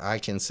 so I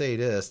can say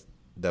this.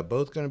 They're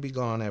both going to be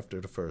gone after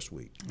the first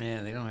week.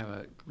 Yeah,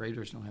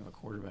 Raiders don't have a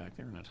quarterback.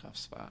 They're in a tough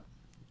spot.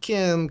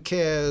 Kim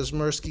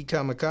Kazmersky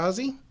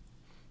Kamikaze,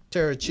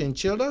 Tara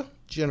Chinchilla,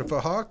 Jennifer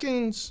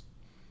Hawkins,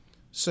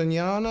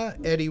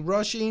 Sunyana, Eddie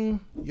Rushing,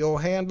 Yo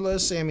Handler,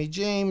 Sammy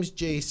James,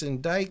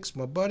 Jason Dykes,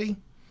 my buddy,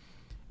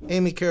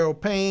 Amy Carol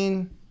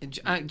Payne,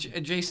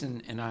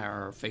 Jason and I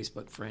are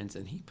Facebook friends,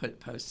 and he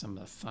posts some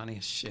of the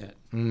funniest shit.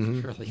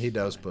 Mm-hmm. Really he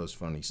does funny. post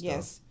funny stuff.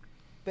 Yes.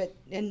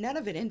 And none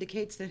of it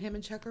indicates that him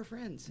and Chuck are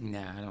friends.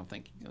 Nah, I don't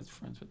think he was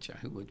friends with Chuck.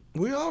 Who would?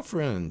 We are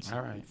friends.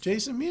 All right.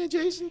 Jason, me and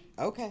Jason.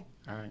 Okay.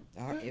 All right.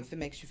 All right. If it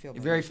makes you feel You're a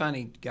better. very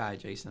funny guy,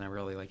 Jason. I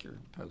really like your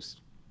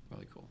post.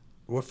 Really cool.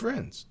 We're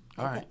friends.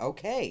 All right.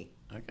 Okay.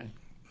 Okay. We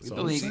That's all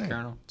I'm believe you, saying.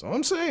 Colonel. That's all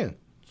I'm saying.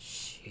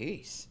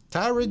 Jeez.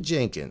 Tyra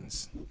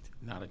Jenkins.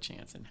 Not a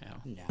chance in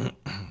hell.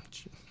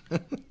 No.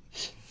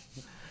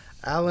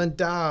 Alan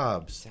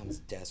Dobbs. Sounds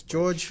desperate.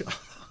 George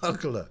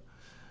Huckler.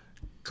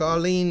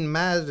 Colleen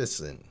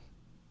Madison.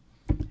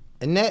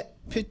 Annette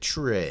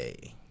Pitre.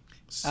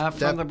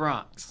 From the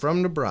Bronx.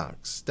 From the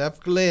Bronx. Steph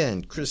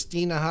Glenn.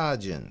 Christina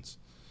Hodgins.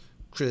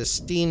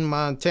 Christine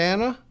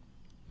Montana.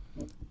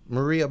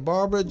 Maria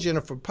Barbara.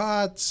 Jennifer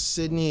Potts.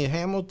 Sydney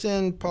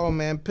Hamilton. Paul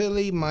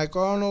Mampilli. Mike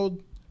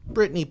Arnold.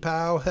 Brittany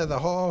Powell. Heather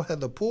Hall.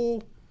 Heather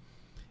Poole.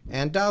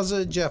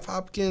 Andaza. Jeff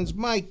Hopkins.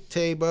 Mike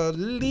Tabor.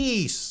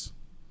 Lise.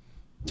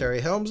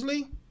 Terry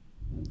Helmsley.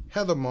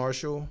 Heather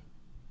Marshall.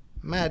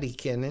 Maddie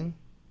Kennan.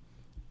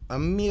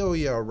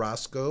 Amelia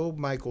Roscoe,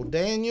 Michael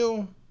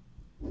Daniel,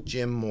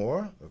 Jim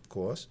Moore, of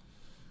course,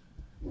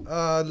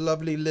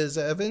 lovely Liz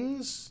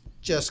Evans,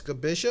 Jessica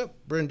Bishop,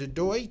 Brenda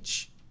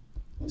Deutsch,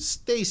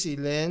 Stacy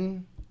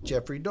Lynn,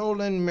 Jeffrey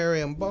Dolan,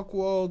 Miriam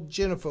Buckwald,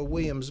 Jennifer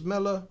Williams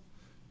Miller,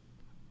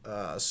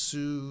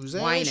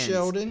 Suzanne Winans.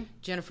 Sheldon.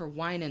 Jennifer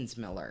Winans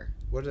Miller.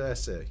 What did I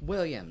say?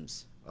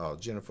 Williams. Oh,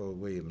 Jennifer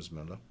Williams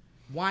Miller.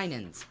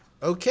 Winans.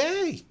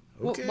 Okay.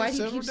 Well, Okay. why do you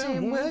settle keep down,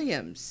 saying woman.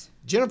 Williams?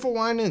 Jennifer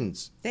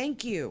Winans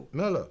Thank you.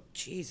 Miller.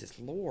 Jesus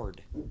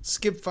Lord.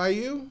 Skip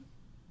Fayu,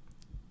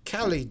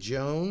 Callie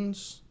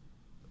Jones,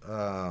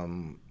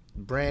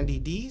 Brandy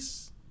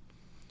Deese,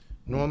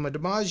 Norma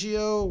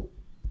DiMaggio,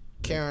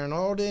 Karen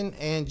Alden,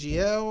 Angie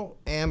L.,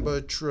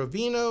 Amber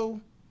Trevino,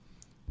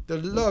 the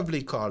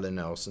lovely Carla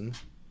Nelson,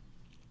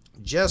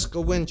 Jessica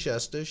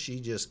Winchester,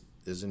 she just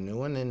is a new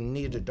one, and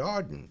Nita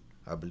Darden,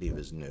 I believe,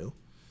 is new,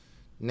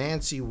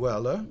 Nancy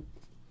Weller.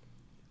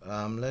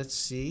 Let's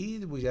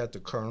see. We got the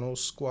Colonel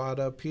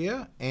squad up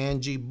here.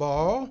 Angie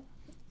Ball,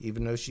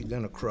 even though she's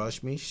going to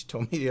crush me. She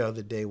told me the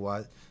other day,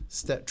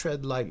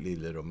 tread lightly,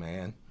 little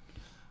man.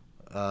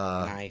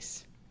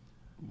 Nice.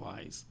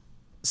 Wise.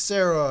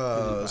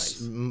 Sarah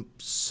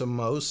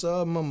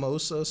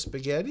Mimosa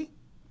Spaghetti.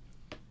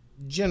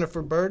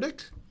 Jennifer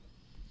Burdick.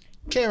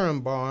 Karen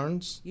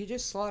Barnes. You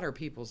just slaughter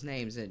people's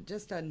names. It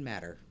just doesn't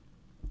matter.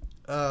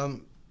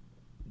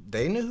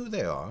 They know who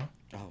they are.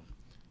 Oh.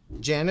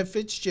 Janet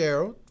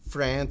Fitzgerald,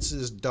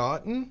 Frances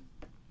Doughton,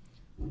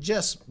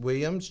 Jessica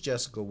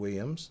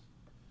Williams,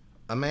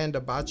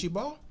 Amanda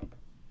Bocchiball,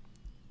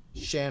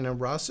 Shannon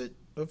Rossett,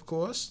 of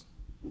course,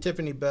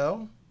 Tiffany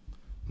Bell,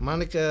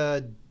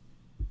 Monica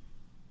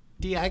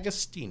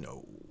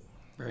D'Agostino,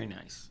 Very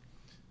nice.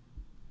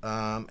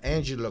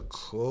 Angela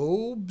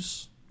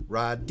Cobes,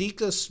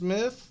 Radhika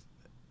Smith.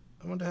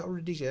 I wonder how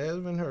Radhika, I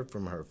haven't heard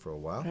from her for a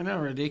while. I know,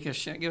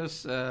 Radhika. Give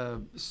us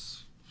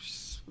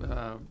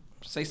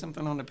say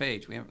something on the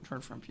page. We haven't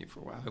heard from you for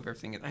a while. I hope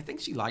everything. I think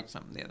she liked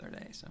something the other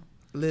day. So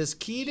Liz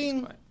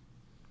Keating,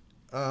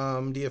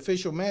 the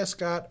official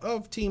mascot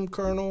of Team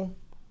Colonel,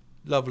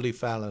 lovely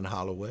Fallon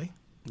Holloway.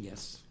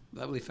 Yes,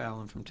 lovely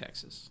Fallon from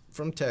Texas.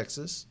 From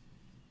Texas.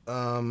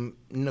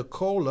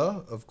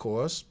 Nicola, of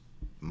course,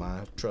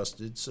 my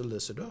trusted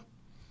solicitor.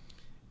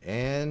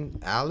 And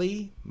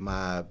Allie,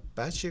 my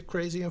batshit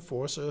crazy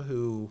enforcer,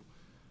 who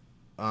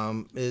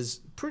is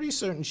pretty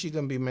certain she's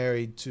going to be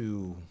married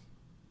to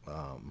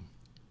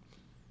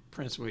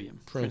Prince William.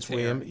 Prince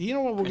William. Harry. You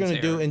know what we're Prince going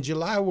to do? Harry. In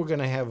July, we're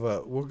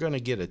going to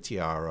get a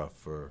tiara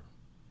for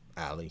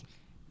Allie.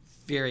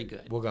 Very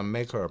good. We're going to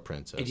make her a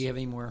princess. Hey, do you have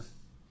any more?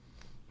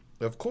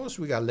 Of course,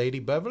 we got Lady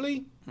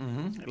Beverly.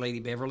 Mm-hmm.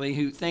 Lady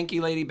Beverly, thank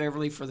you, Lady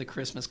Beverly, for the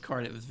Christmas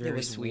card. It was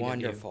very sweet.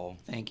 Wonderful. Of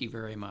you. Thank you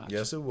very much.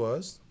 Yes, it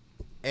was.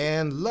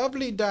 And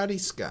lovely Dottie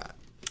Scott.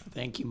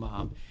 Thank you,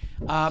 Mom.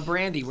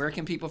 Brandy, where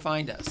can people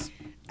find us?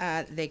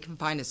 They can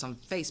find us on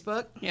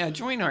Facebook. Yeah,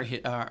 join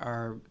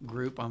our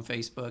group on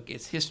Facebook.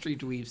 It's History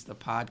Dweebs, the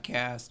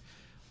podcast.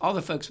 All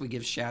the folks we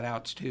give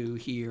shout-outs to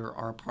here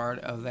are part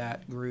of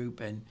that group,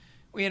 and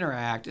we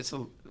interact.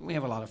 We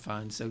have a lot of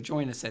fun. So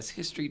join us as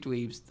History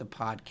Dweebs, the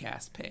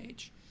podcast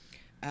page.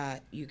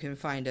 You can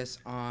find us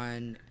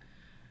on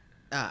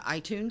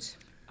iTunes.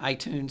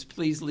 iTunes,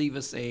 please leave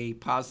us a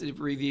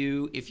positive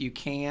review if you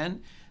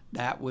can.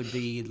 That would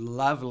be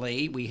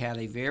lovely. We had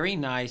a very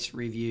nice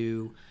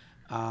review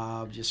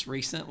just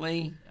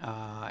recently,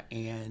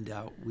 and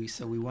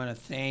we want to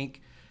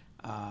thank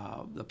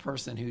the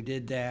person who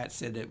did that.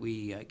 Said that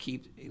we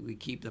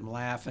keep them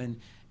laughing,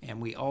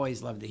 and we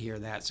always love to hear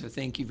that. So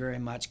thank you very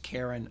much,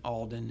 Karen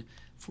Alden,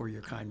 for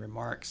your kind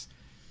remarks.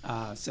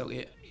 So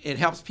it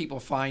helps people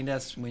find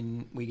us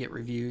when we get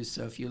reviews.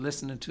 So if you're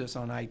listening to us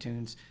on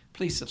iTunes,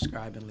 please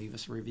subscribe and leave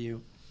us a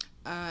review.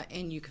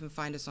 And you can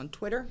find us on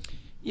Twitter.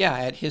 Yeah,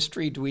 at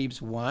History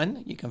Dweebs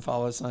 1. You can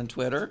follow us on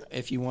Twitter.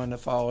 If you want to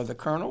follow the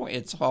Colonel,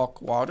 it's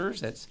Hawk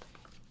Waters. That's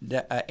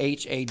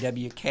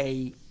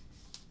HAWK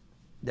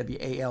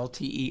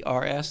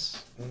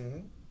WALTERS,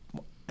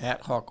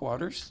 at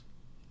Hawkwaters.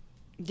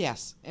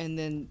 Yes, and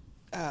then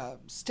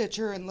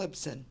Stitcher and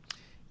Libsyn.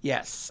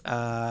 Yes,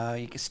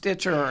 you can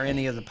Stitcher or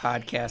any of the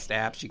podcast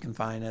apps. You can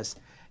find us,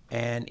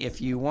 and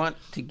if you want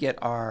to get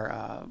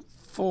our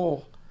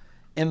full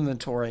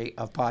inventory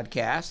of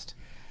podcasts,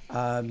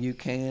 you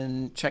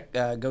can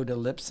go to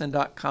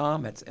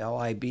Libsyn.com. It's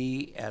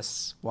LIBSYN.com,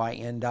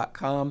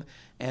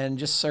 and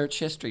just search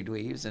History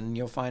Dweebs, and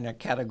you'll find a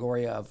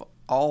category of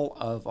all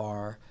of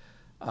our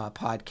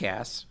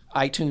podcasts.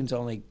 iTunes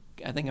only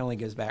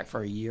goes back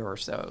for a year or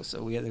so.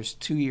 So there's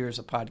 2 years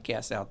of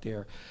podcasts out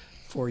there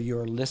for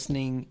your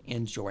listening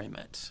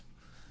enjoyment.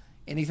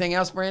 Anything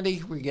else,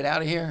 Brandy? We get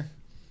out of here?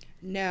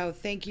 No,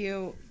 thank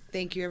you.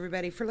 Thank you,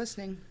 everybody, for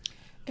listening.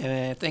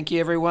 And thank you,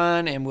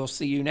 everyone, and we'll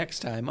see you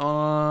next time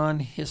on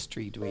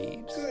History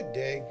Dweebs. Good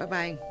day.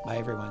 Bye-bye. Bye,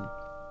 everyone.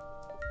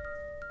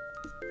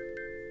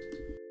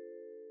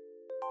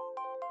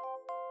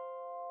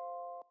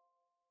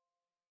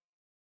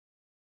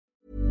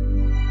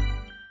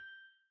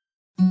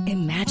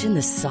 Imagine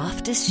the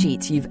softest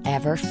sheets you've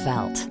ever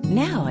felt.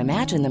 Now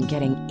imagine them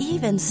getting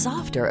even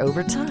softer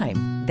over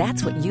time.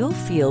 That's what you'll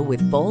feel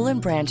with Boll &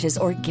 Branch's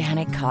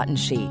organic cotton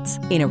sheets.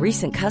 In a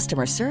recent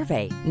customer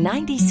survey,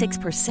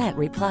 96%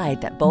 replied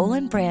that Boll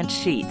 & Branch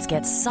sheets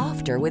get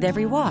softer with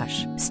every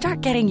wash.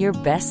 Start getting your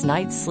best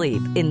night's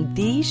sleep in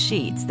these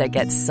sheets that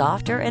get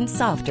softer and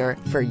softer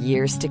for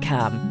years to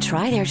come.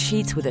 Try their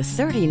sheets with a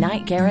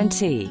 30-night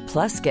guarantee.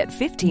 Plus, get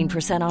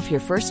 15% off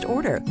your first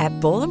order at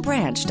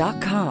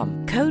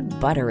BollandBranch.com. Code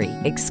BUTTERY.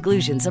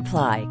 Exclusions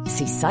apply.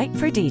 See site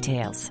for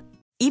details.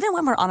 Even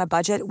when we're on a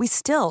budget, we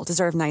still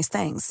deserve nice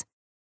things.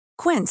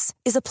 Quince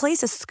is a place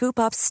to scoop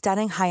up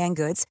stunning high-end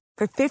goods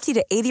for 50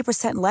 to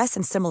 80% less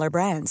than similar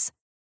brands.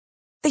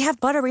 They have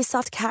buttery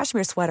soft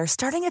cashmere sweaters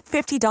starting at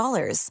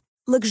 $50,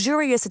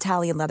 luxurious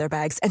Italian leather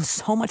bags, and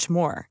so much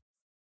more.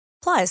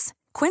 Plus,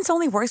 Quince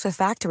only works with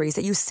factories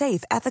that use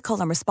safe, ethical,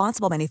 and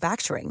responsible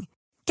manufacturing.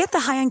 Get the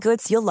high-end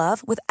goods you'll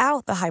love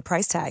without the high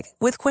price tag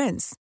with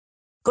Quince.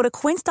 Go to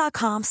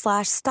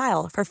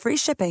quince.com/style for free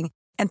shipping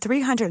and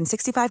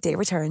 365-day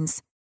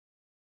returns.